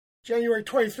January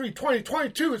 23,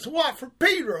 2022. It's the Watt from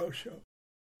Pedro Show.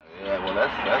 Yeah, well, that's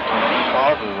one of the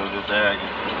causes of this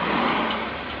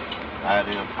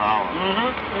idea of power.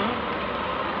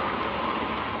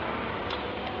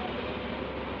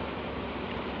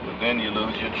 But then you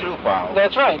lose your true power.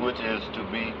 That's right. Which is to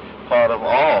be part of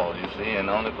all, you see, and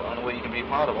the only way you can be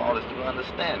part of all is to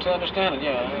understand it. To understand it,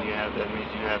 yeah. And that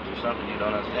means you have to, something you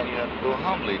don't understand, you have to go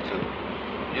humbly to.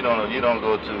 You don't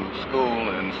go to school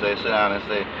and sit down and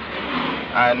say,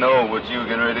 I know what you're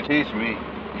getting ready to teach me.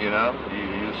 You know,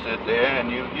 you sit there and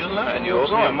you learn, you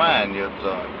open your mind, you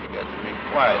absorb. You got to be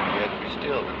quiet, you got to be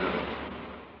still to do this.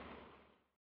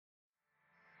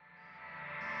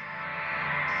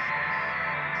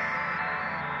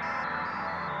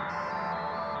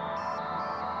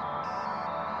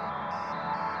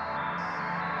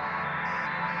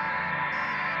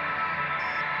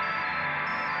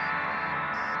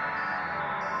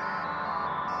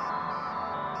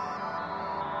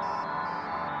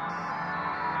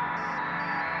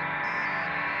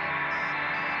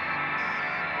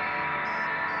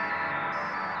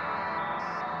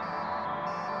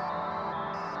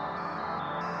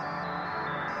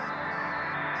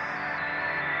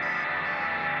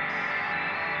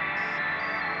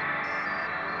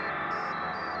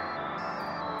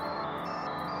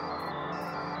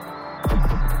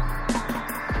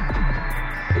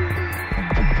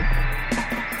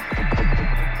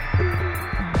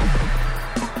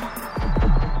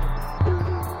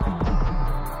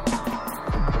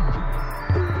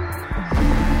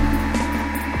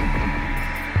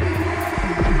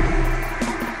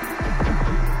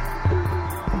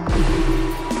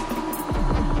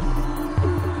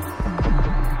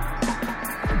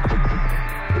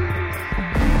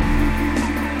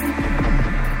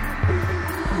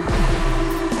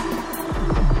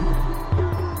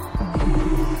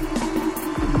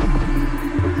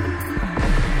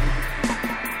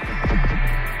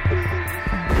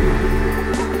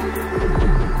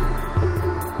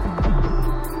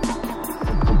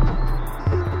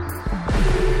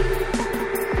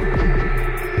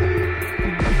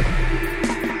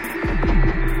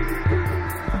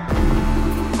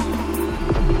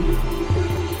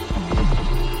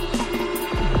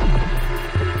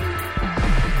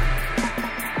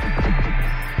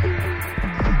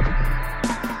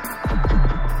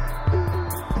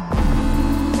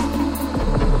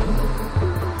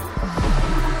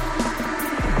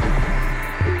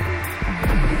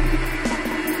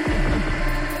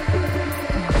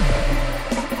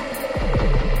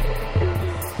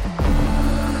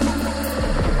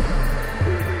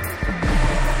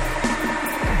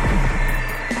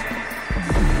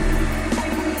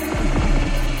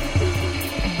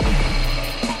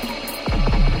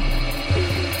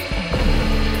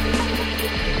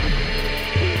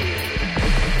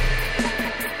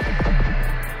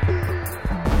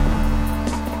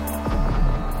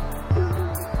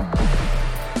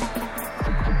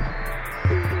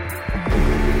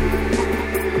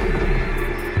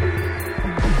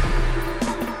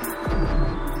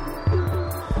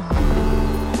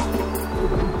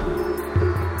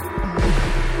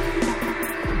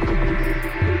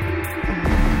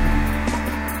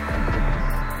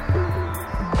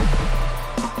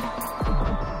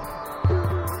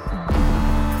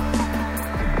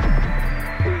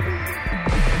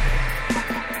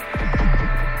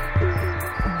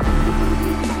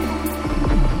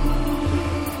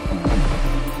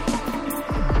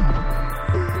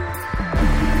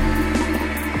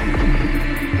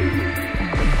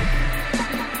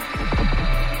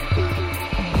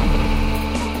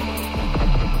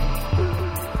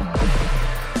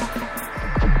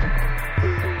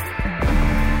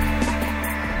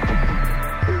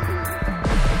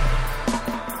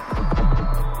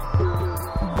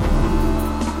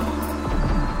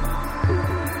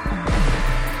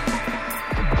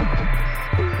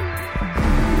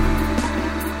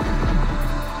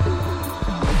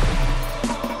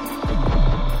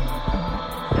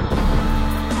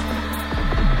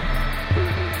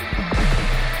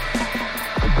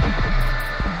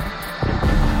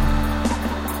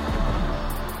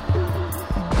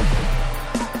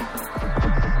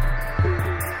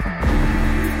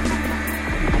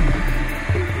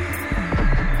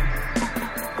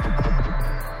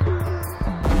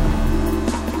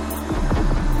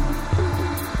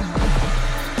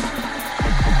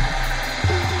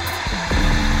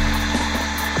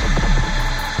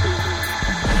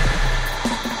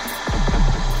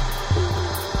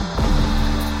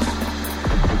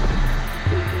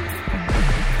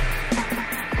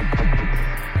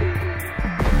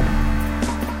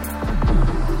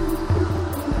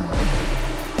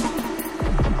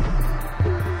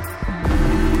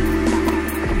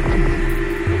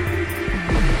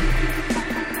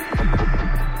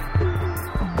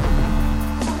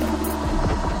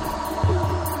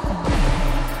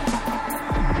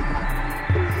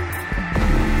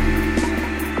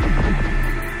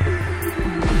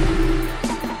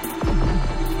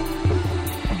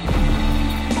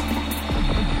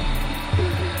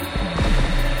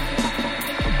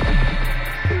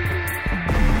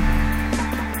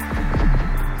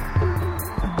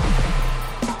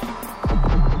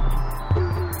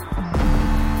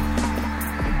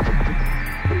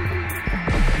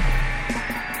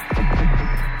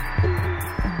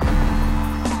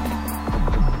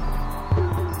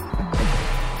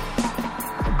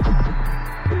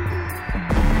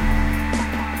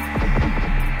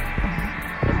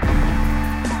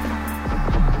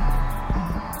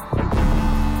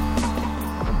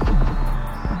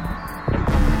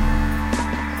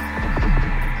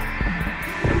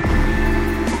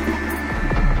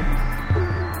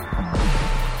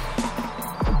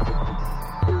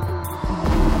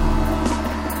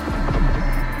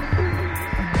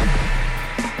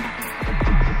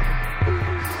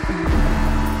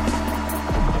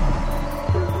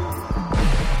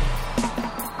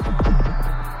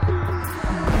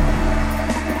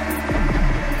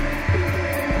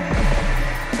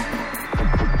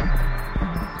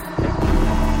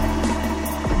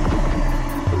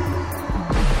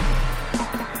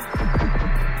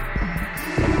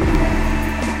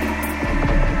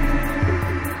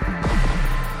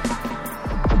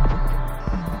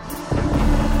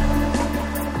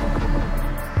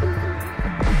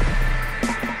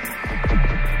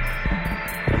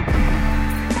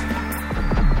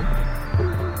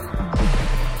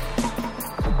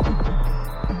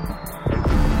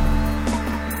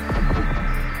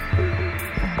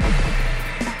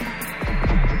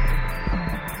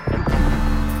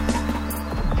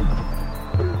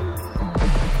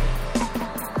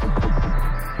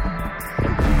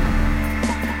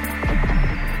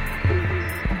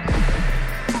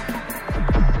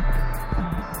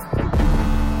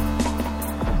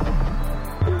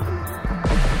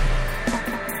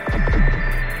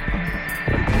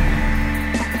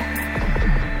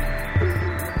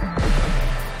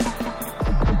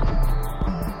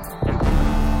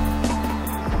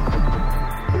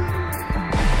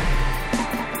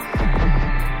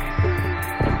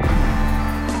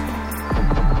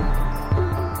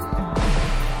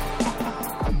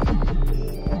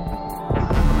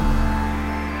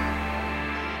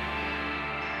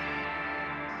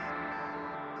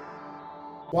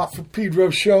 Watt for Pedro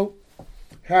Show.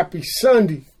 Happy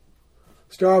Sunday.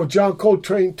 Starring with John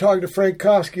Coltrane talking to Frank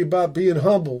Kofsky about being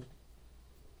humble.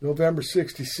 November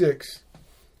 66.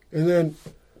 And then,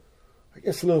 I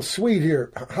guess a little sweet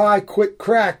here. High Quick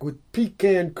Crack with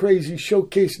Pecan Crazy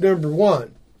Showcase number 1.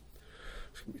 There's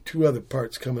going to be 2 other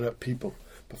parts coming up, people.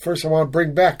 But first I want to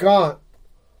bring back on.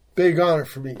 Big honor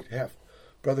for me to have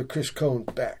Brother Chris Cohn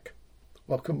back.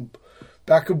 Welcome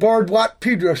back aboard Watt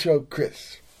Pedro Show,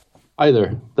 Chris. Hi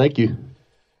there. Thank you.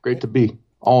 Great to be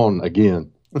on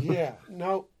again. Yeah.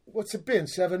 Now, what's it been?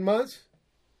 7 months?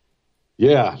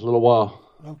 Yeah, a little while.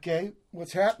 Okay.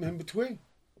 What's happened in between?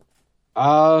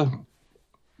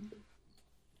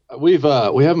 We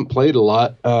haven't played a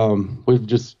lot. We've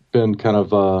just been kind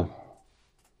of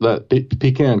that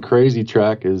Pecan Crazy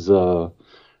track is all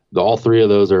 3 of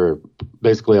those are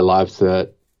basically a live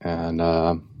set,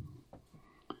 and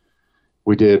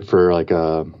we did for like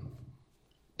a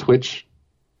Twitch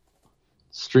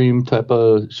stream type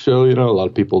of show, a lot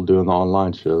of people doing the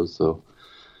online shows. So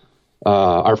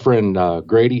our friend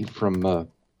Grady from a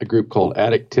group called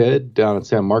Addict Ted down in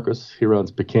San Marcos, he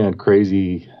runs Pecan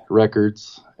Crazy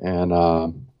Records, and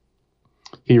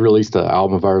he released an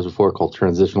album of ours before called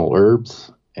Transitional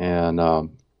Herbs, and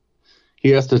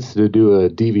he asked us to do a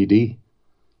DVD.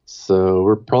 So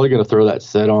we're probably going to throw that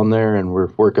set on there, and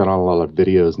we're working on a lot of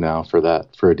videos now for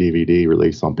a DVD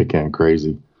release on Pecan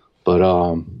Crazy. But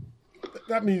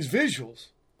that means visuals.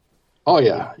 Oh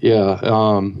yeah.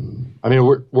 I mean,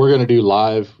 we're going to do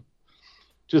live,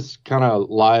 just kind of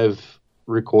live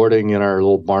recording in our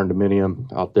little barn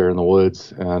dominium out there in the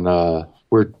woods, and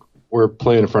we're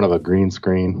playing in front of a green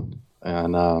screen,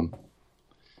 and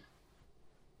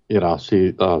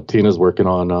Tina's working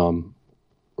on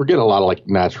we're getting a lot of like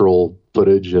natural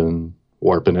footage and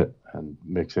warping it and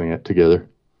mixing it together.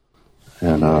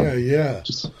 And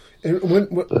And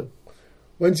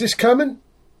when's this coming,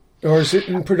 or is it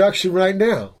in production right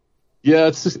now? Yeah,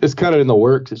 it's kind of in the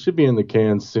works. It should be in the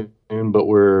can soon, but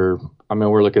we're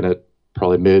looking at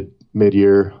probably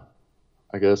mid-year,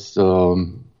 I guess.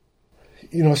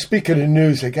 Speaking of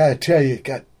news, I got to tell you,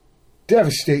 got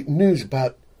devastating news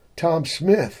about Tom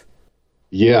Smith.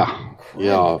 Yeah, Crazy.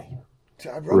 Yeah.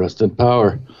 Rest in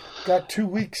power. Got 2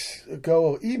 weeks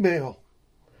ago an email,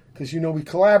 because we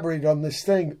collaborated on this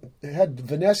thing. They had the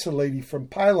Vanessa lady from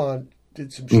Pylon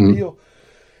did some spiel,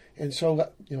 and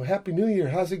so Happy New Year.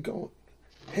 How's it going?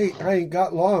 Hey, I ain't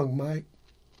got long, Mike.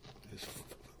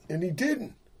 And he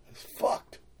didn't. It's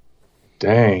fucked.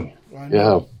 Dang. I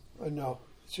know.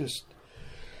 It's just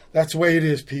that's the way it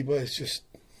is, people. It's just.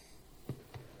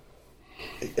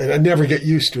 And I never get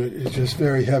used to it. It's just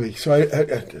very heavy. So I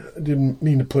didn't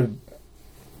mean to put a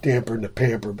damper in the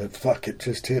pamper, but fuck, it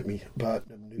just hit me. But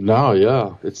no,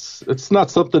 yeah, it's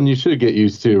not something you should get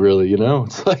used to, really.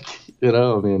 It's like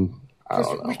I mean, I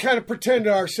don't know. We kind of pretend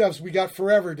to ourselves we got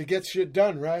forever to get shit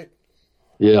done, right?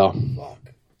 Yeah. Fuck,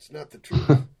 it's not the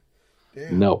truth.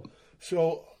 Damn. No.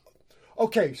 So,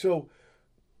 okay, so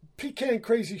Pecan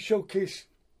Crazy Showcase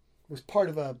was part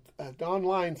of an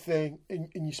online thing, and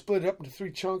you split it up into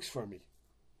 3 chunks for me.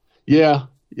 Yeah.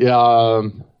 It's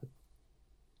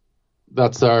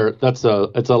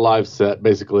a live set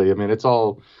basically. I mean, it's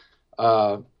all,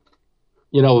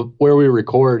 where we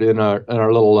record in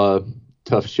our little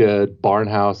tough shed barn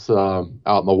house out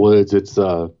in the woods. It's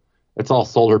all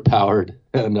solar powered,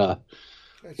 and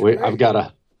I've got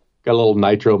a little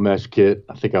nitro mesh kit.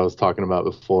 I think I was talking about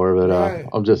before, but right.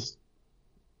 I'm just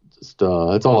it's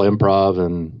all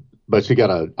improv, but she got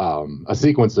a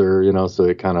sequencer, so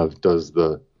it kind of does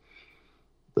the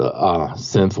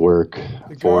synth work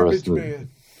for us. The garbage man.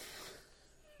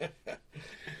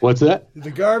 What's that? The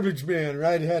garbage man,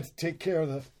 right? Had to take care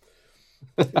of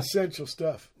the essential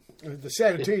stuff. The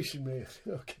sanitation man.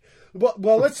 Okay.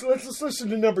 Well, let's listen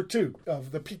to number 2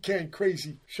 of the Pecan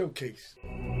Crazy Showcase.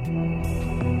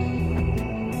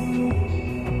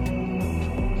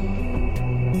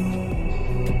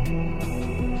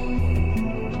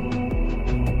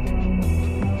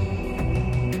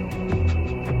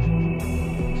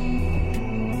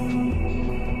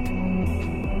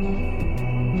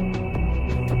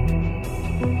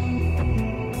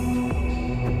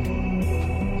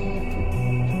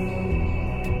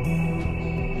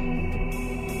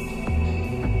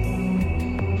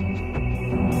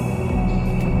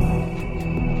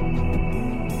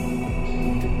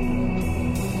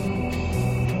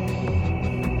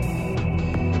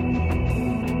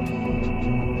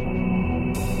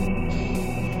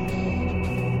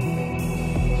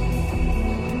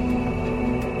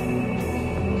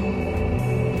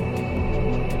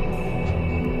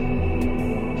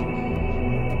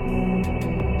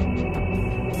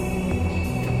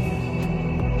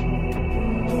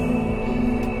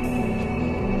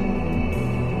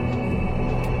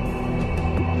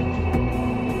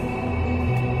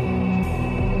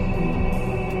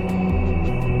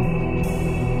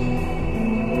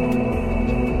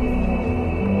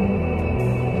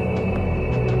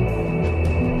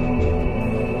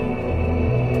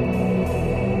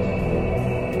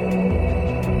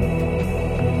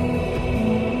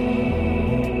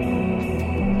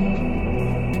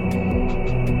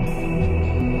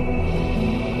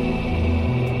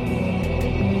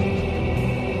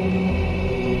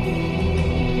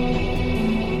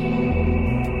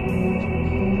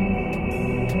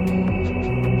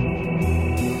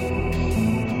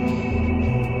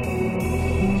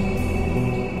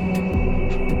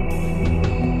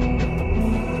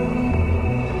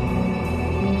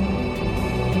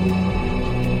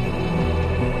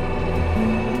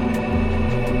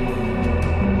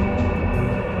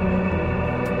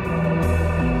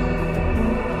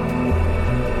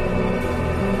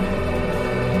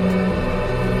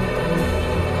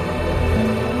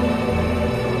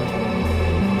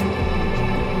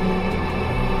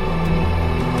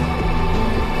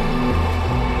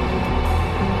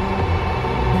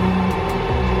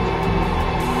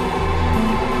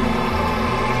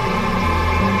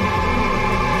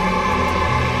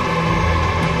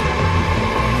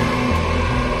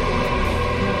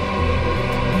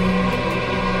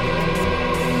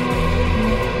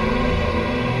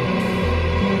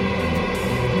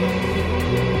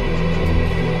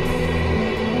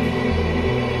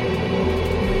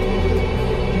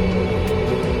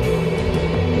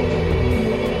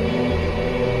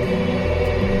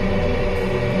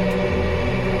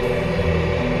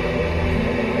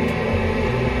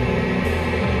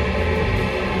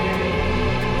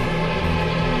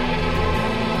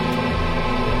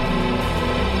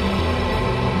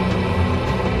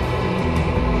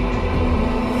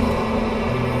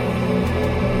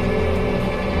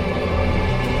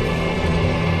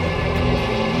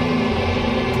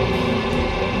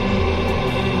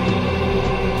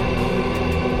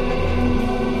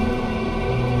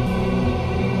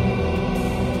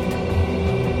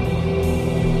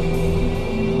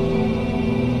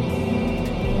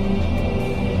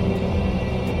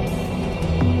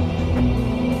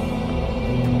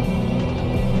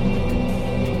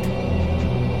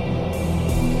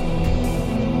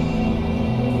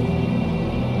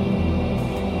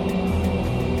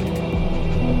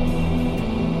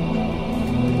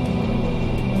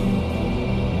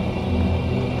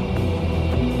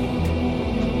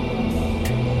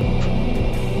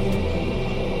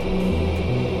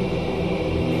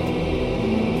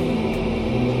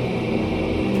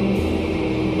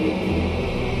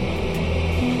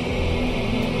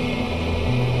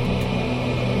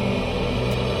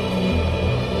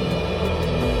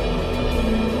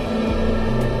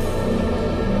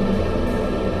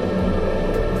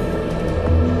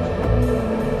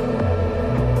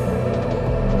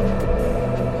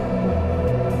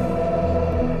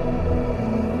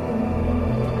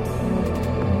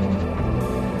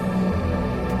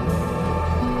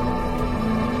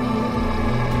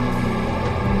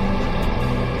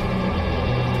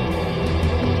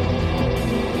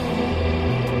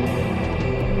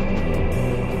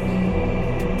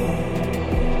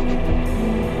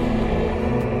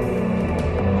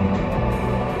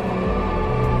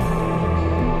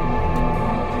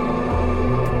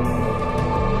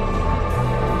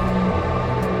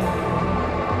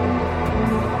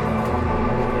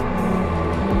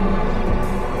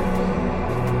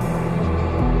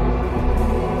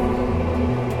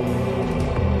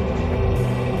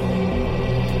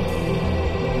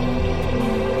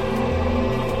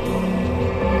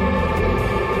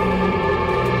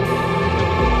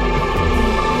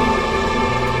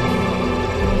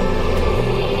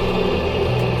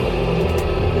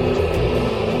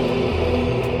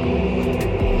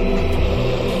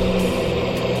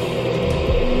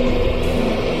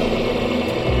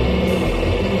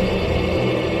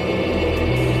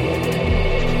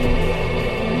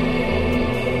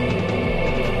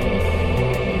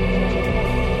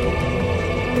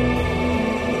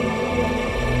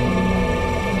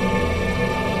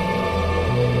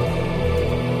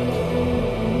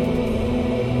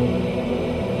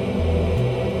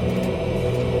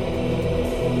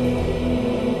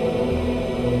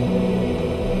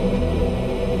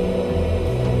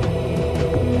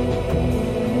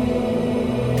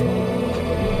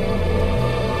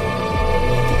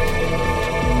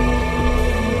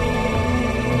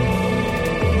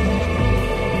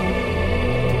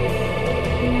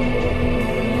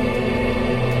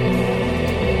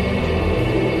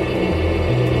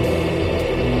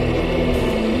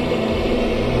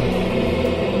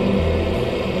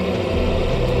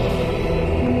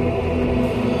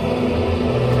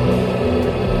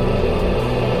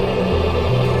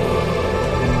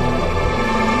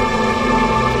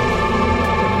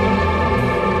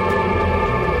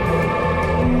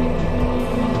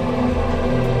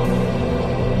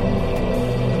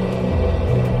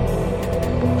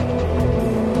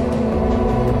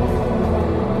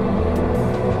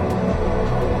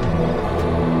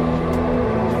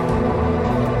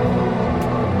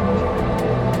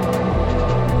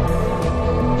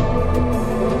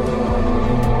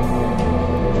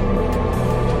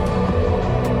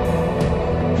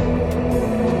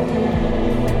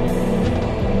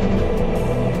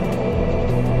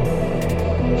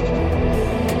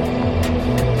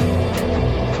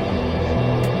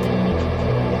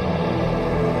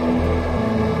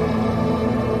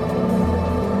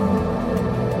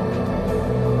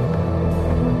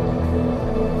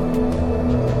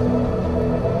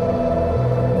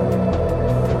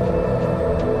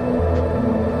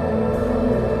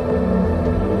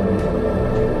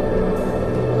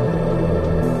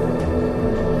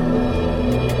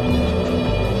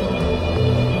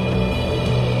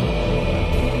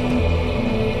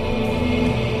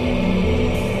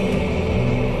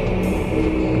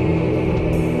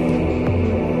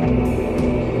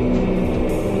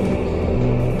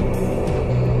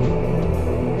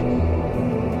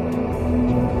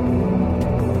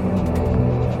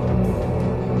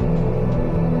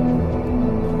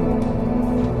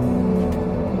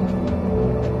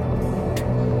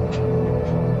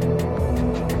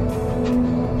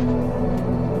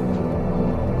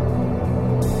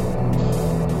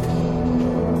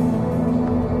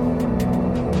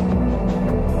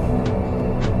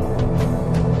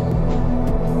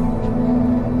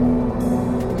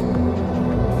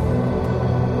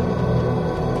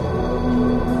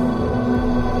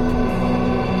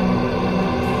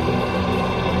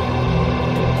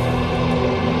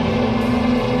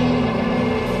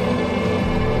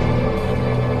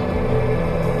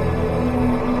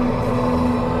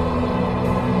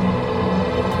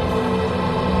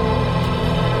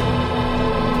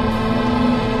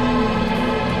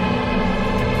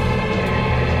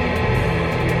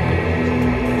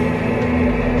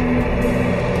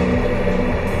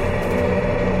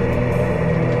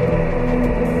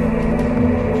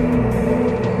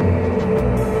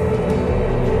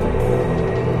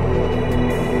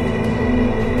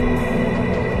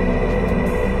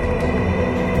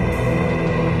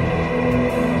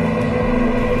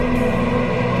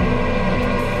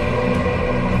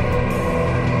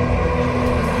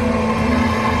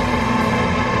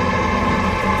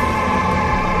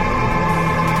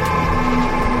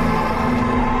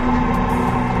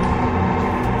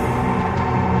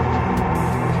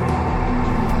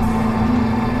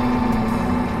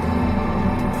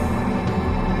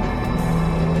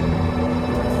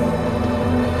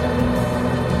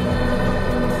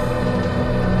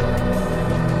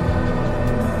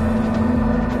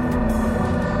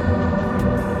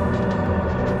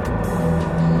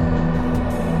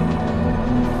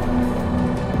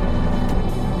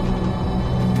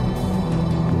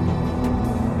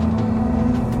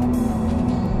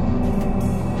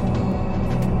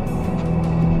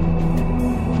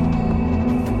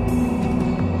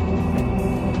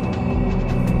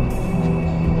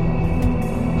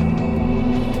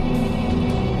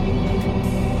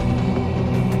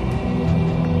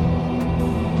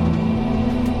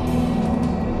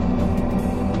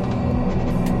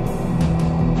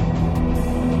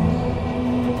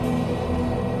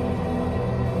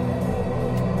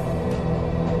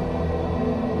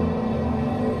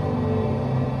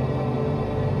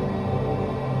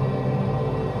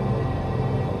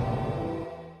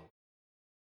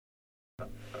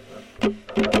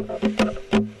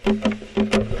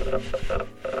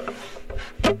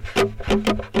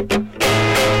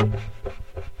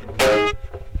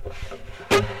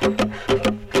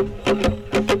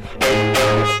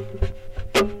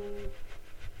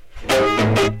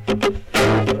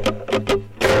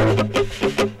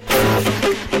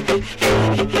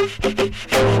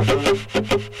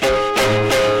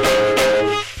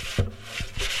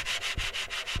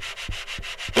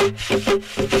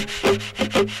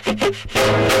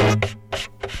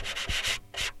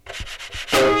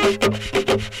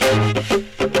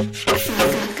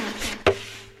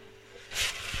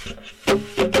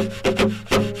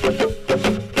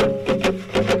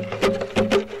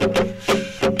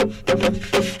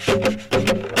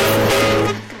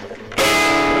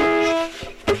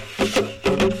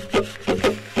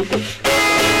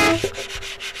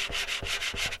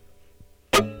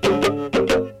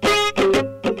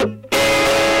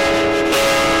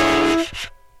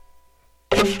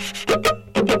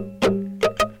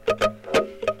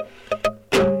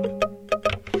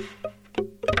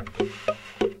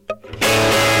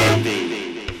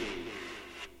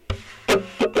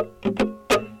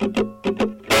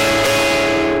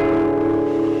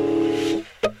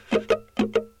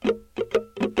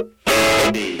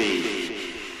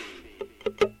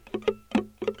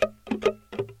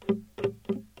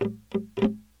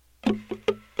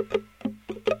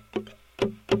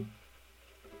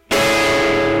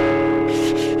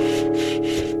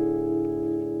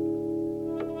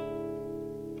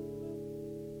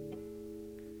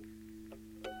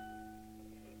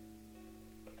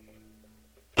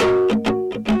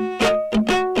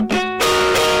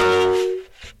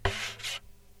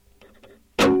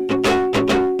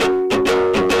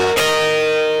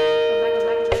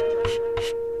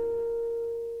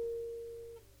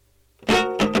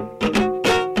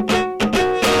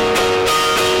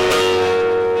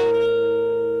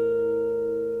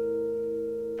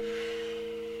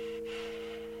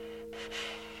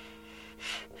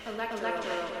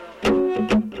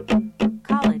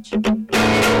 College.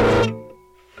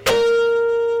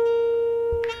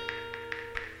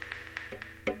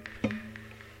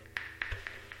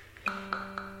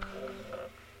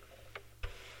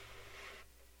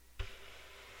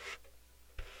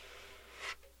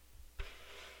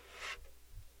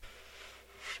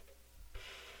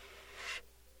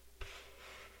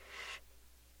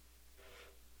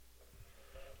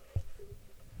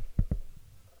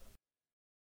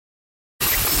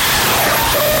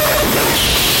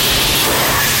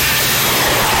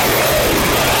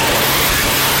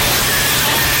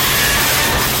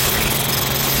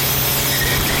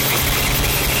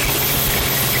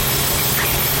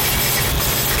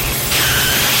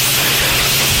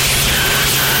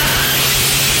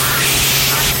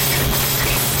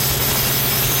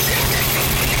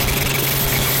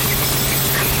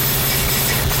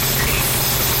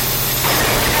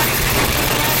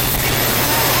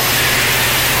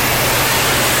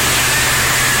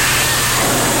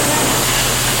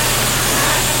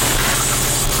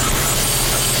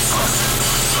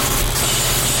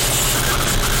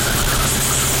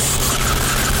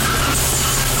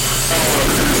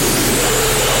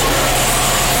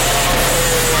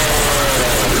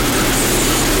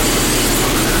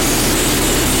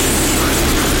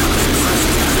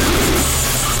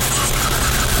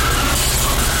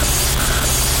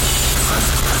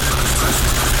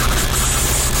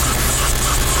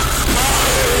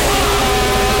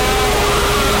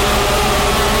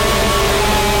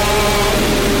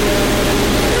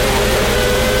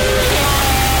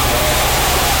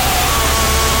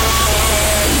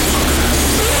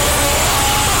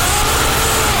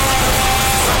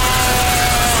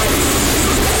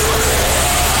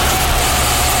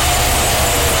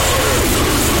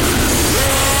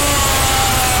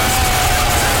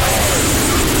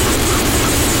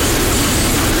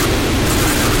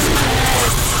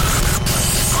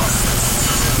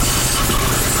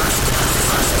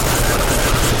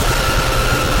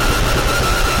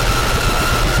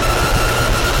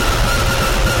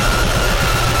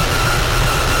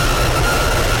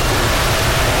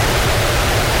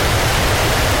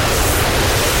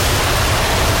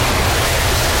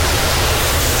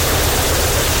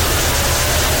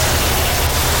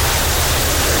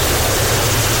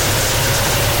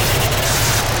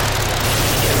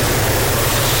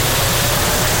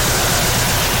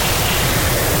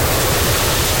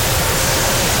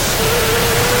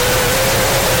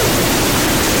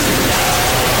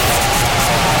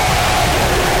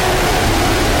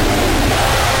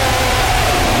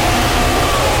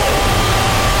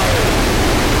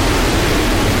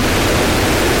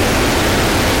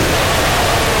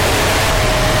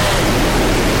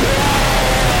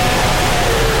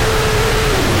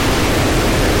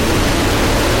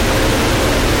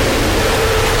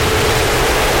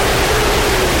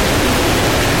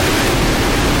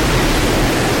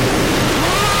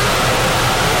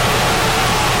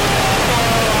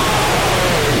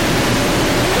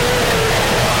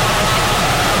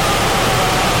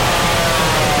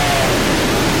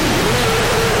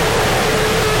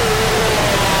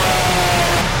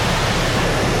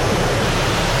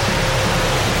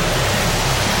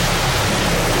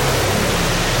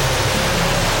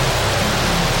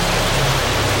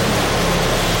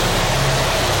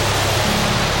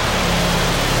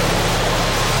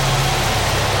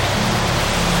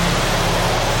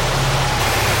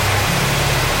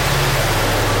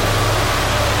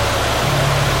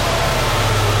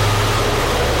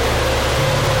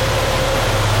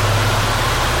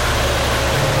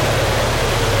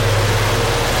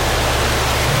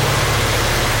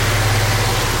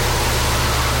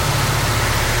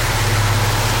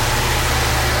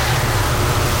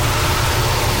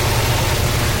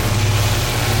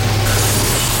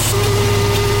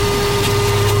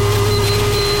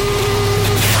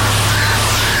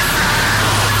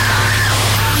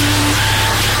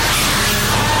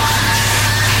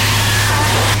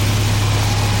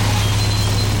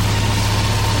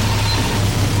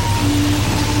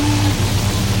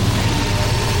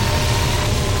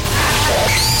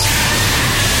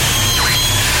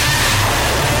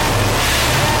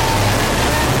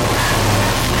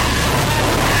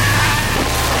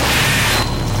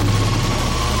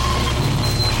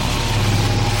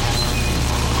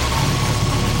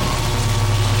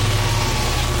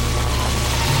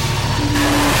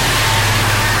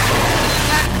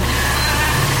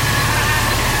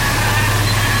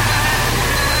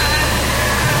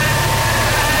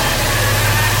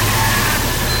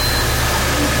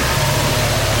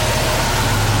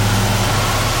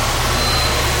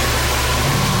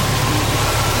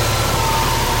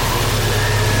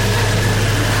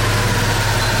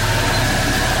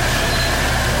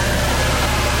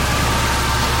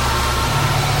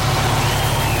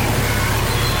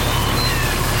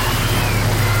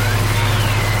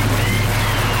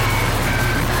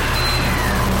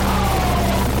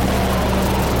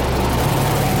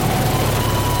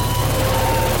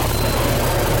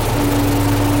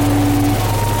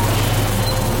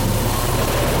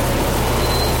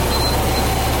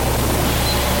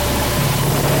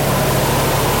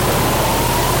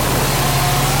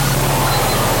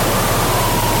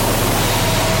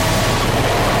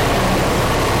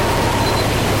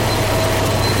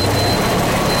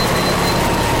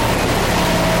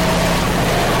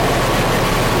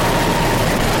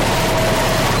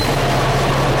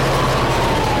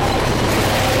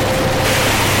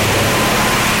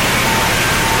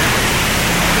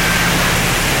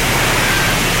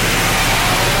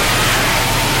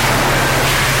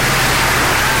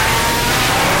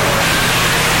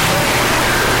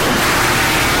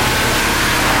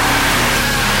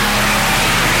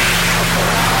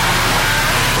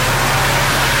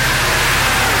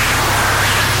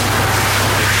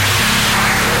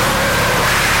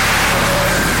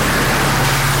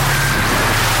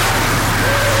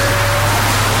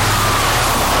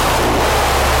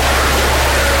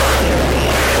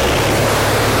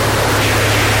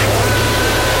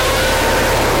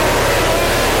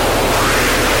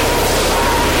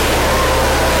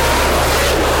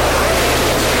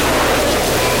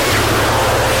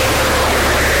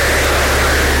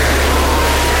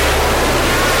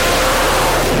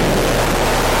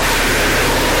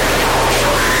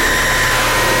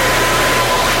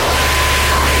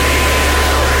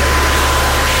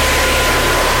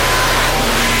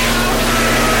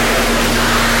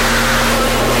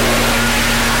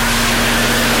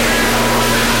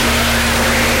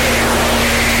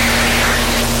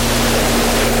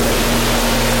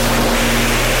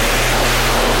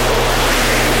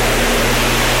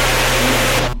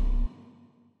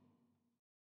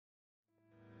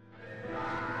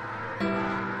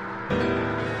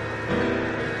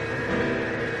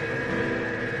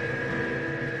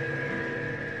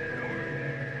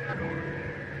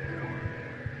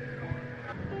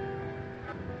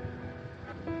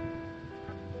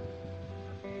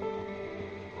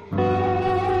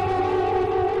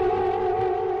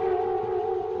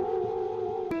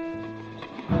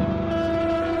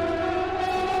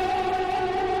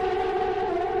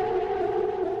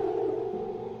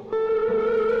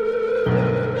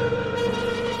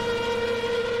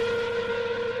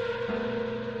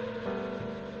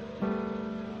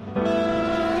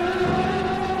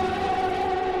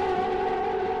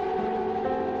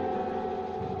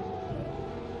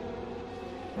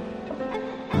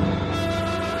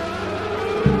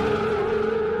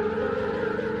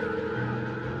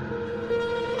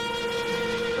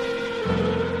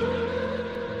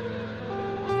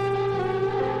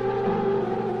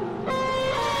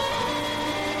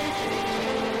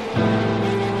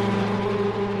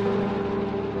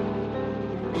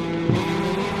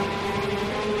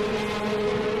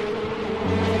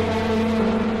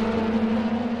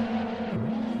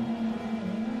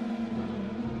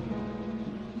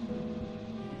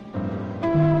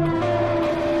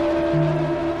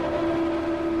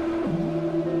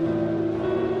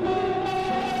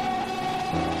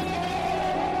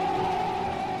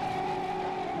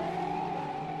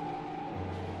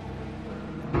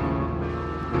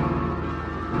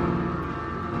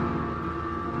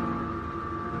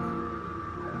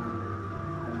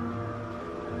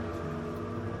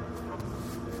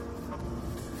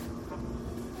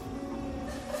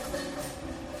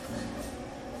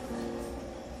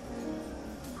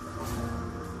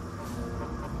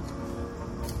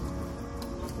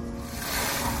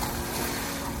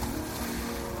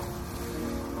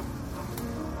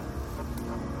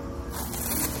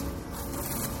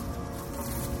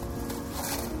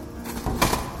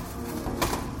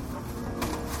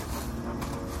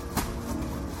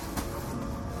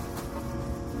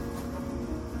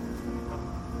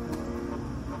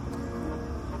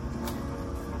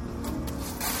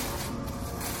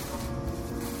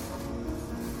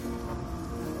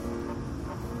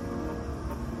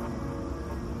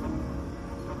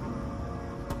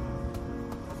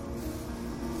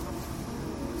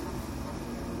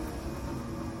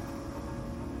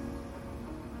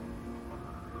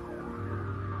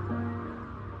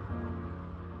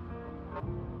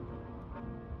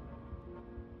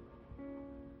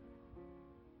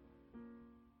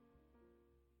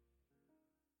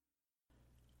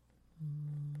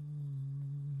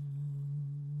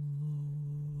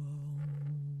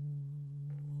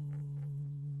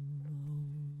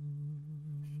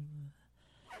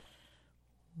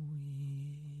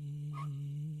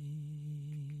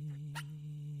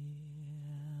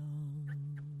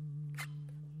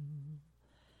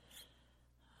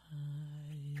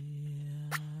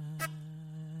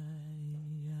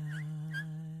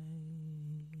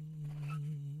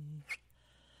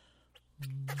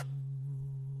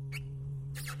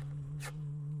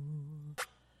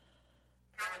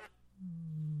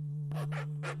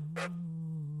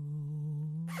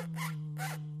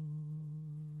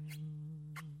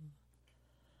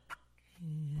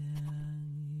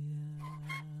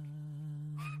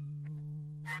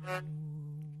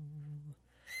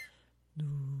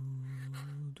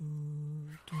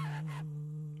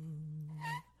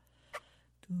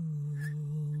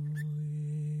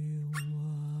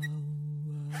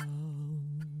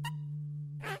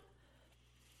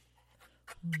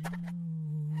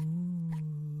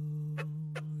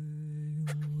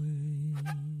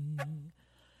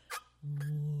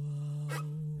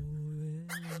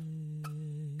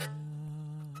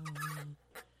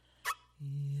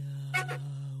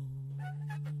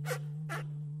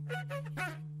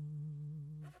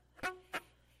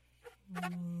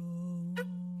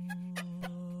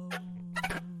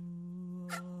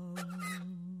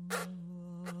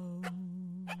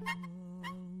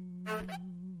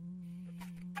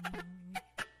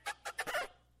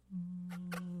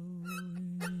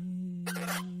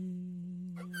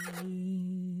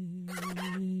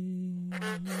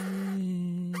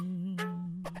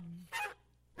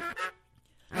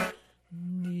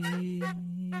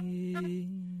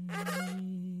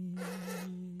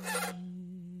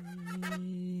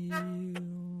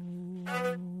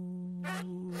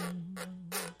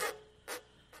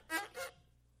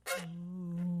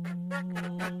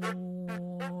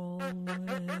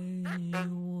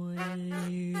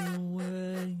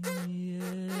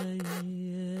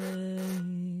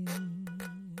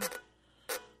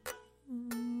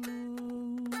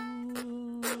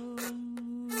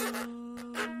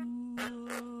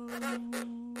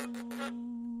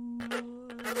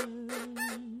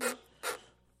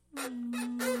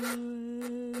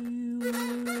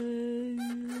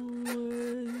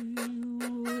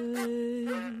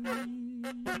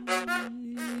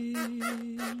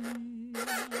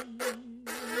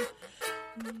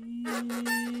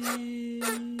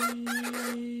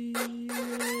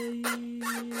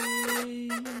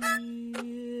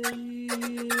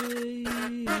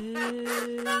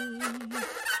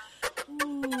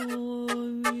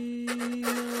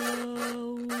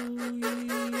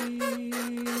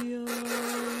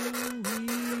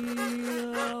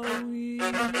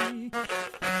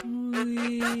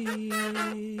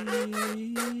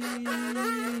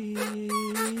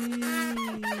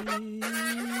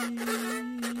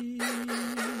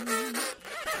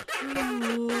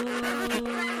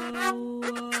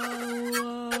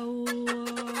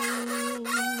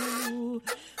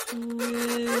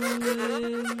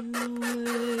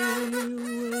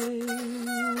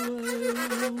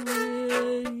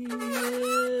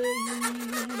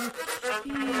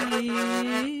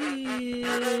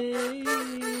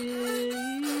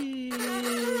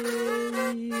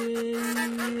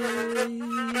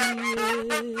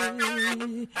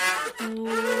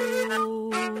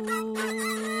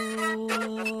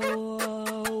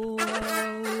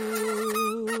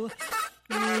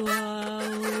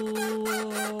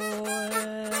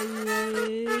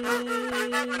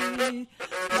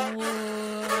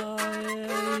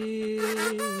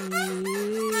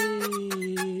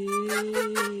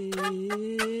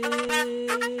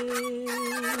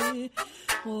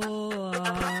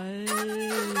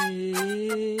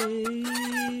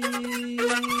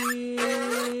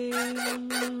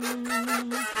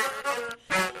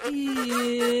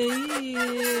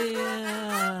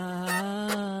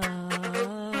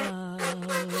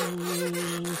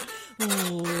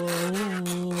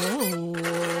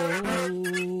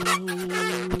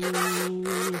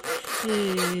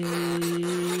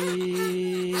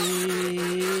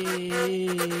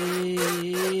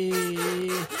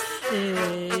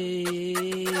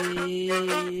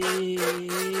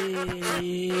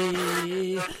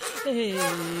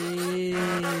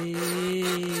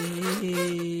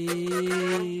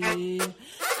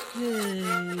 Hey.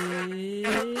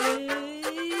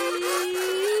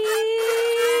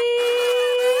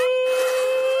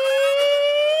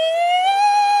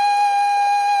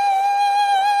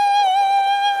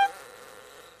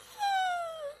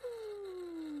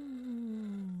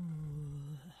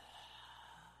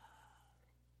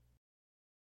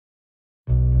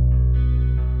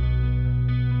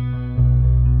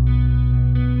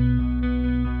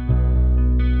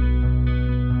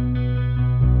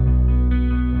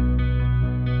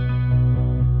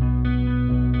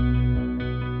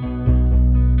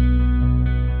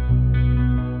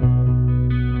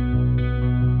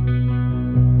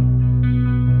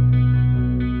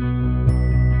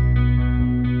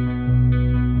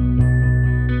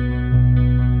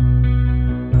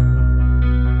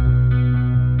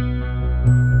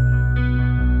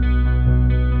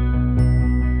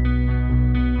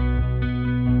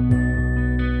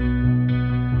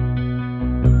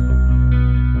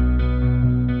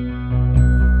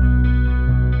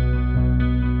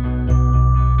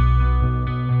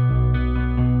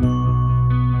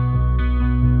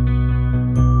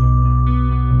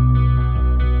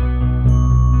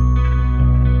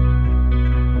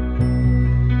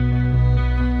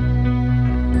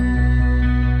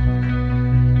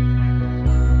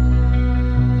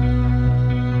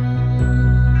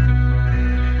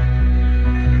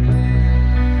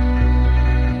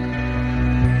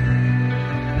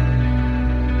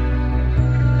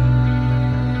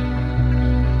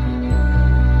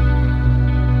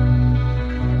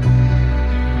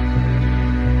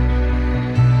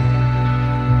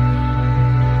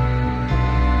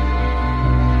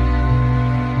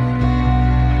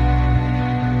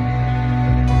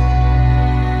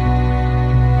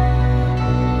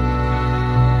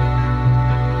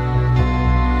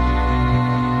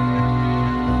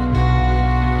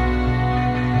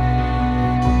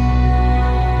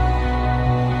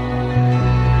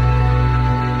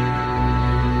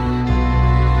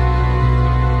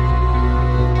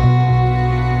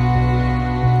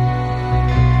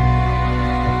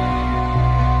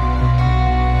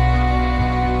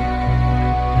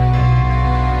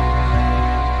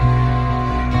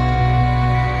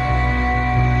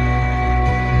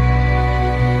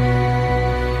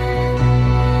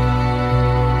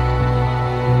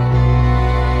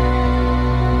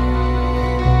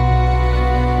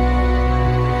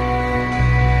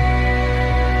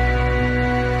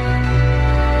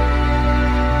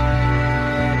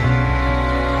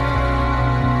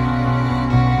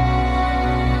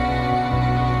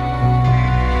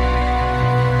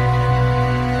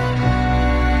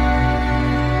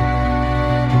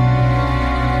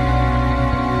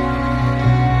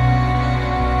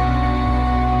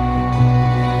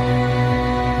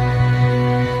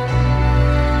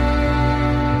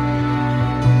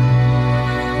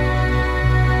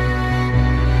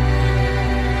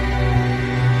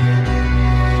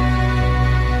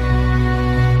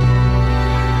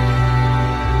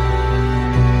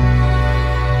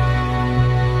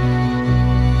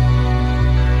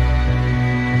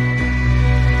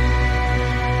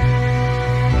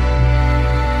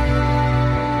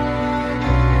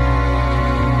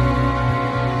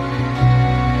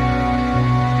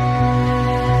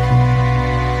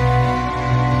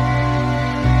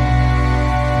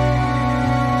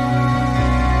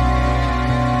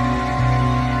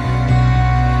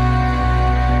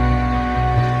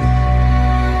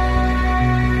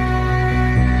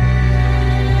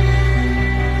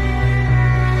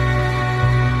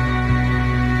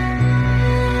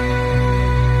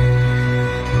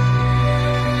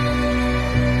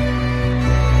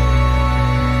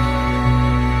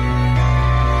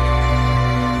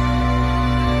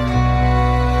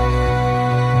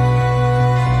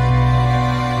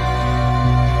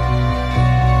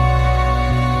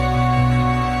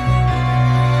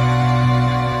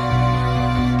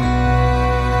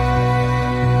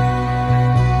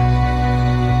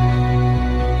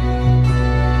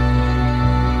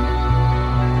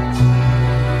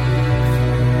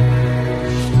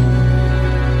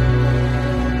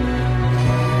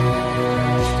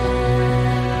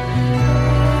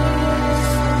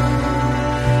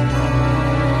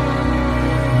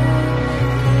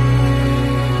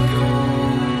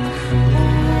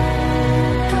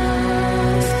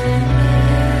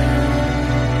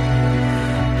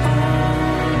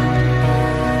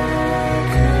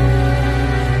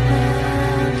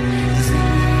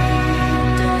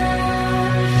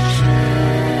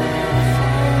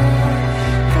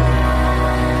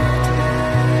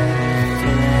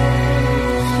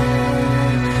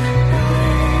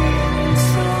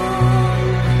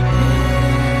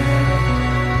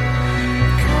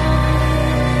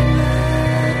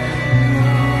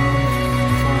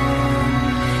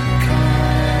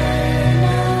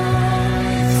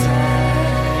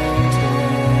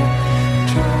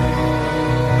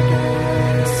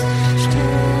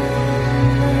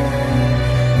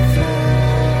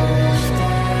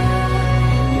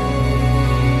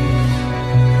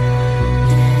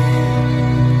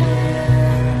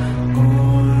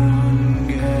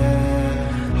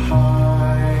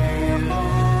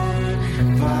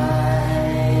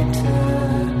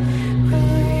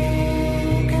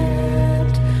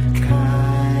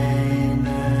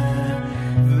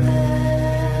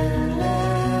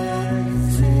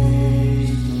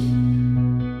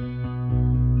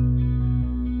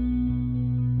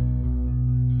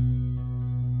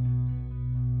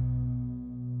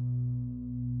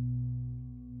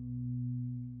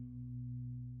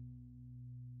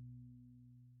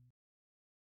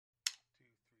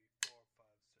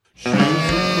 Shoes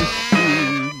in the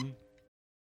spoon.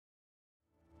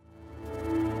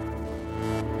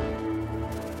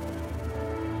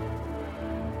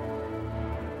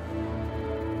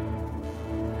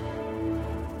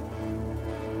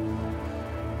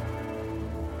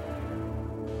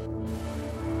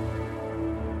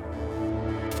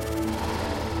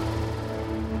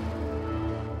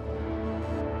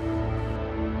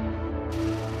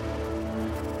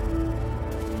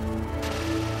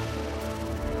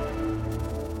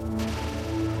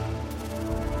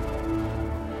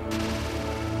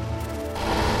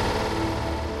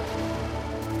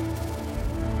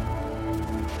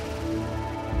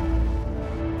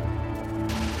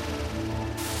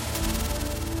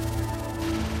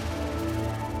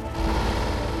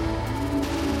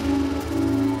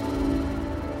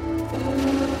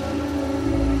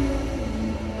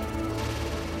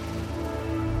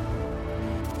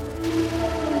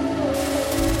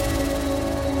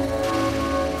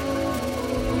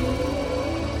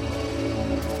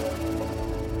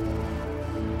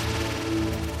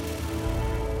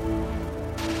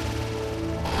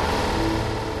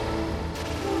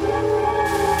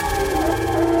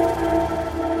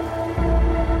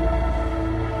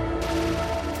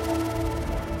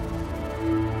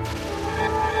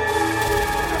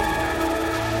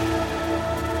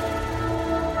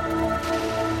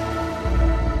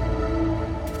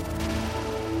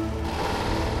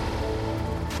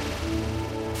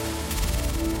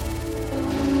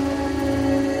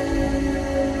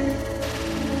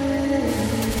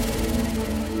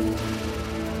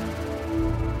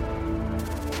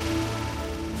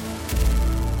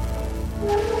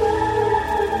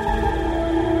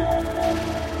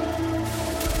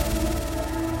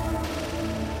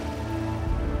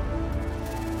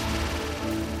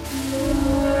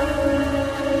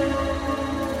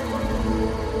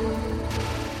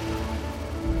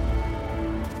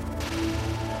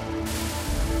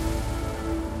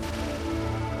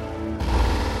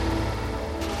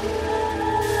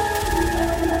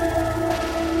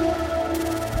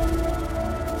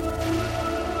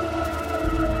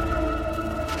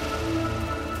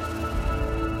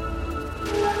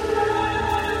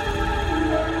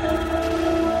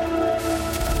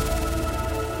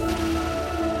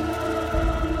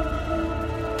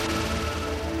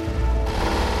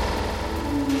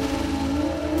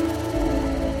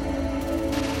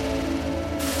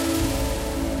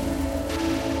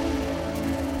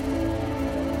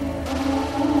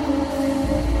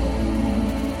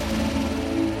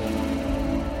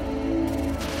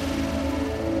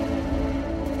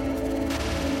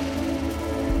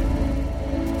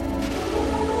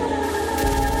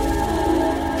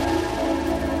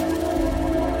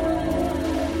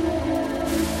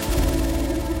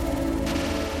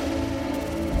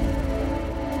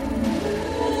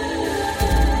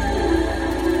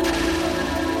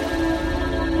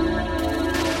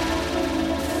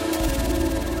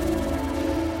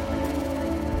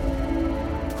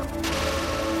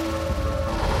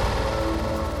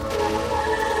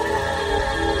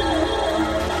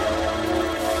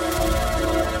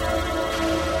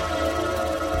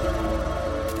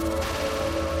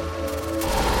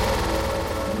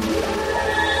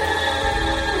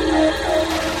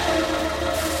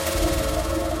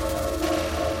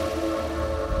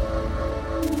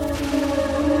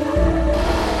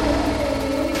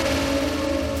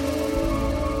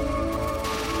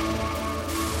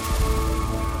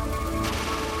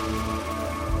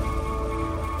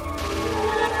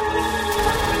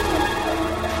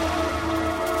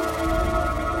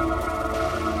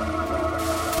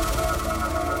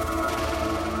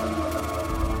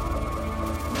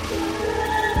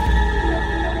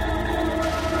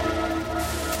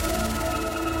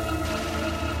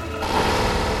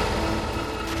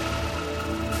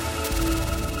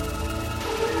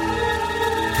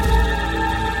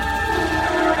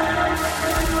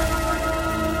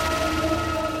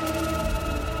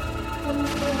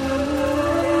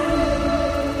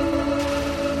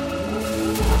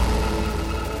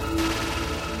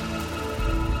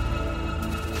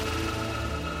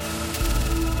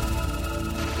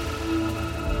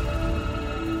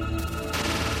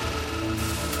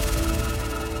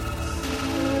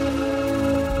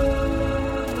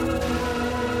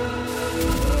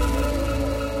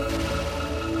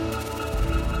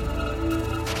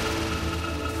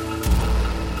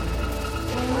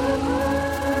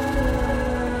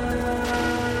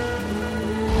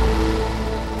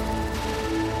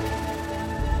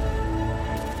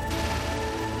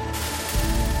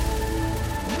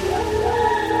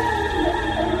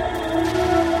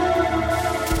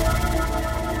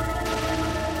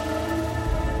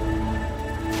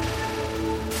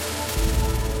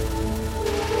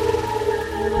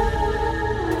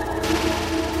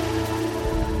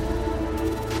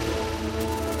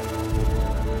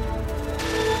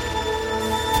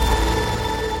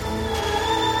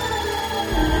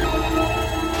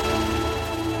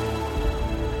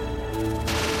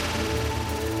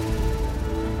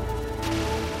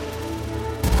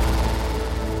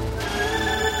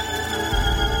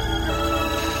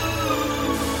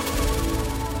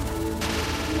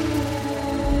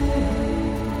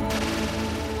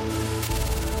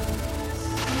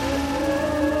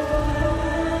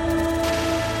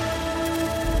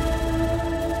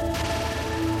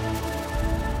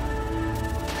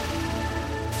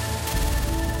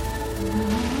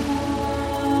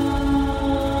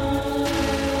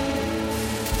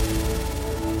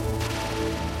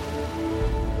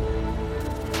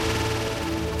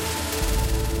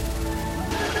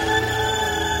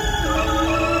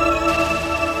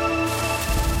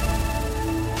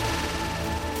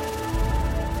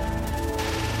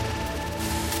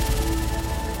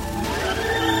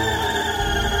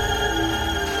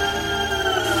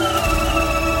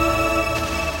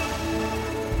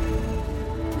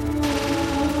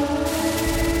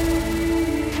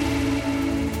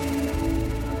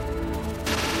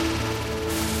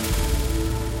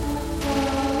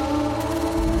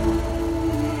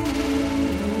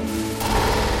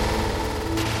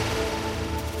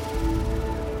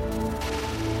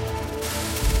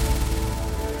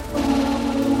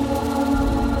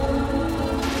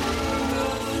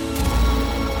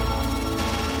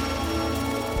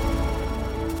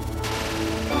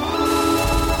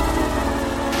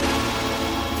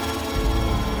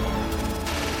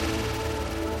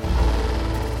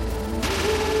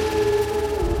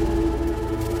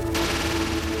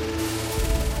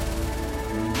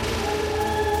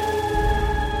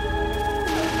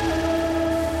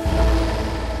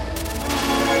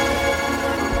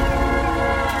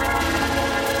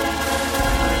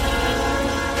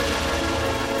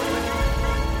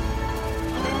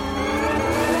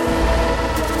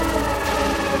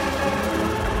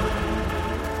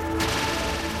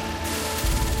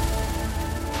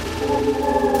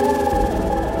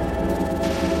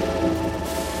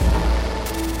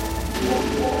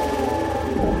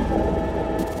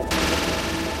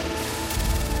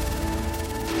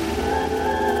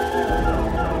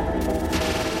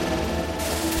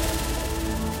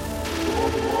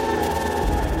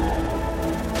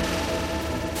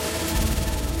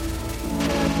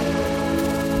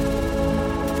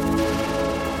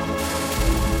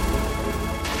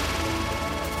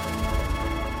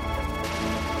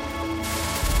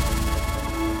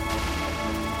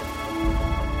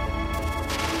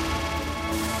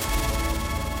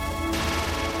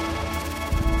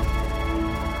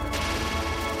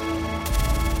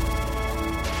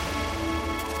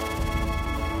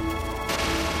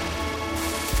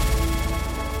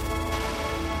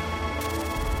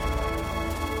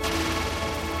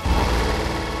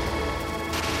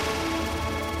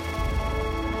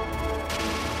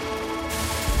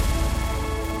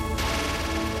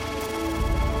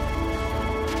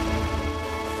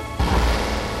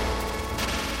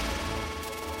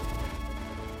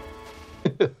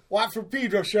 Watt from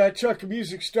Pedro Show. Chuck of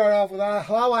music. Start off with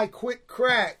How I Quit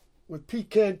Crack with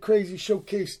Pecan Crazy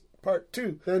Showcase Part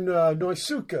 2. Then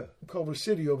Noisukka, Culver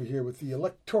City over here with the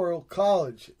Electoral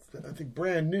College. I think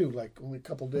brand new, like only a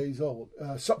couple days old.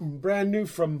 Something brand new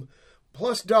from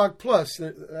Plus Dog Plus.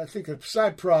 I think a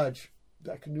side proj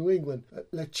back in New England.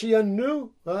 Le Chien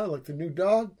New, like the new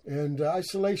dog. And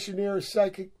Isolation Era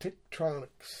Psychic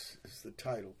Tectonics is the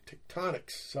title.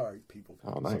 Tectonics, sorry people.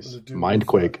 Oh, nice. With,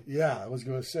 Mindquake. yeah, I was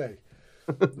going to say.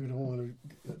 We don't want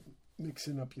to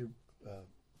mixing up your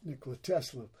Nikola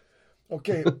Tesla.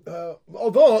 Okay,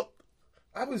 although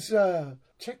I was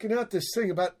checking out this thing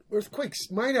about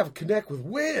earthquakes might have a connect with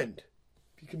wind.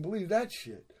 If you can believe that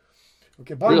shit.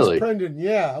 Okay, bomis really? Prendin,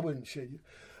 yeah, I wouldn't shit you.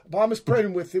 Bomis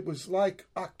Prendin with it was like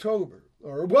October,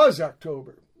 or it was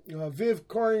October. Viv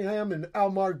Corringham and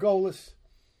Al Margolis.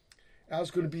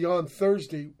 Al's going to be on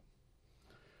Thursday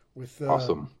with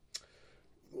awesome.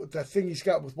 With that thing he's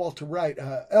got with Walter Wright,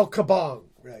 El Kabong,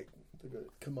 right? They're going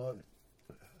to come on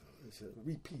as a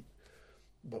repeat,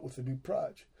 but with a new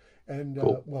proj. And,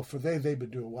 cool. Well, for they've been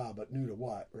doing a while, but new to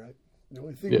what, right? The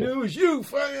only thing new is you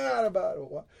finding out about it.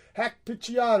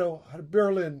 Hackedepicciotto out of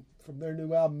Berlin from their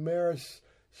new album, meeres,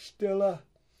 stille,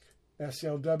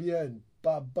 SLW, and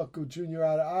Bob Bucko Jr.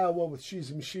 out of Iowa with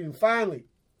She's a Machine. And finally,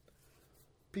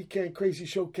 Pecan Crazy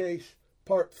Showcase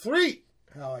Part 3,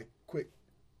 How I Quit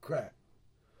Crack.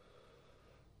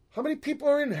 How many people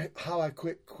are in How I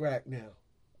Quit Crack now?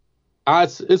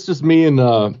 It's just me and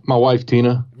my wife,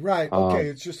 Tina. Right, okay,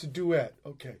 it's just a duet,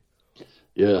 okay.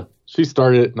 Yeah, she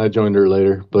started it and I joined her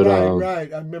later. But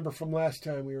right. I remember from last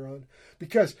time we were on.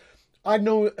 Because I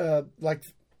know, like,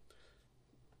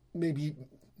 maybe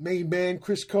main man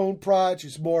Chris Cohn proj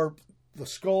is more the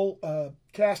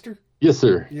skullcaster. Yes,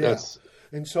 sir. Yeah. Yes.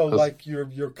 And so, like, your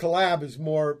collab is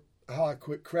more How I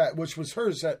Quit Crack, which was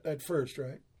hers at first,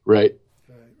 right? Right.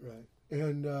 Right.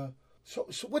 And so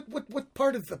what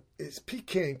part of is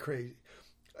pecan crazy?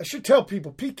 I should tell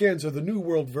people pecans are the New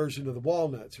World version of the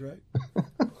walnuts, right?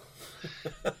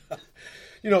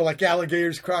 You know, like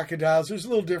alligators, crocodiles. There's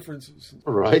little differences.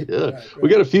 Right. Yeah. Right. We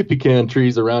got a few pecan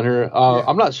trees around here.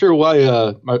 I'm not sure why.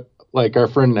 Our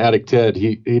friend Addict Ted,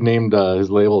 he named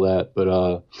his label that, but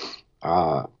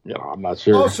I'm not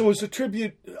sure. Oh, so it's a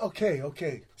tribute.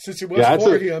 Okay. Since it was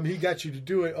for him, he got you to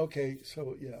do it. Okay, so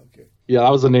okay. Yeah,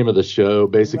 that was the name of the show,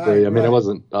 basically. Right. It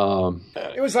wasn't.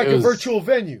 It was like a virtual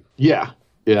venue. Yeah.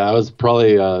 I was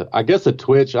probably. I guess a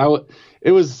Twitch.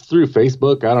 It was through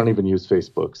Facebook. I don't even use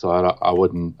Facebook, so I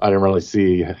didn't really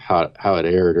see how it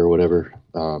aired or whatever.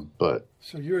 But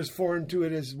so you're as foreign to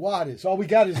it as Watt is. All we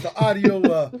got is the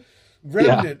audio.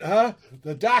 Remnant, huh?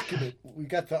 The document. We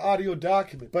got the audio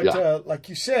document. But like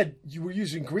you said, you were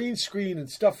using green screen and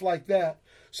stuff like that.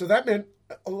 So that meant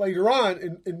later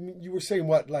on, and you were saying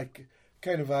what, like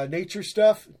kind of nature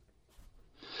stuff?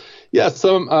 Yeah,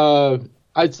 some.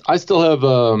 I still have.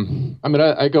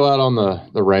 I go out on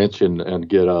the ranch and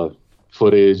get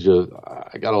footage.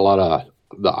 I got a lot of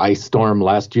the ice storm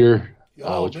last year,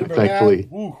 which thankfully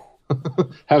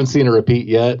haven't seen a repeat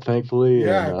yet. Thankfully,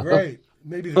 yeah, great.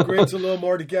 Maybe the grid's a little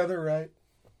more together, right?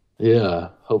 Yeah,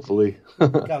 hopefully.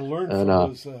 Got to learn from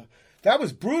those. That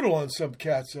was brutal on some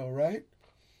cats, though, right?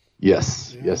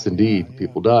 Yes, indeed. Yeah.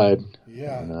 People died.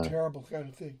 Yeah, terrible kind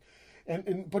of thing.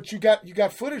 But you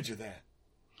got footage of that.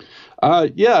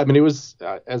 It was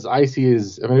as icy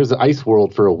as it was an ice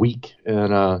world for a week,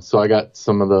 and so I got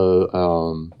some of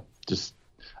the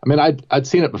I'd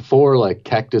seen it before, like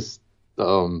cactus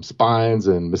spines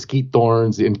and mesquite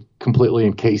thorns completely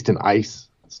encased in ice,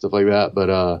 stuff like that.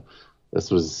 But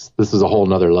this was a whole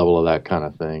nother level of that kind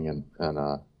of thing,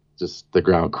 and just the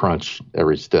ground crunch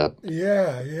every step.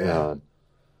 Yeah.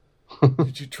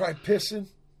 Did you try pissing?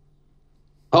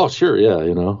 Oh, sure, yeah,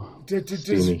 you know. Does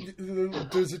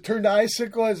it turn to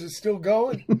icicle? Is it still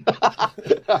going?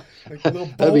 Like little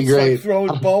bolts, That'd be great. like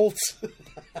throwing bolts.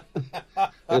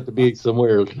 Have to be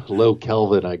somewhere low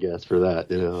Kelvin, I guess, for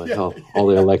that. You know, like all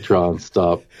the electrons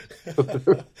stop.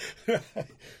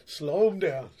 Slow them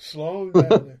down. Slow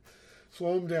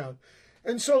them down.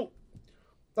 And so,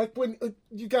 like when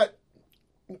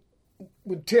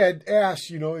when Ted asked,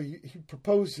 you know, he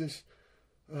proposed this.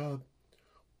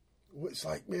 It's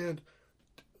like, man,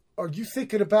 are you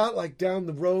thinking about, like, down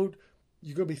the road,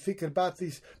 you're going to be thinking about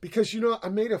these? Because, you know, I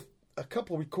made a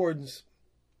couple recordings,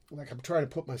 like I'm trying to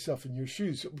put myself in your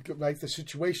shoes, like the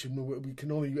situation where we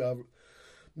can only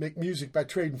make music by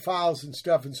trading files and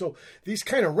stuff. And so these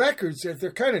kind of records,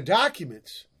 they're kind of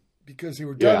documents because they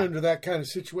were done under that kind of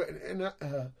situation. And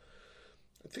I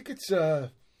think it's, I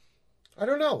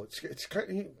don't know, it's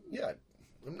kind of, yeah,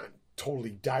 I'm not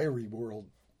totally diary world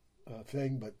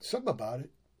thing, but something about it,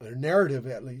 a narrative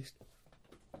at least.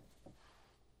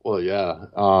 Well, yeah,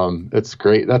 it's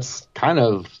great. That's kind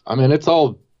of, I mean, it's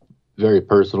all very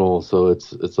personal, so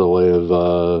it's a way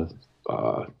of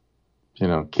you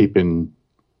know, keeping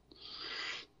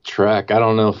track. I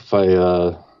don't know if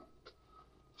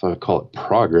I call it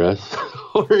progress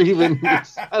or even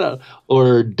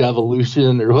or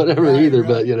devolution or whatever either. Right.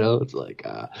 But you know, it's like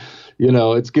you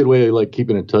know, it's a good way of like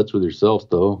keeping in touch with yourself,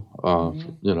 though.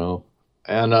 You know,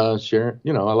 and sharing.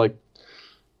 You know, I like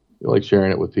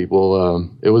sharing it with people.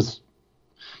 It was,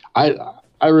 I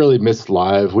really miss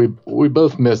live. We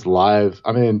both miss live.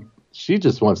 I mean, she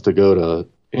just wants to go to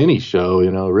any show,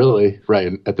 you know, really,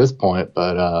 right at this point.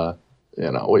 But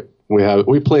you know,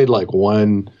 we played like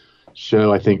one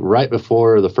show, I think, right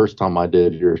before the first time I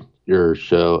did your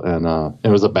show, and it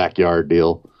was a backyard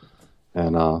deal,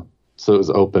 and so it was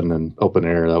open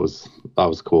air. That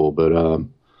was cool. But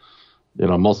you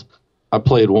know, I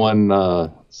played one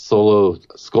solo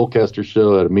skullcaster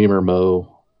show at a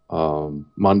Mo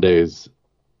Mondays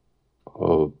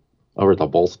over at the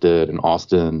Volstead in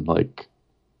Austin, like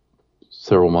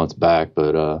several months back.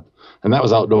 But and that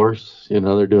was outdoors. You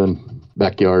know, they're doing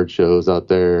backyard shows out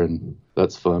there, and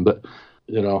that's fun. But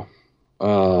you know,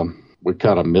 we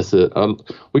kind of miss it.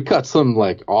 We got some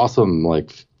like awesome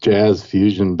like jazz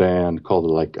fusion band called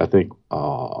like, I think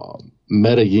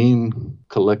Medellin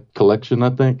Collection, I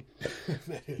think.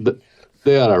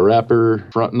 They had a rapper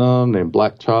fronting them named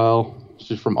Black Child.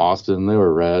 She's from Austin. They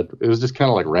were rad. It was just kind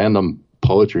of like random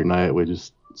poetry night. We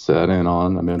just sat in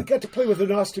on. I mean, I got to play with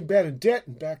an Austin band in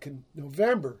Denton back in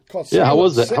November called how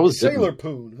was that? How was Sailor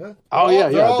Poon? Huh?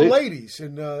 They're all ladies,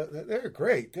 and they're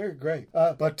great. They're great.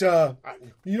 But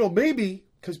you know, maybe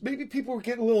people were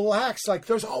getting a little lax. Like,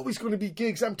 there's always going to be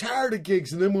gigs. I'm tired of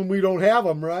gigs. And then when we don't have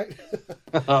them, right?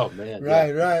 Oh, man.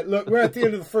 Right. Look, we're at the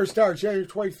end of the first hour, January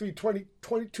 23,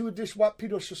 2022 edition. Watt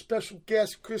Pedro Show special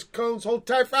guest, Chris Cones. Hold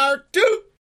tight for hour 2.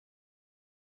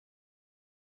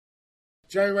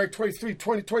 January 23,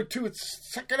 2022.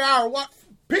 It's second hour, Watt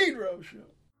Pedro Show.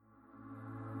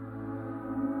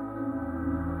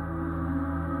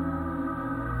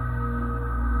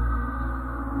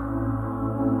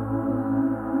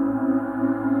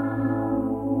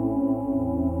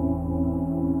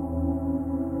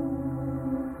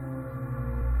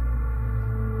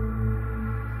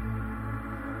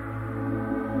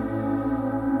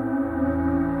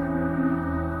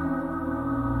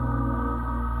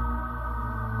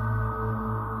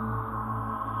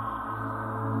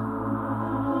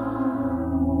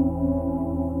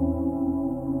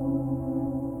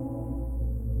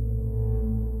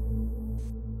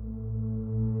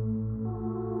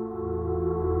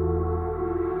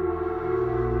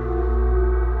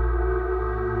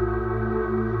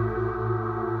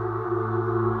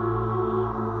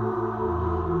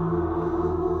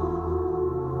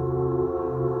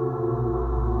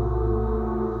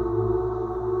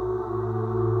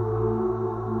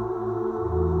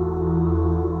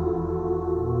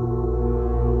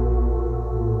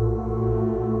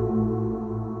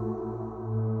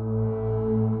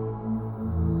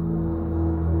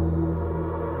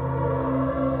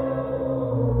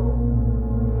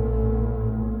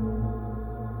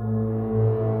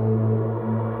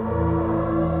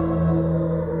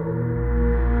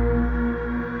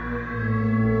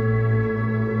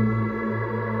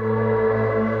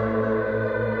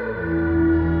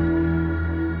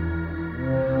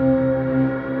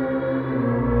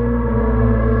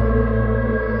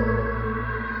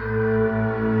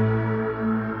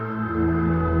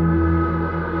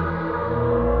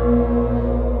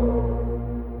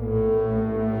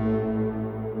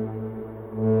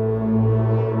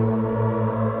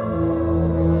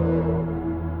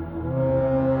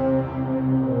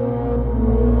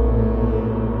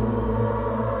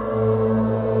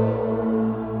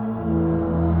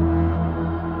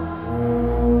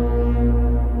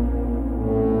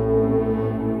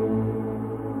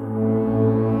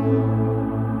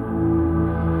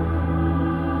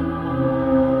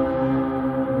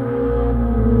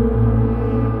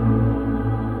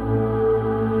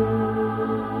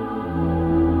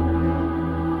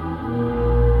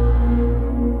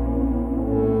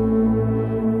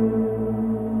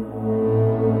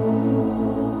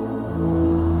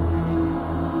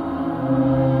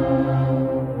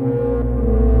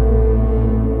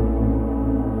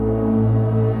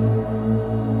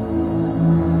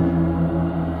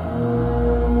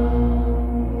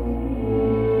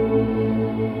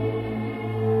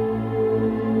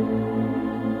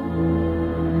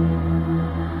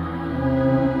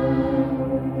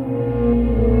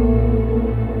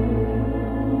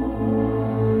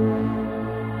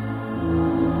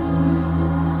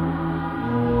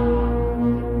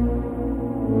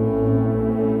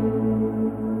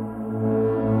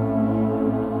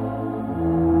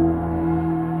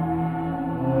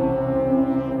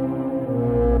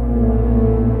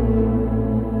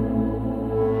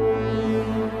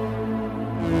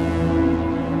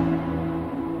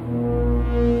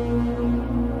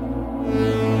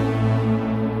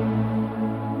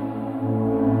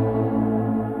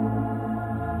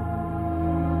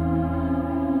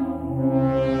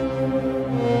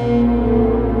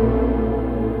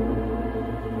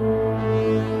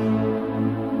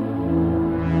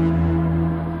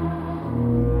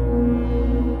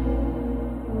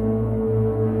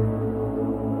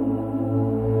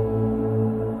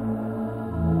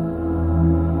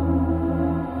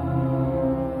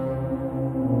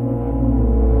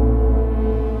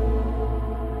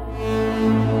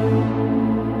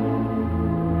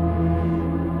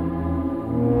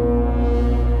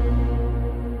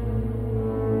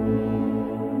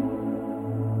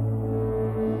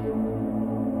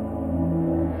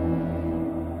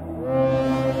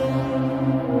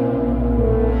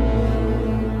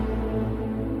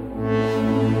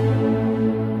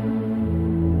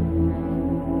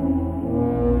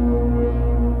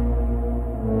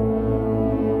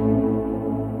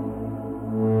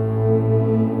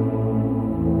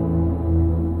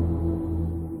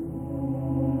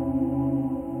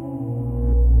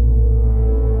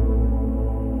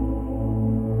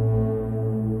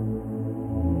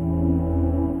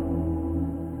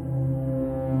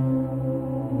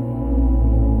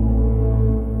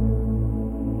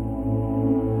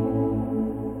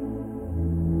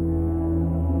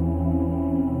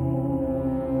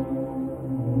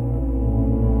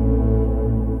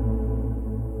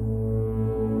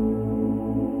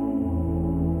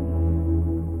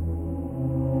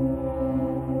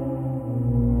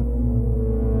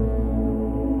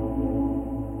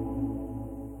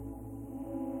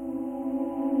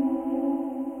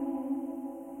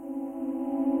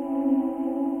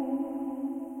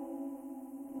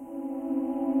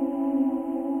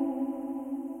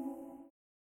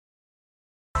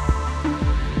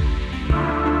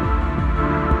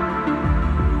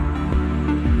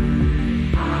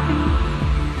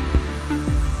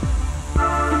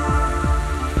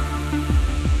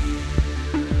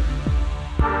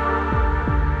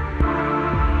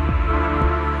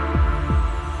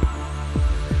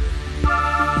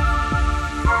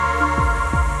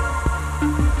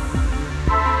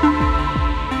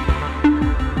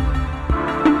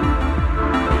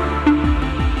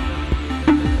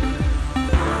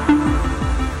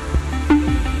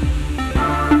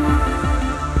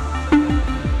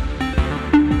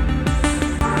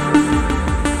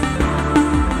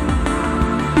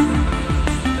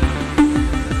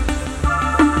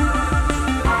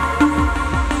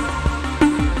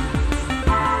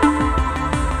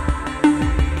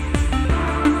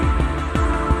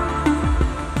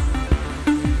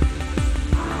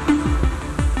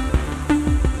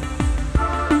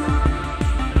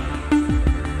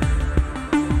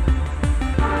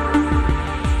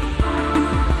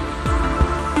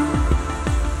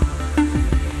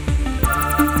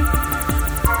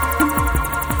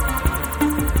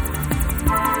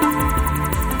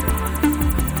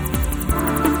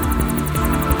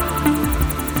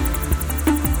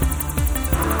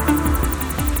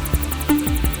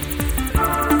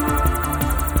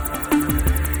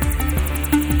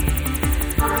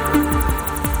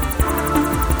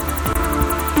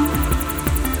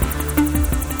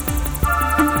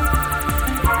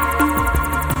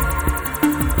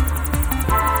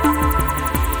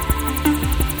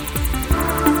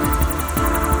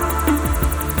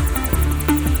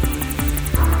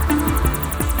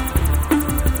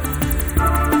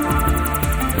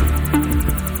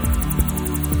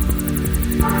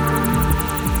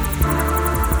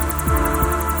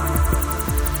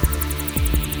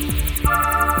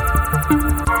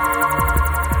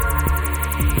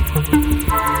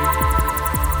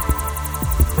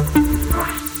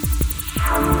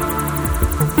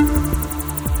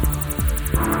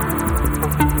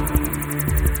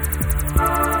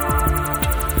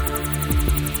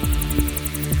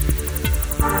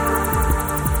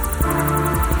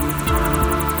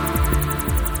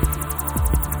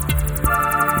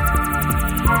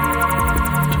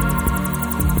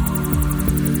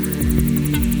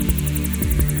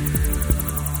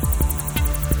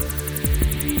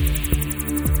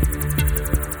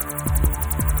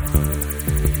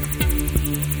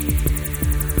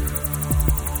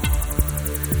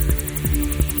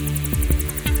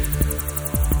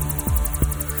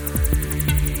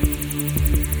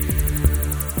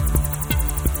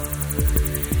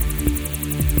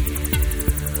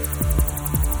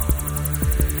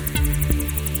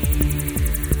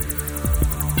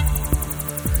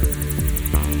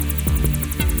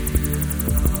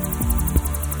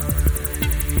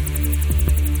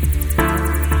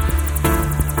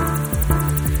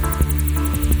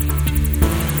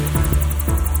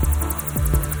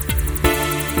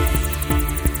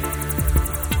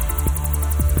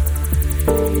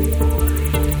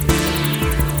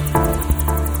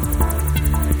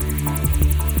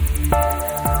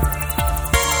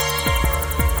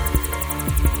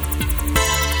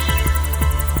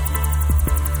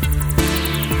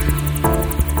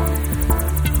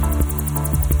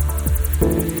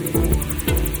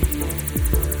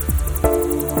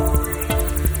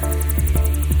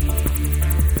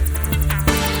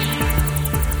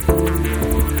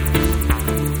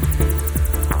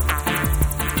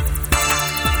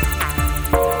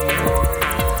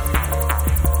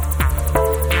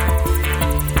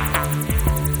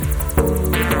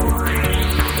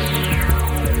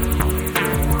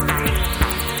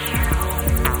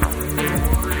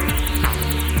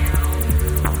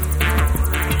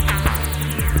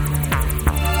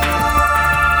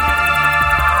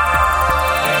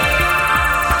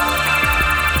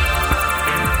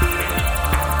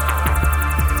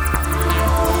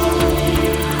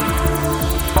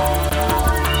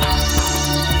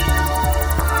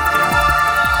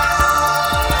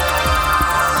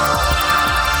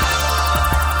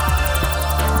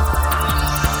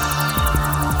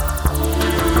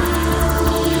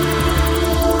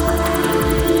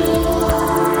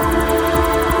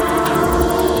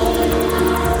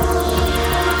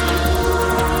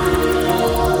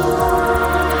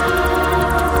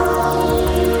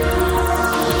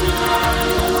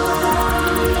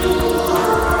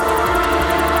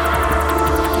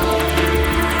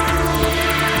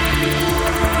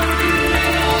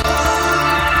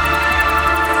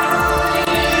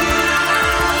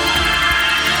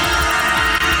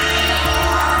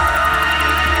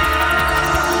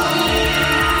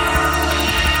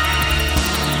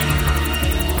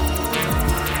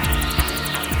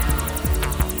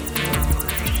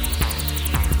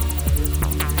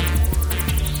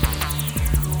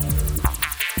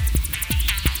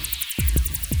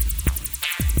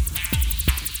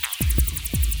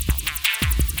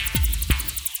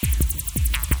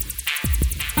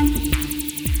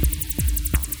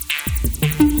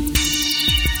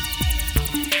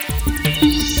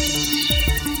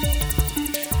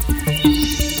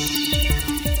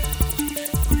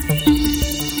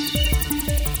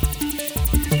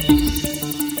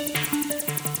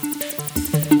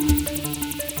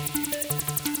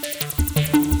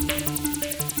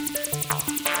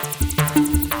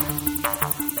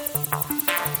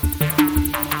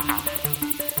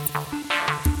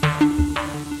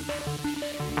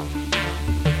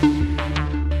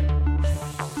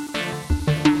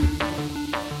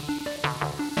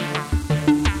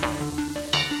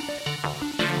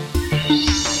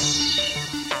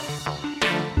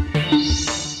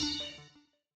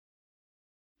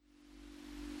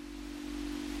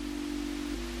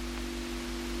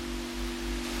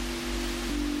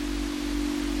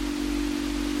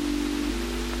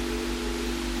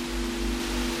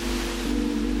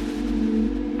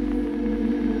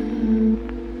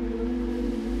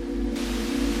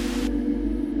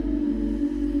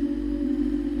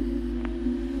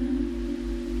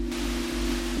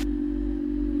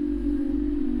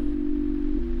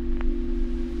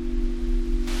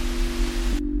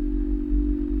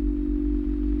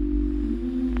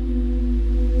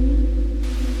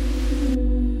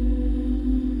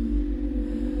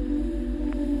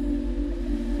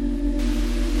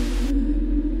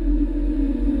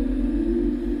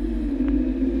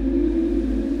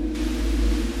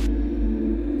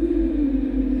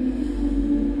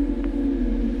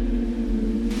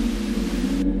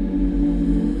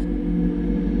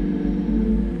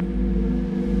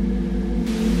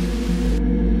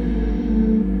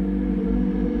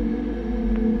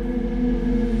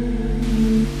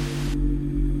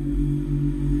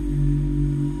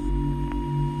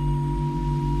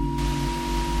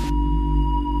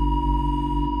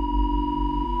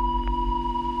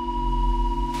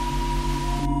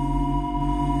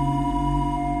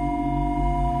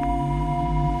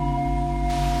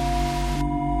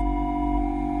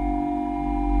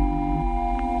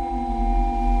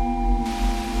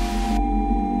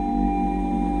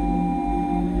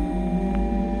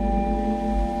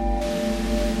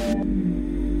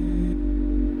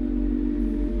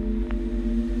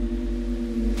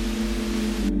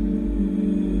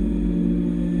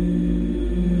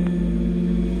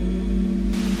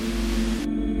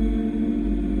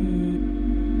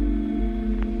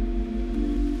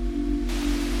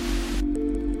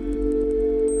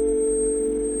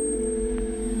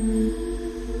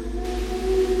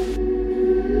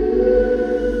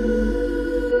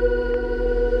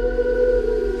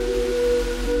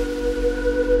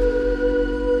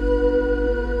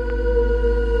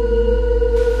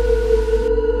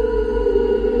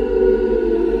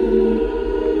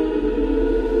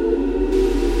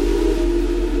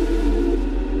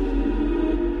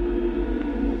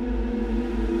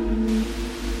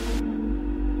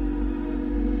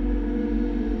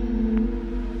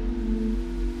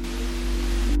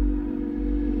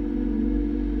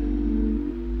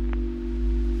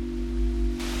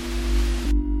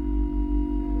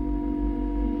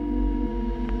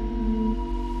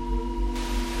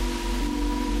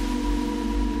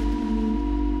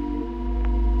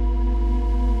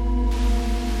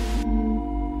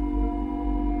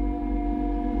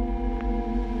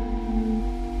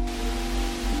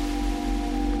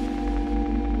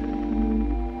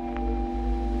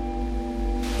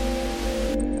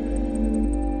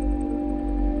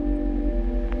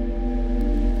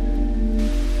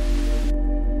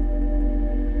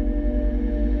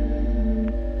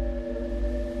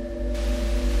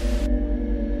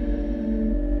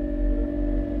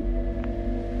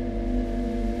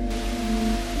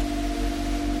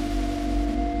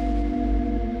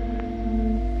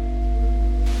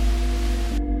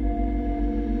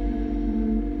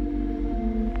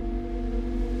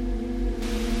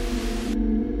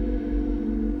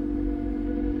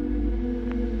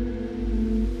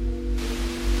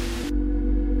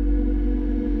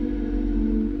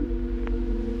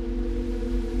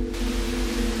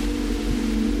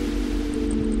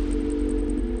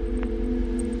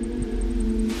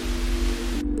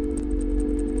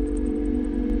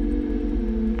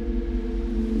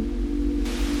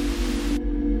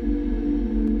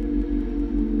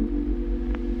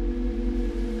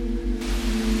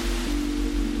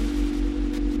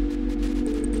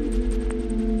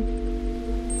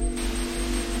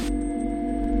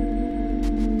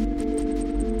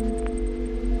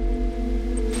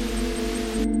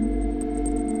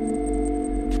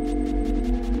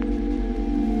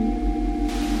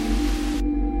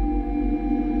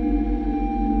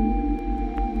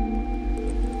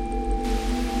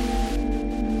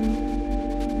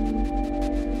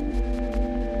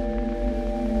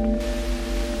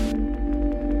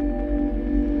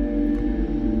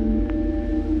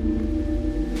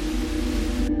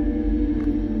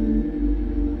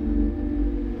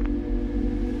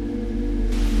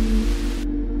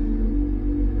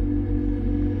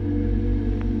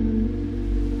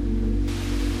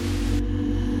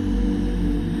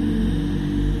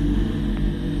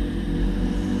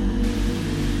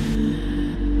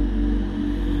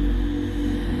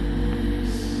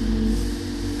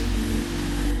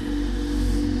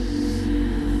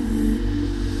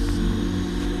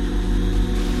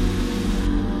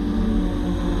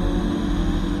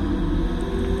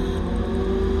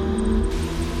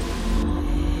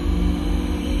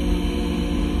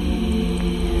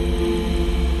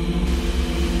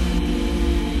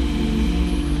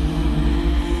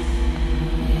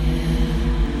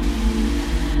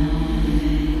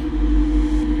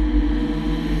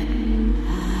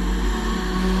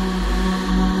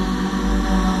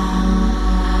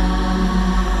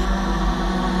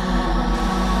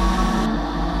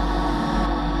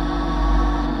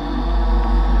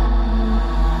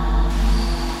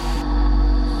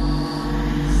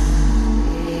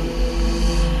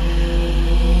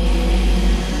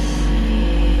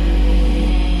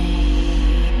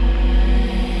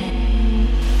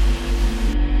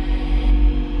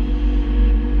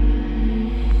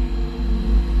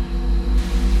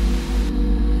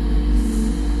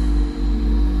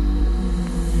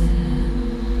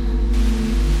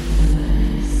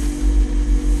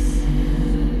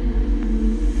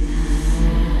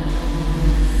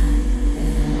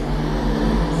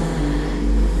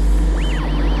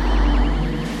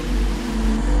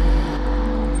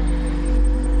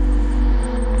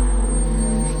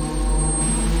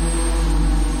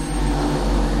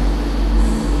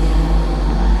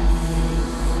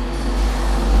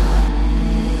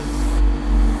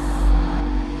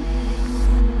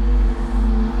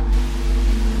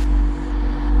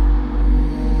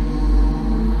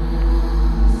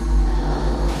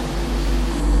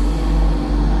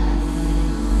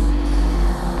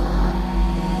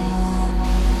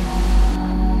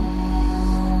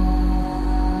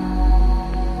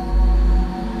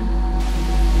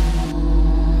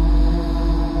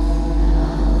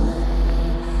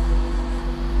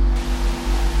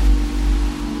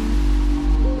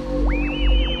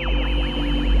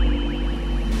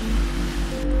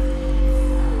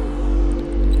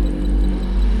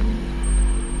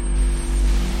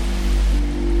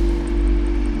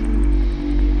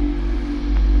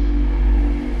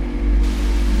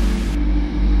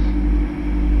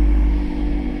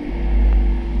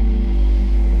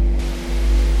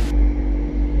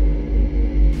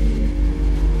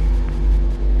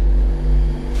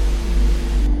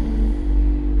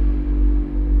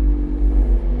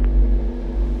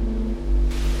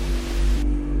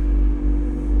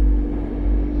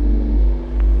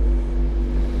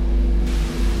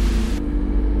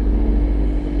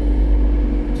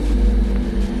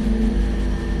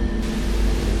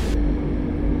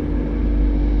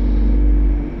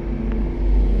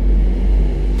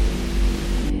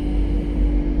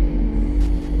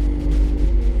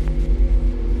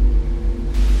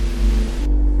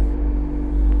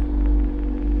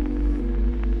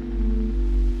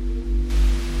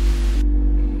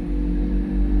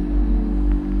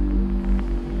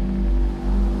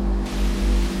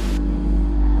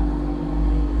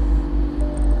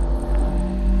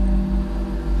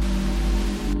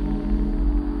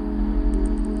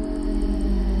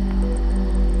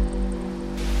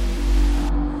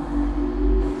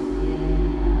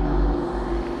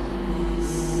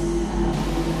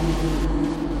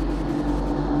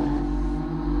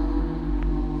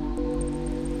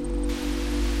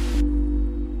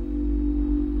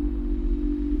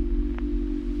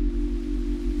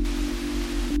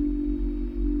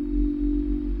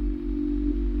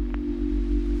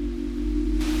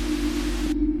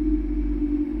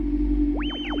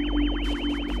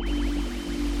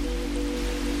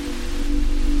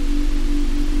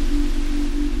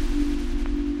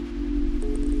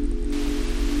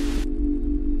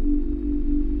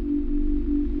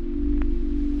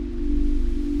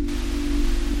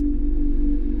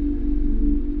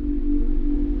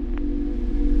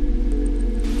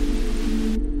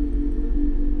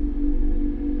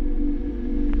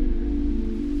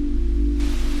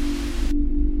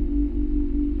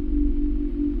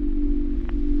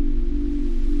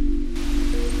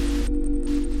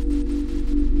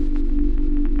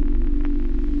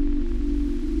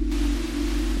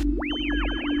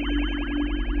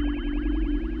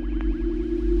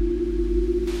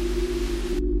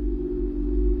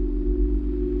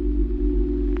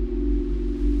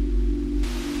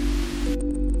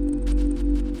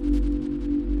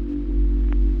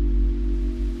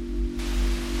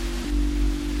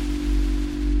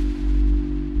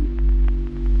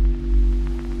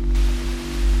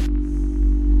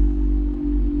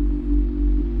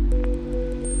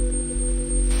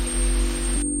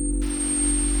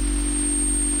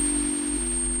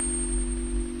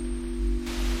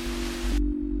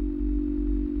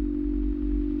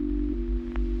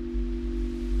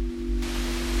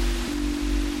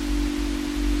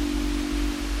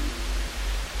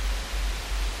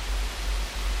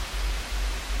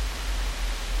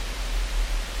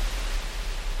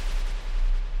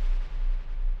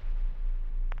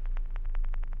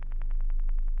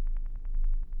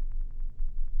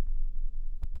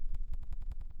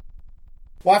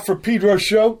 Watt for Pedro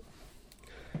Show.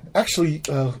 Actually,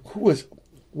 who was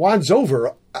Wanz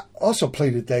Over also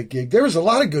played at that gig. There was a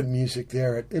lot of good music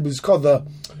there. It was called the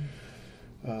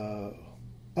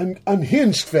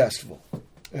Unhinged Festival.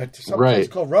 At some place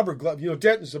called Rubber Glove. You know,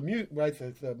 Denton's the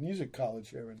music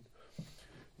college there, and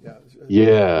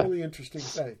yeah, really interesting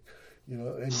thing. You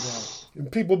know,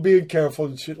 and people being careful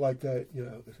and shit like that. You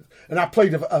know, and I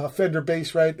played a Fender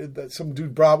bass, right? That some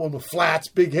dude brought one with flats,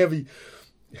 big heavy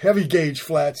gauge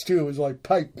flats too. It was like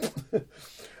pipe.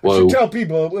 I should tell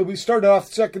people we started off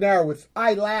the second hour with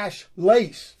Eyelash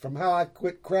Lace from How I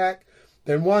Quit Crack,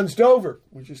 then Wanz Dover,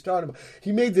 which is talking about.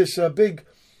 He made this big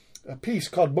piece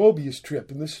called Mobius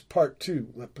Trip, and this is part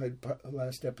 2. I played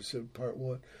last episode, part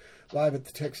 1, live at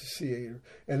the Texas Theater.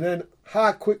 And then How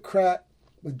I Quit Crack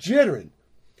with Jittering.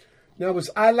 Now, was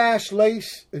Eyelash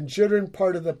Lace and Jittering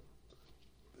part of the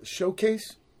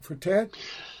showcase for Ted?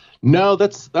 No,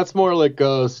 that's more like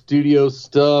studio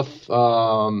stuff.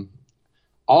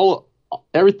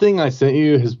 Everything I sent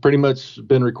you has pretty much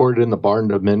been recorded in the Barn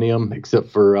Dominium, except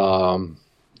for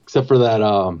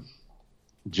that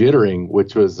jittering,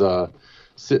 which was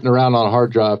sitting around on a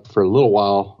hard drive for a little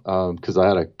while because I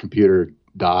had a computer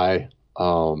die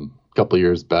a couple of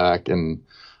years back, and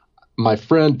my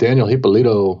friend Daniel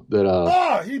Hippolito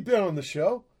he'd been on the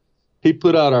show. He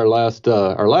put out our last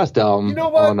album. You know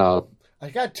what? On I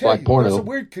got to tell Black you, Porno. there's a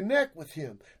weird connect with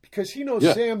him because he knows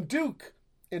Sam Duke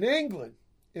in England.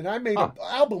 And I made an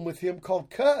album with him called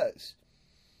Cuz.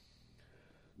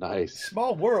 Nice.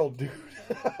 Small world, dude.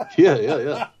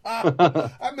 Yeah.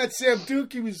 I met Sam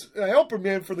Duke. He was a helper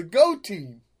man for the Go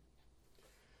team.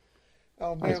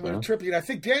 Oh, man, nice, what a trip. And I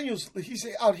think he's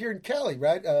out here in Cali,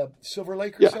 right? Silver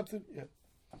Lake or something?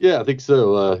 Yeah, I think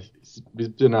so. He's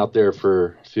been out there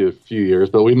for a few years,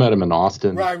 but we met him in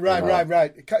Austin.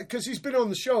 Right. Because he's been on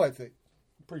the show, I think.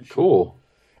 I'm pretty sure. Cool.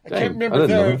 I can't remember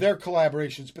their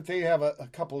collaborations, but they have a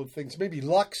couple of things. Maybe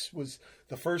Lux was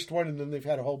the first one, and then they've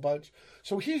had a whole bunch.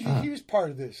 So he was part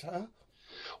of this, huh?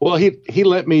 Well, he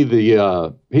lent me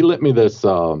this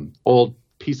old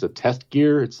piece of test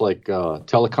gear. It's like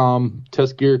telecom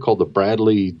test gear called the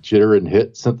Bradley Jitter and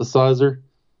Hit synthesizer,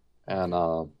 and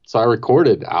so I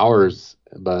recorded hours,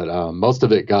 but most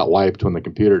of it got wiped when the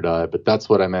computer died. But that's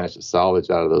what I managed to salvage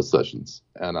out of those sessions,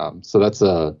 and so that's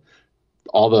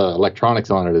all the electronics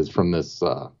on it is from this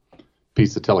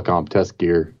piece of telecom test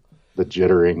gear, the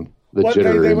jittering, they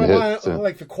hits.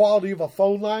 Like the quality of a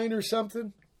phone line or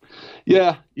something?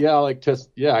 Yeah, like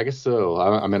test. Yeah, I guess so.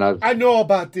 I know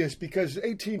about this because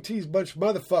AT&T's a bunch of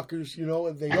motherfuckers, you know,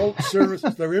 and they don't service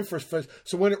their infrastructure.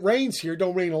 So when it rains here,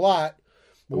 don't rain a lot.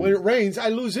 But when it rains, I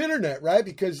lose internet, right?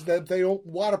 Because they don't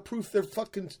waterproof their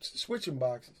fucking switching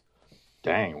boxes.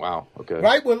 Dang! Wow. Okay.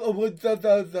 Right. Well, with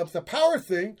the power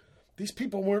thing. These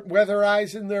people weren't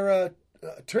weatherizing their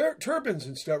turbines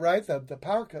and stuff, right? The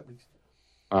power companies.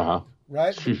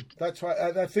 Right? That's why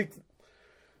I think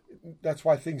that's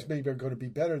why things maybe are going to be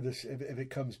better if it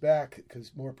comes back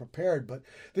because more prepared. But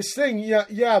this thing,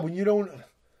 when you don't.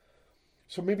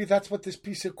 So maybe that's what this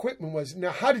piece of equipment was.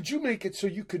 Now, how did you make it so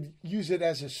you could use it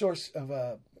as a source of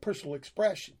personal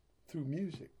expression through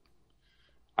music?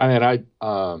 I mean,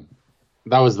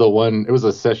 that was the one. It was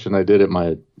a session I did at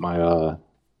my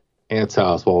aunt's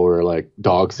house while we were like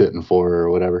dog sitting for her or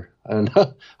whatever, and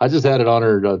I just had it on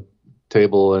her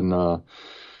table, and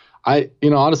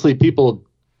honestly, people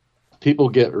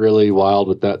get really wild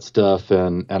with that stuff,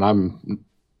 and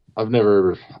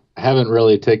haven't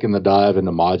really taken the dive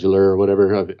into modular or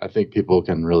whatever. I think people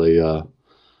can really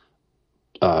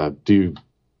do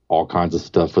all kinds of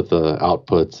stuff with the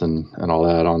outputs and all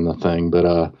that on the thing,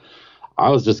 but I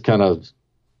was just kind of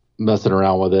messing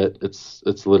around with it.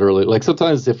 It's literally like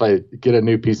sometimes if I get a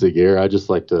new piece of gear, I just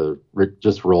like to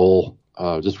just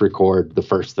record the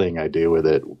first thing I do with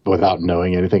it without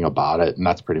knowing anything about it, and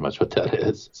that's pretty much what that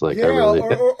is. It's like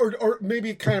or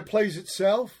maybe it kind of plays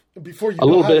itself before you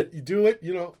you do it.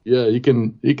 You know. Yeah, you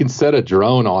can set a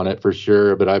drone on it for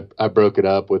sure, but I broke it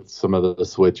up with some of the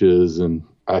switches, and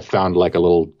I found like a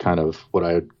little kind of what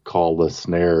I would call the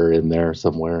snare in there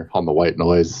somewhere on the white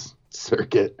noise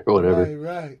circuit or whatever.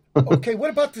 Right. Okay, what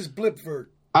about this blipvert?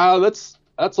 That's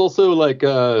also like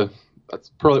that's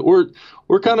probably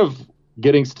we're kind of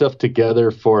getting stuff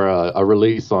together for a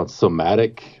release on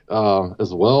Somatic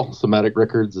as well. Somatic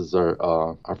Records is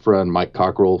our friend Mike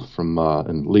Cockrell from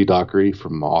and Lee Dockery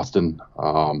from Austin.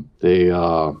 They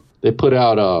put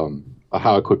out a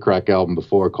How I Quit Crack album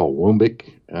before called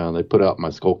Wombik, and they put out my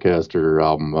Skullcaster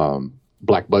album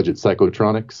Black Budget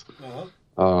Psychotronics.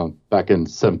 Back in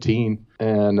 2017,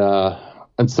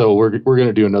 and so we're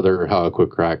gonna do another How I Quit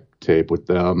Crack tape with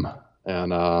them,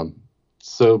 and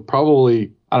So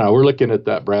probably, I don't know, we're looking at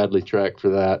that Bradley track for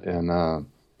that and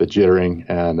the jittering,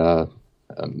 and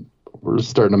we're just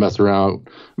starting to mess around.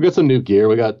 We got some new gear.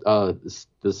 We got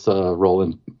this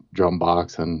rolling drum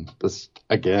box, and this,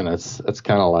 again, it's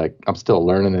kind of like I'm still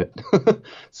learning it.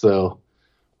 So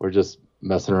we're just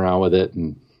messing around with it,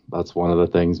 and that's one of the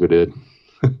things we did.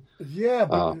 Yeah,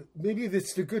 but maybe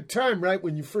it's the good time, right,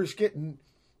 when you're first getting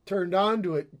turned on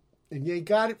to it, and you ain't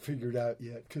got it figured out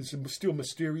yet, because it's still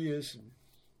mysterious.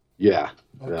 Yeah,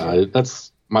 okay.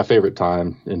 That's my favorite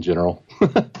time in general.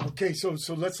 Okay, so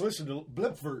let's listen to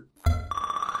Blipvert.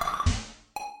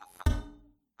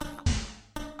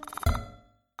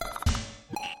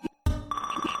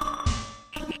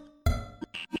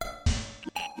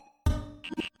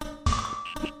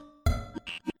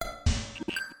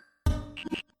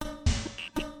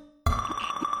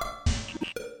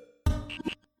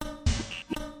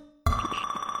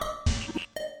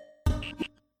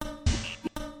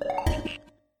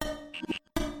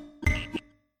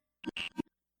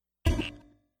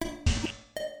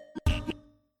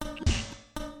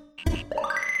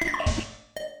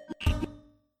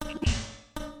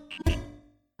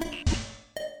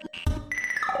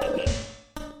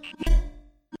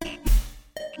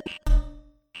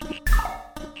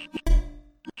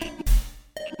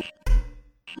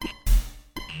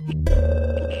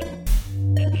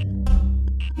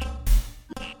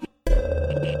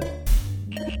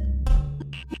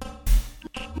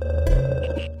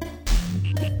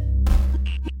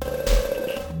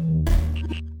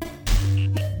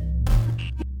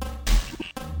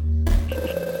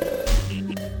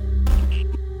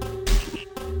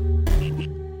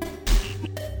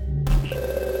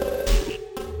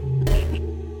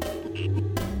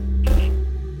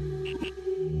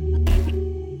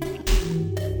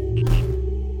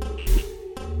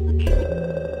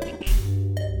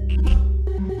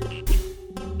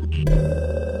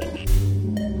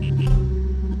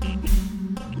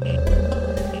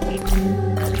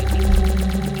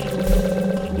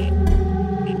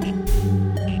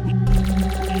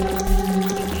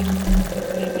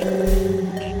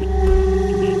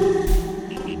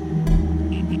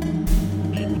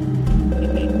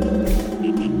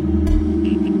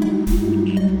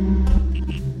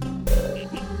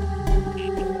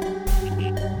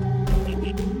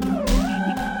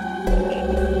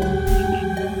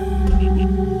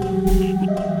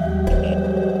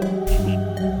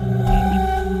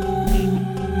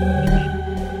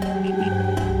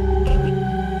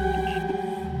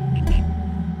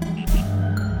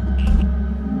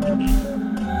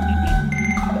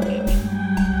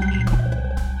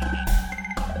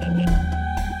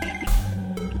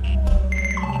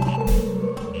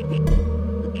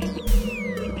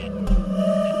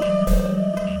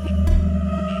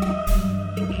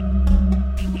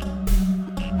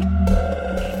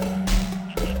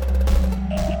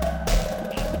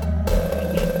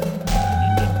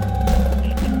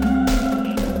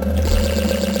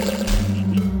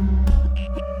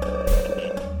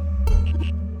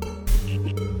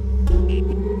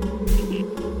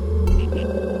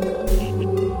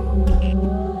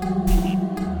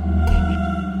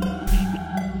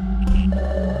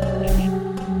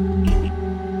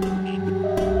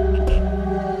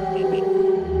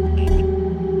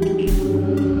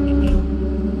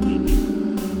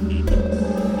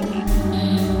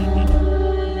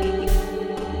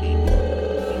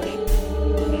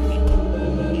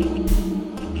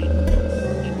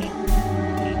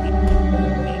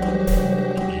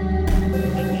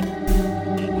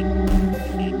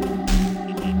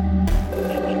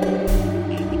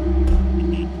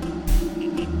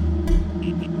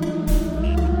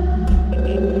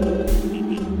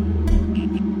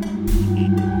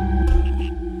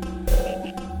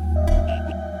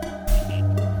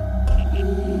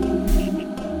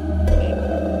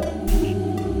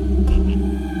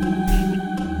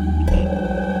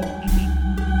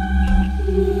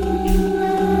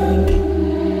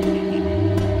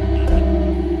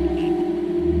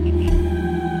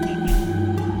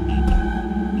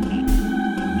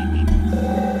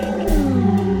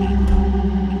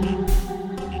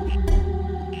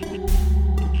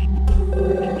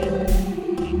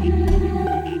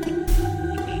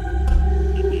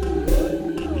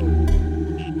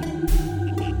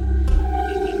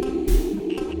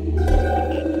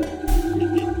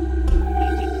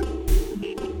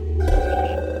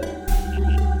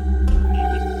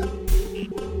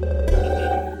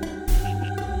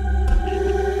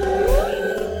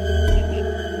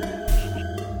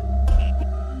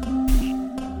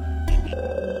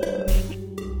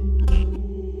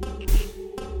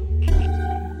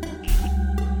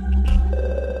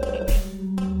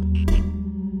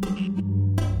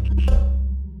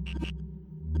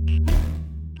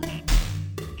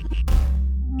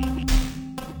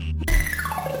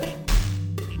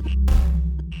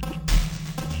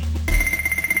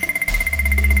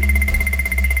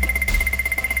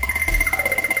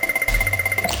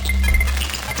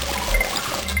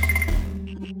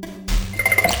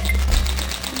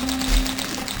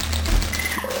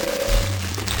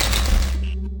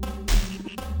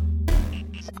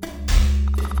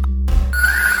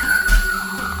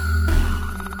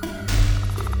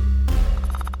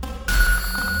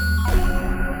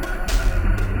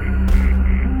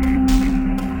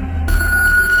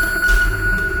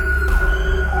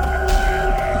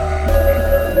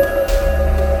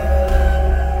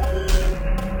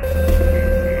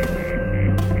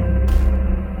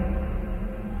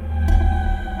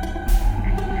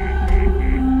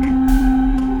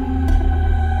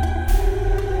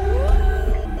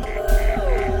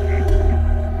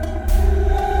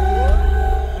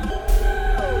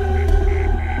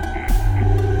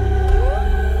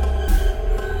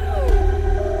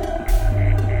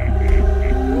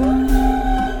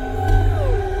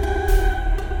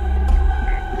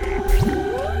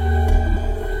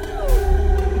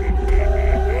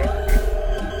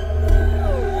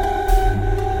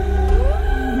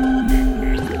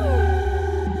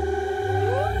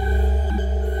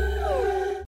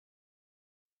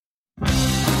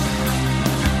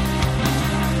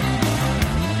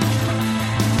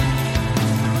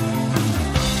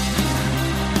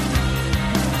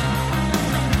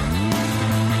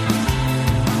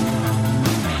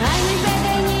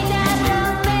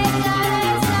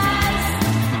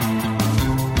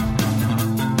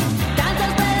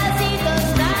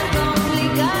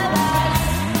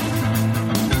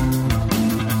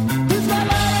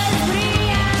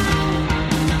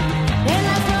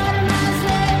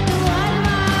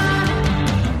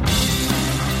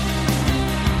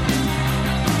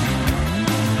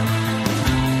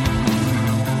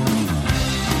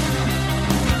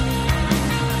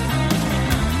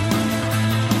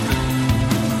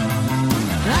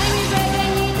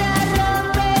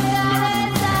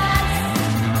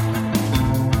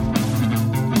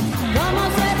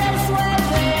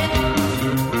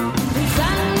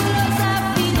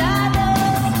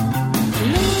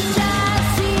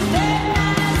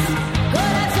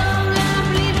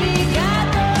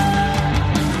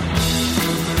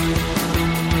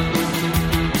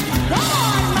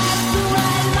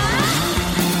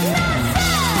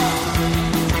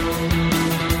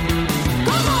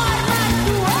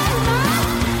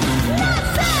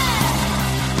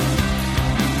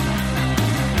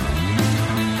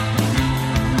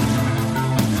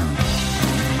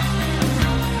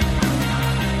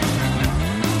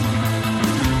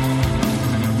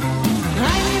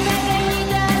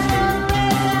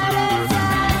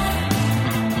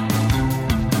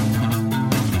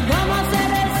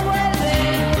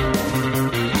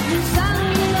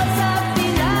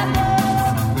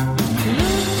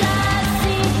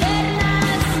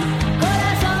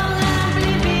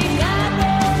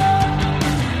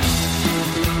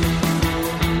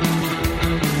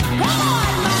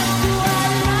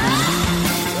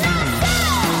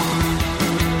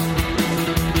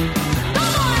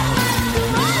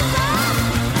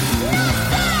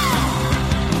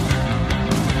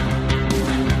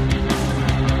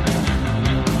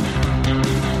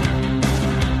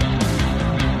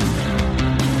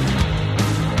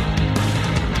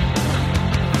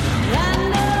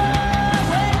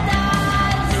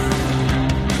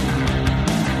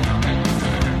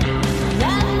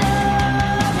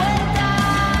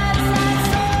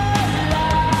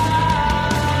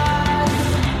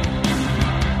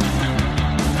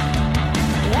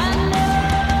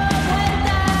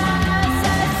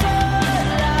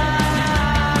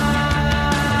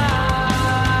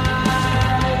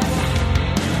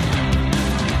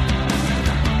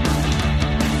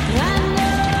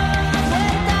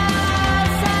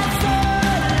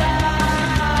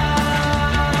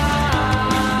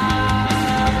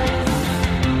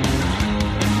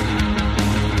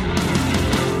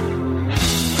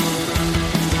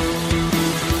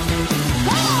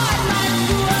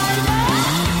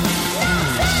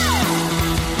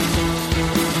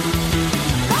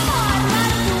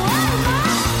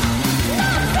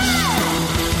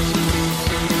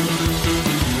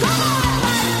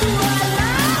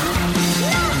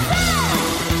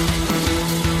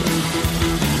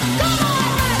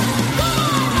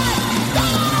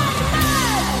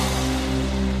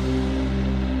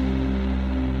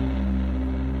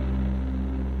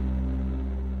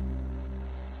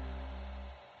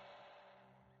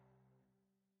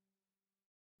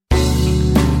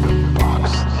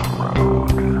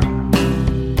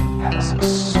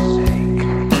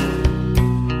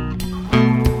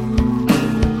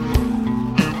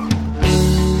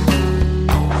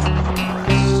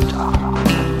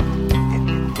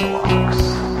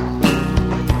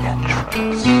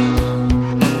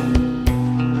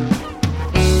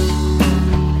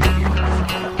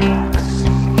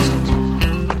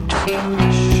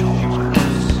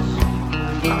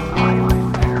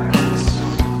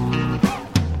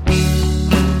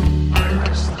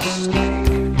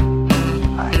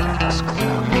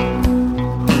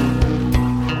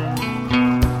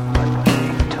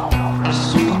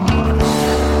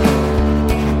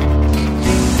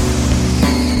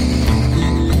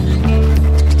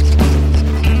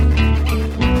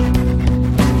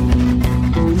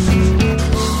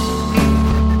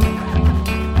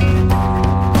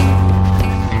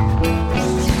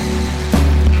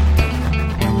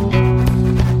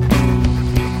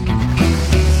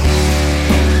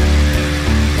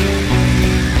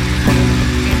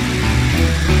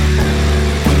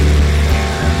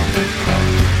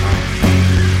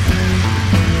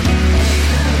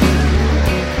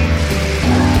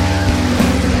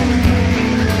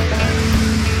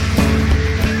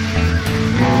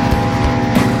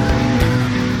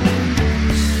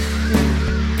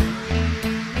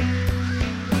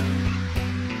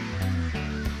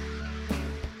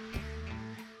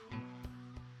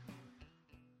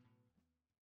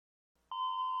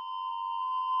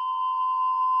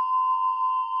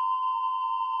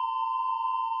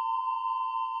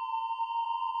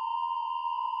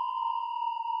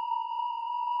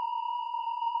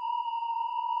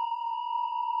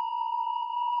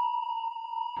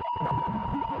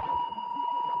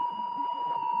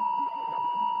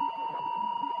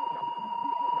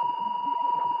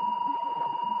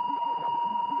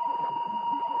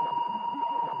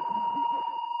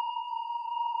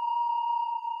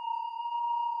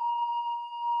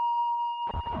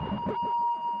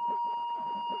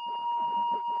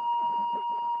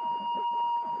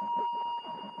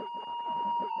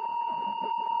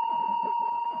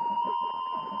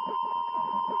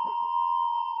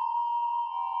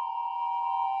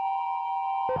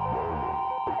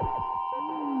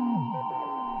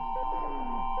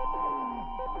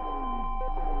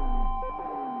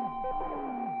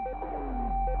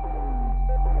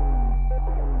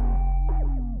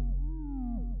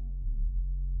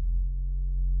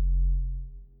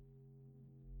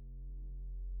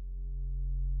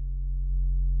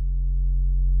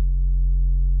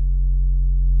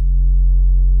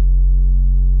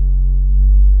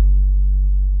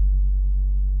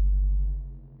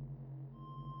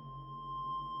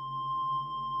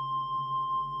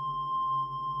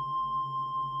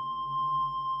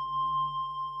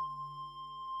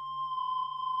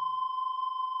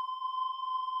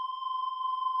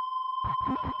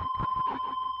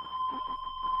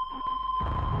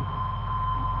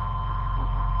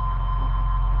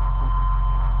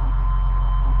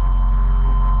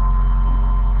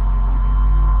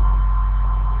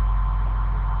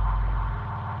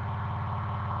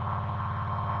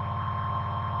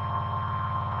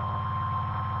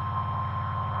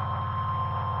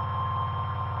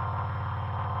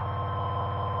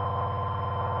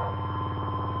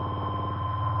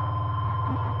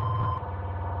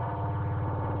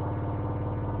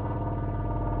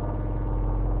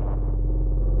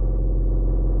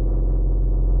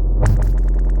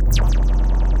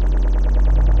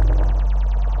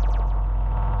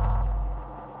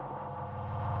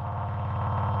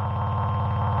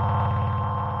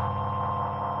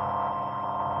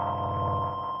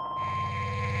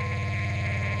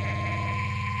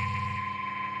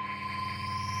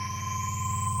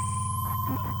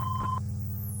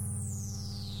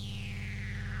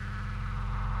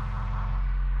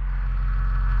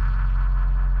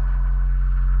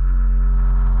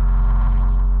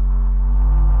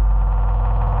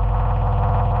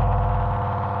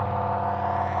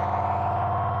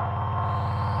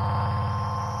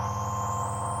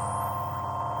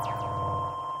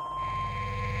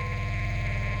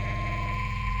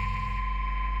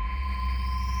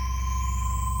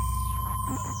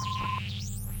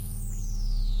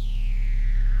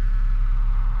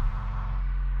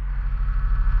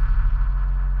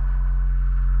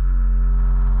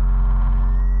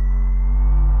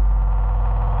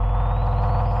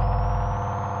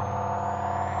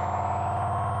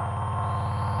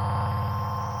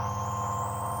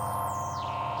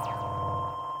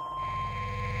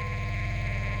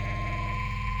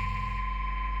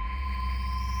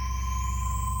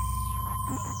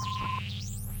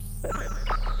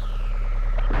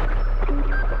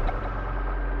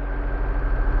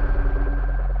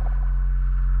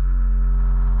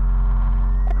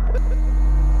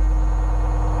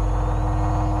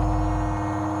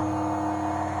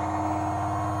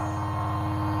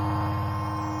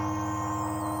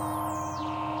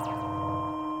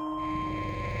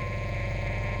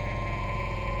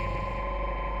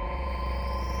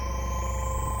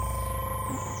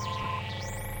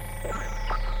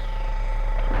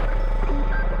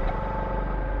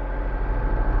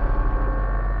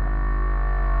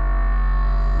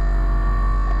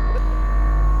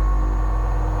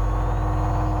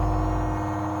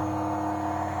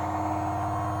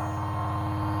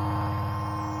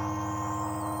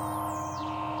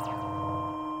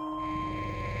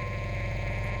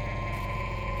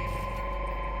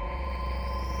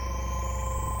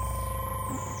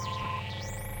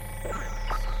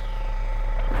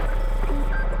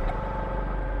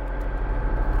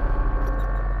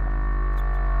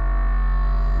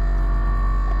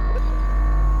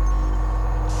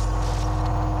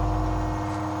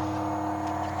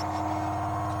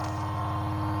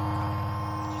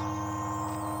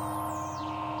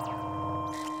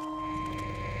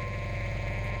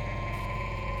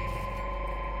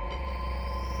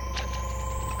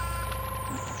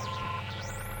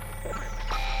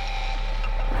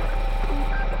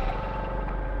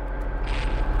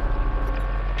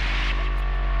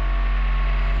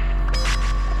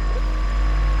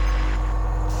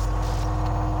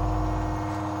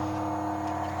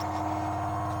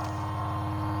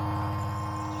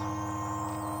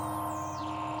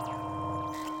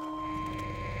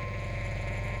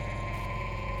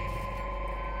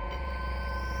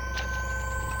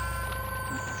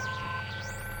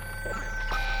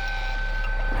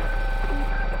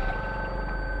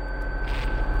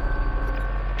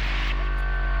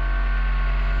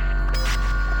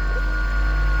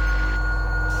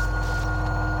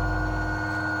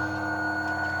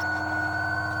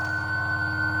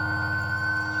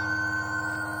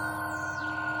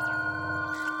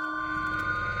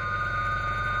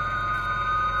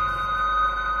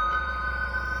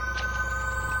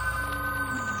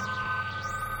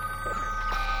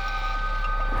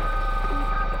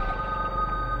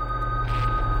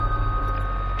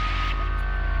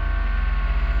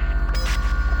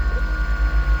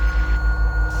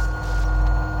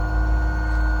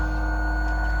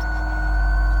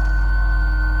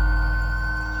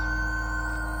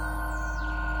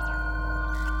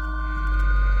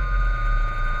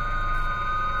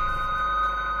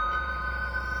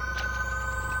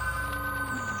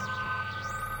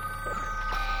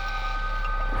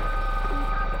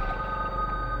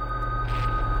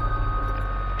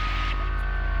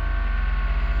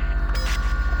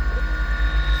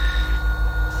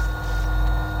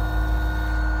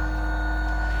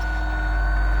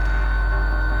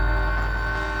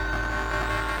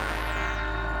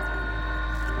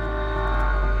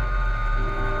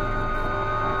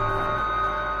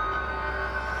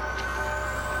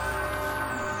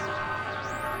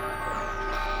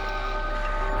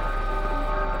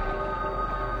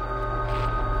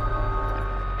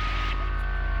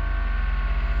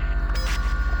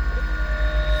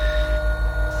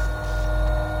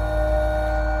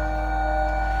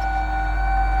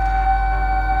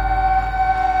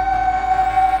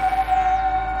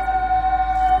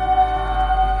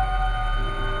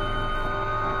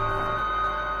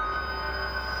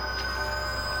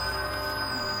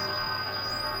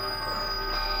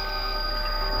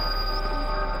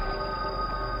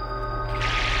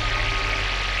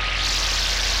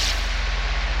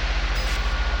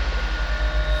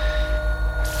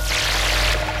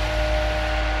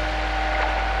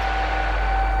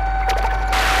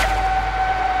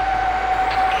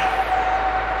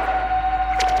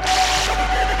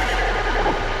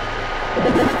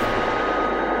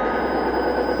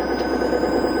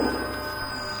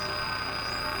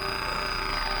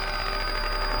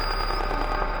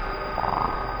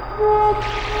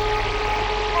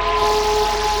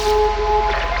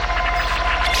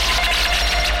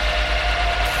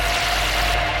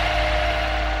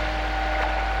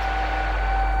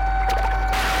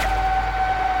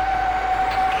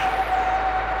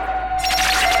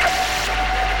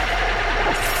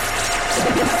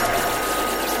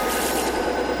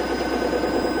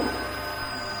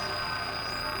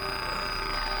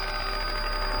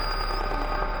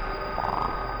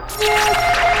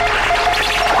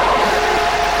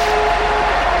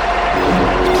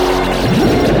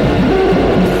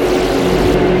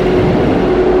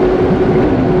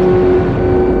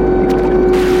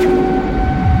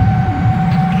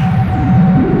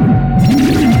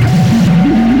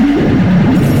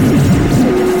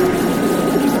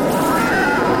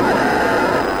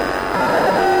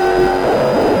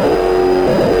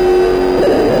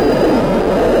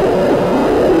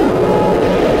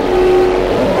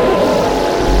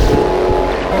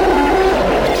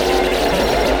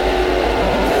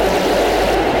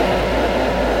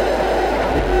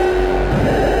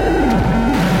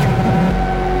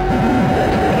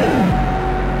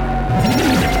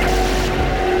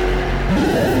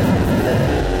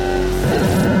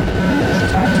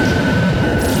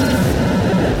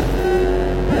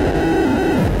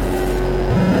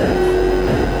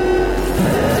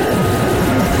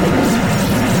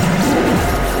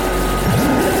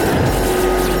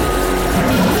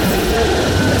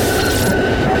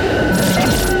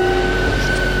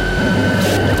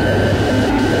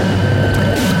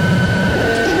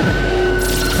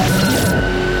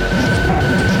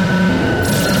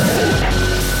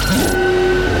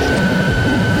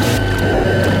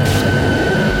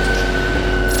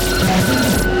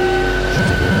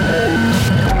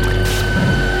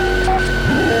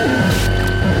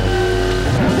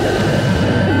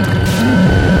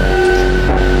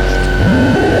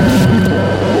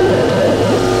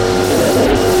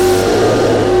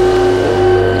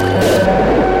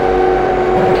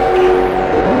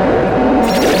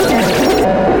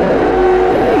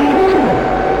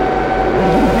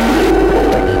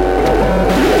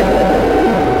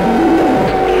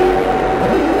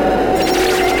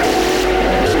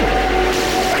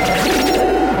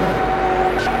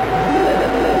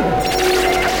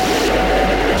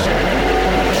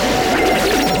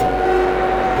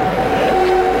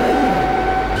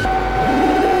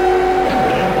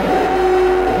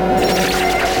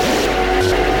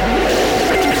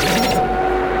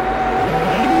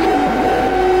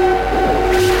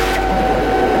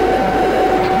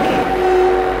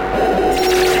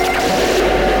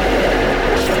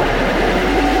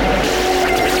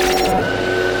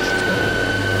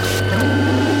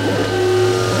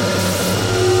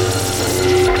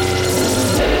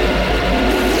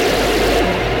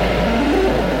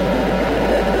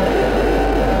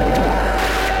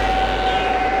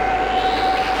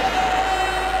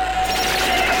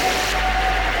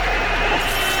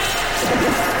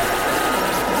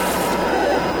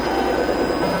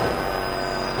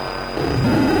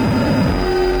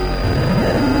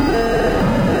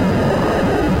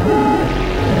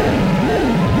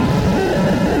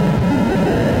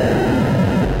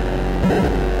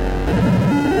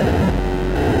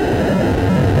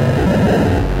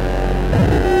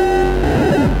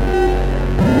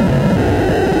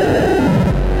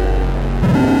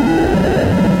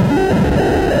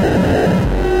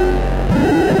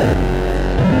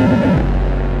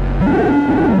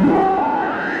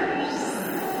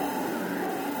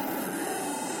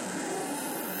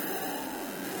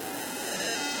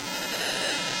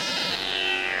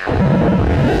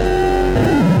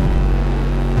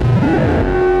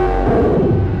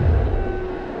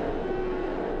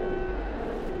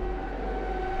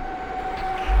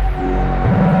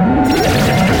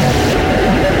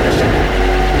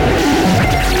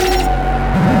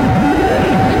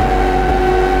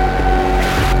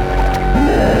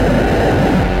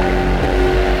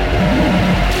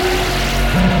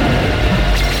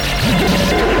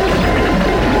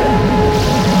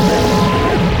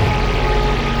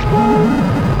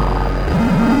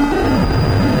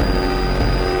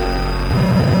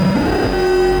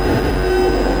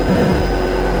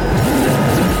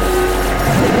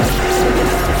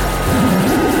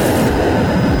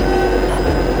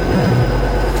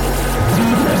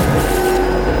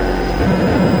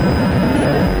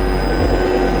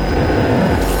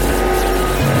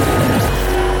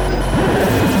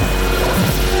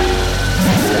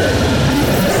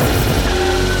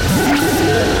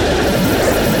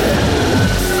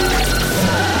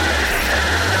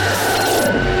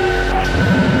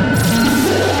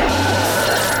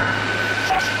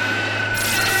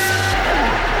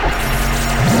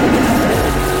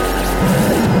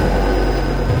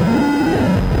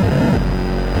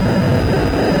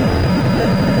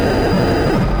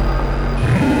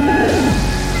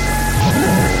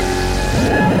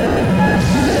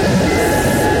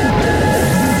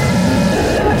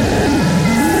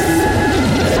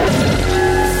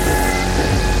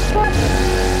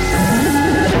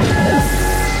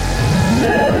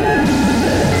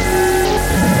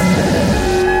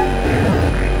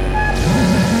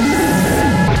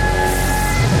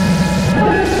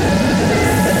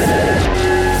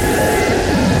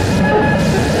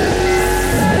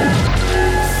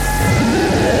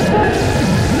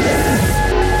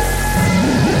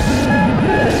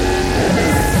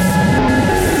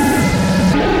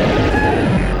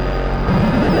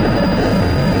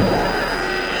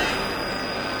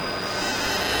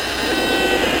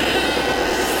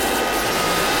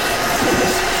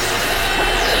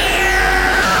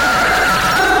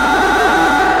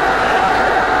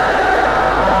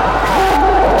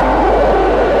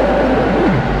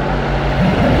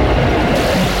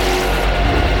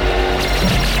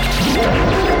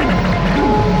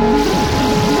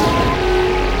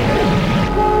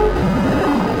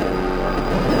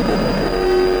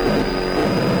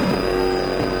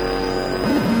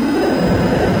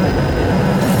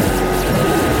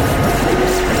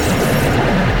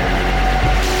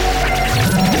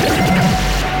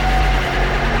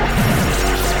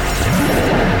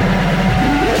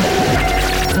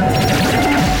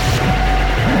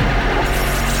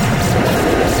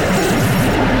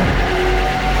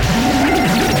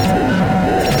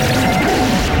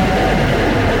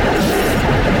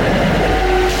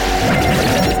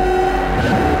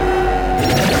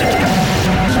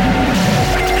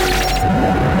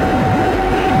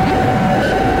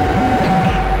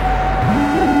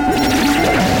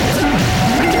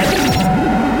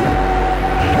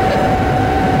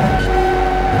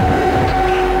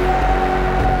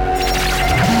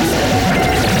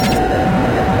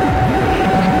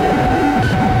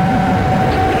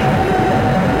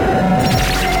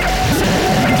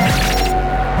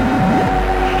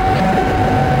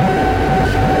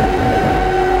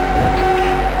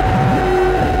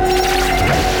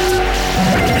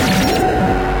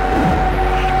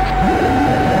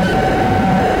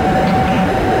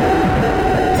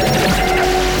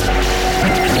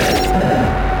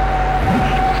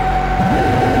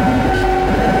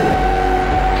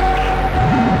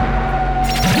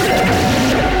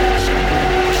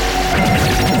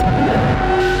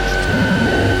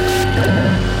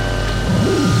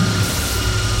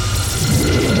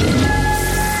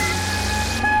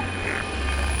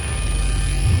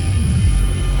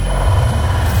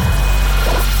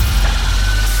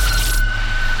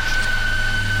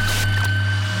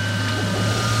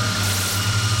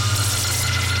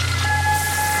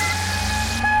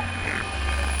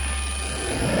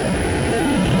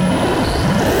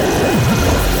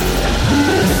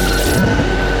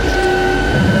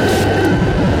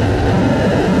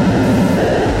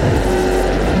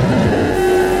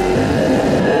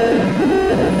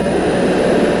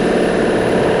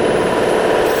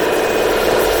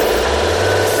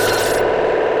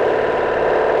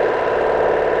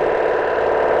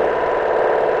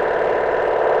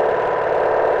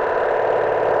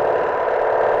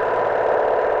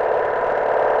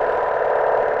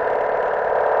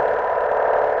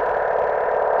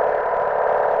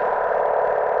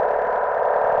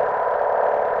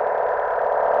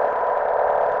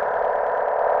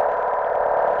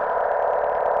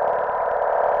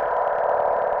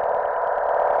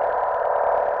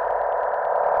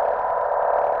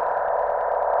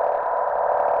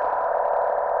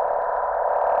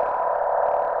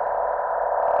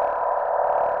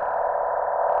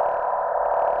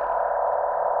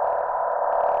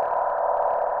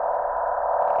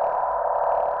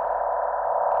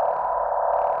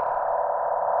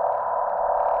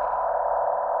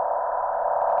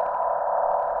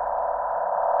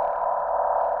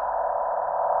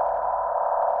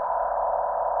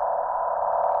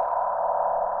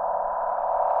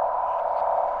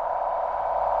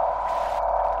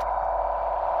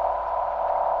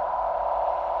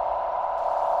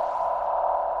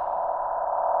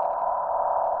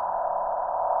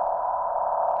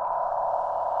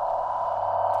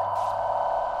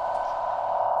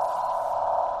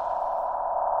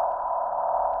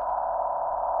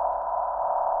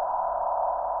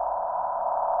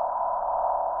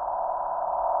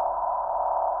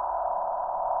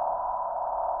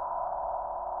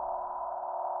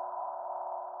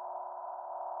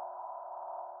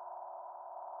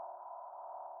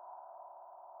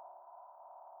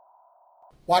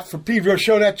 Watch for Pedro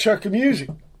Show, that chunk of music.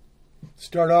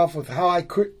 Start off with How I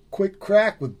Quit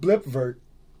Crack with Blipvert.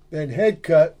 Then Head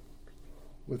Cut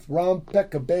with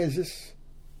Rompecabezas.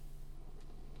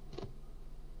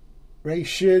 Ray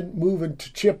Shinn moving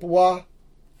to Chippewa.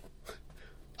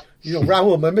 You know,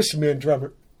 Raul, my Missing Man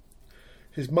drummer,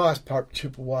 his mom's part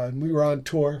Chippewa, and we were on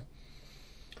tour.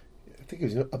 I think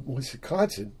it was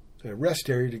Wisconsin, a rest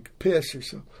area to piss or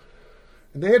so.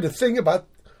 And they had the thing about,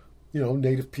 you know,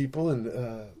 native people and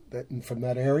from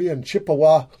that area. And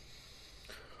Chippewa,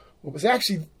 it was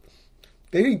actually,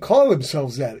 they didn't call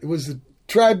themselves that. It was the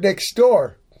tribe next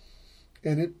door.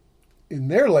 And it, in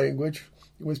their language,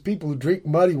 it was people who drink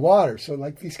muddy water. So,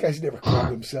 like, these guys never called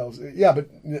themselves. Yeah, but,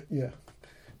 yeah.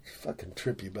 Fucking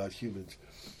trippy about humans.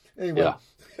 Anyway.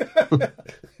 Yeah.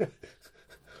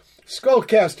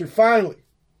 Skullcaster, finally.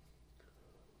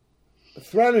 A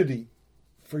threnody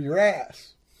for your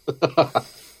ass.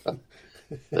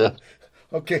 Yeah.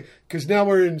 Okay, because now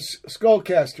we're in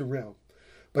Skullcaster realm.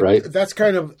 But right. That's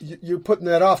kind of, you're putting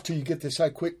that off till you get this I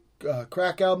Quit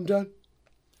Crack album done?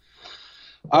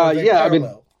 Yeah, I mean,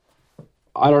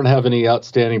 I don't have any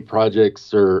outstanding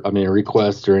projects or,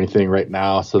 requests or anything right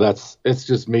now. So it's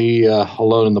just me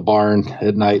alone in the barn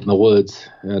at night in the woods.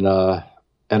 And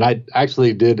I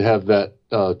actually did have that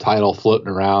title floating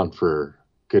around for a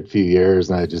good few years.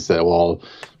 And I just said, well,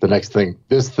 this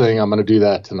thing, I'm going to do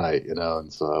that tonight, you know?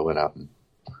 And so I went out and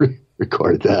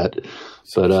recorded that.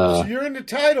 So you're into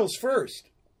titles first.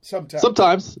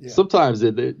 Sometimes,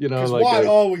 you know, like Watt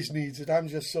always needs it. I'm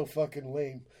just so fucking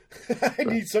lame. I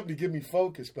need something to give me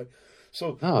focus. But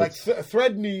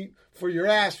thread for your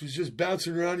ass was just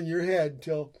bouncing around in your head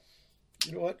until,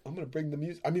 you know what? I'm going to bring the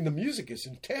music. I mean, the music is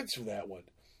intense for that one.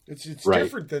 It's right.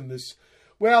 Different than this.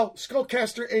 Well,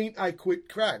 Skullcaster ain't I Quit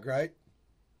Crack, right?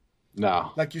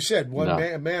 No. Like you said,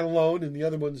 man alone, and the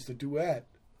other one's the duet.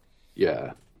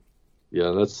 Yeah.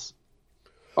 Yeah, that's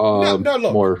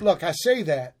Look, I say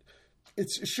that. It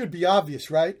should be obvious,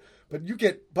 right? But you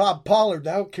get Bob Pollard,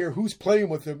 I don't care who's playing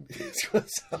with him, it's going to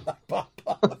sound like Bob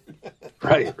Pollard.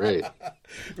 Right.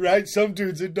 Right? Some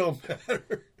dudes, it don't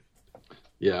matter.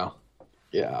 Yeah.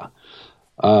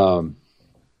 I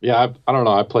don't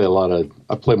know. I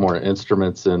play more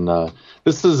instruments, and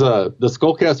this is the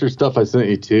Skullcaster stuff I sent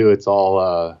you too. It's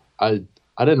all, I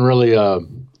didn't really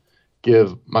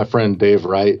give my friend Dave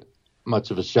Wright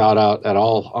much of a shout out at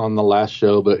all on the last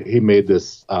show, but he made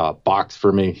this box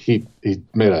for me. He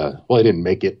made he didn't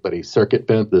make it, but he circuit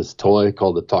bent this toy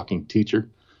called the Talking Teacher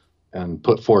and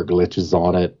put 4 glitches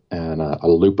on it and a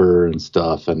looper and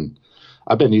stuff. And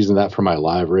I've been using that for my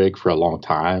live rig for a long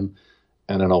time.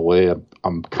 And in a way,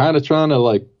 I'm kind of trying to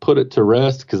like put it to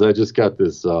rest because I just got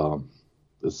this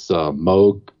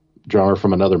Moog drummer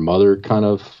from another mother kind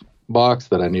of box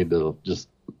that I need to just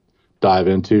dive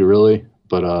into really.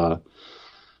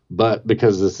 But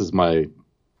because this is my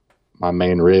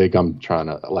main rig, I'm trying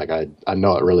to I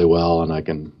know it really well, and I've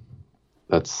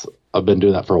been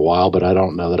doing that for a while, but I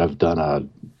don't know that I've done a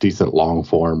decent long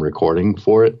form recording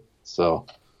for it. So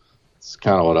it's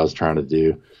kind of what I was trying to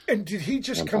do. And did he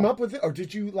just come up with it, or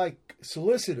did you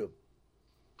solicit him?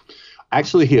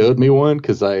 Actually, he owed me one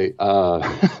because I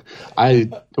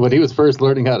when he was first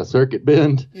learning how to circuit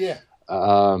bend,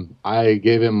 I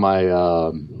gave him my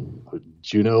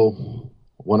Juno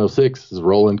 106, his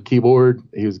Roland keyboard.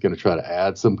 He was going to try to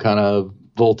add some kind of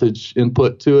voltage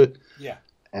input to it. Yeah.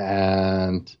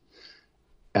 And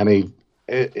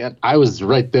I was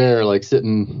right there,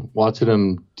 sitting, watching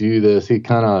him do this. He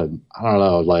kind of, I don't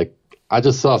know, I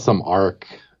just saw some arc,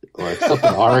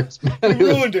 something arced. He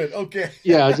ruined it. Okay.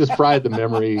 Yeah, I just fried the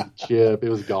memory chip. It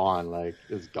was gone. It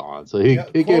was gone. So he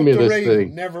gave me this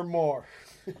thing. Nevermore.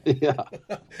 Yeah.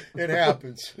 It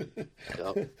happens.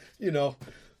 Yep. You know.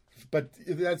 But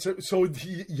that's so.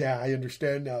 I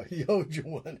understand now. He owed you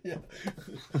one. Yeah.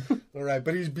 All right,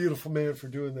 but he's a beautiful man for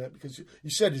doing that because you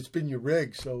said it's been your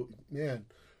rig. So man,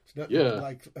 it's not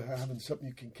like having something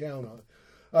you can count on.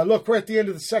 Look, we're at the end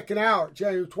of the second hour,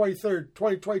 January 23rd,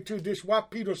 2022. Edition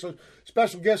Watt Pedro. So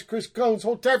special guest Chris Cones.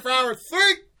 Hold tight for hour 3.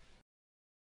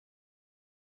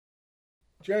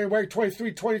 January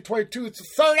 23, 2022. It's the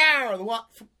third hour of the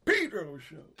Watt for Pedro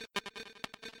Show.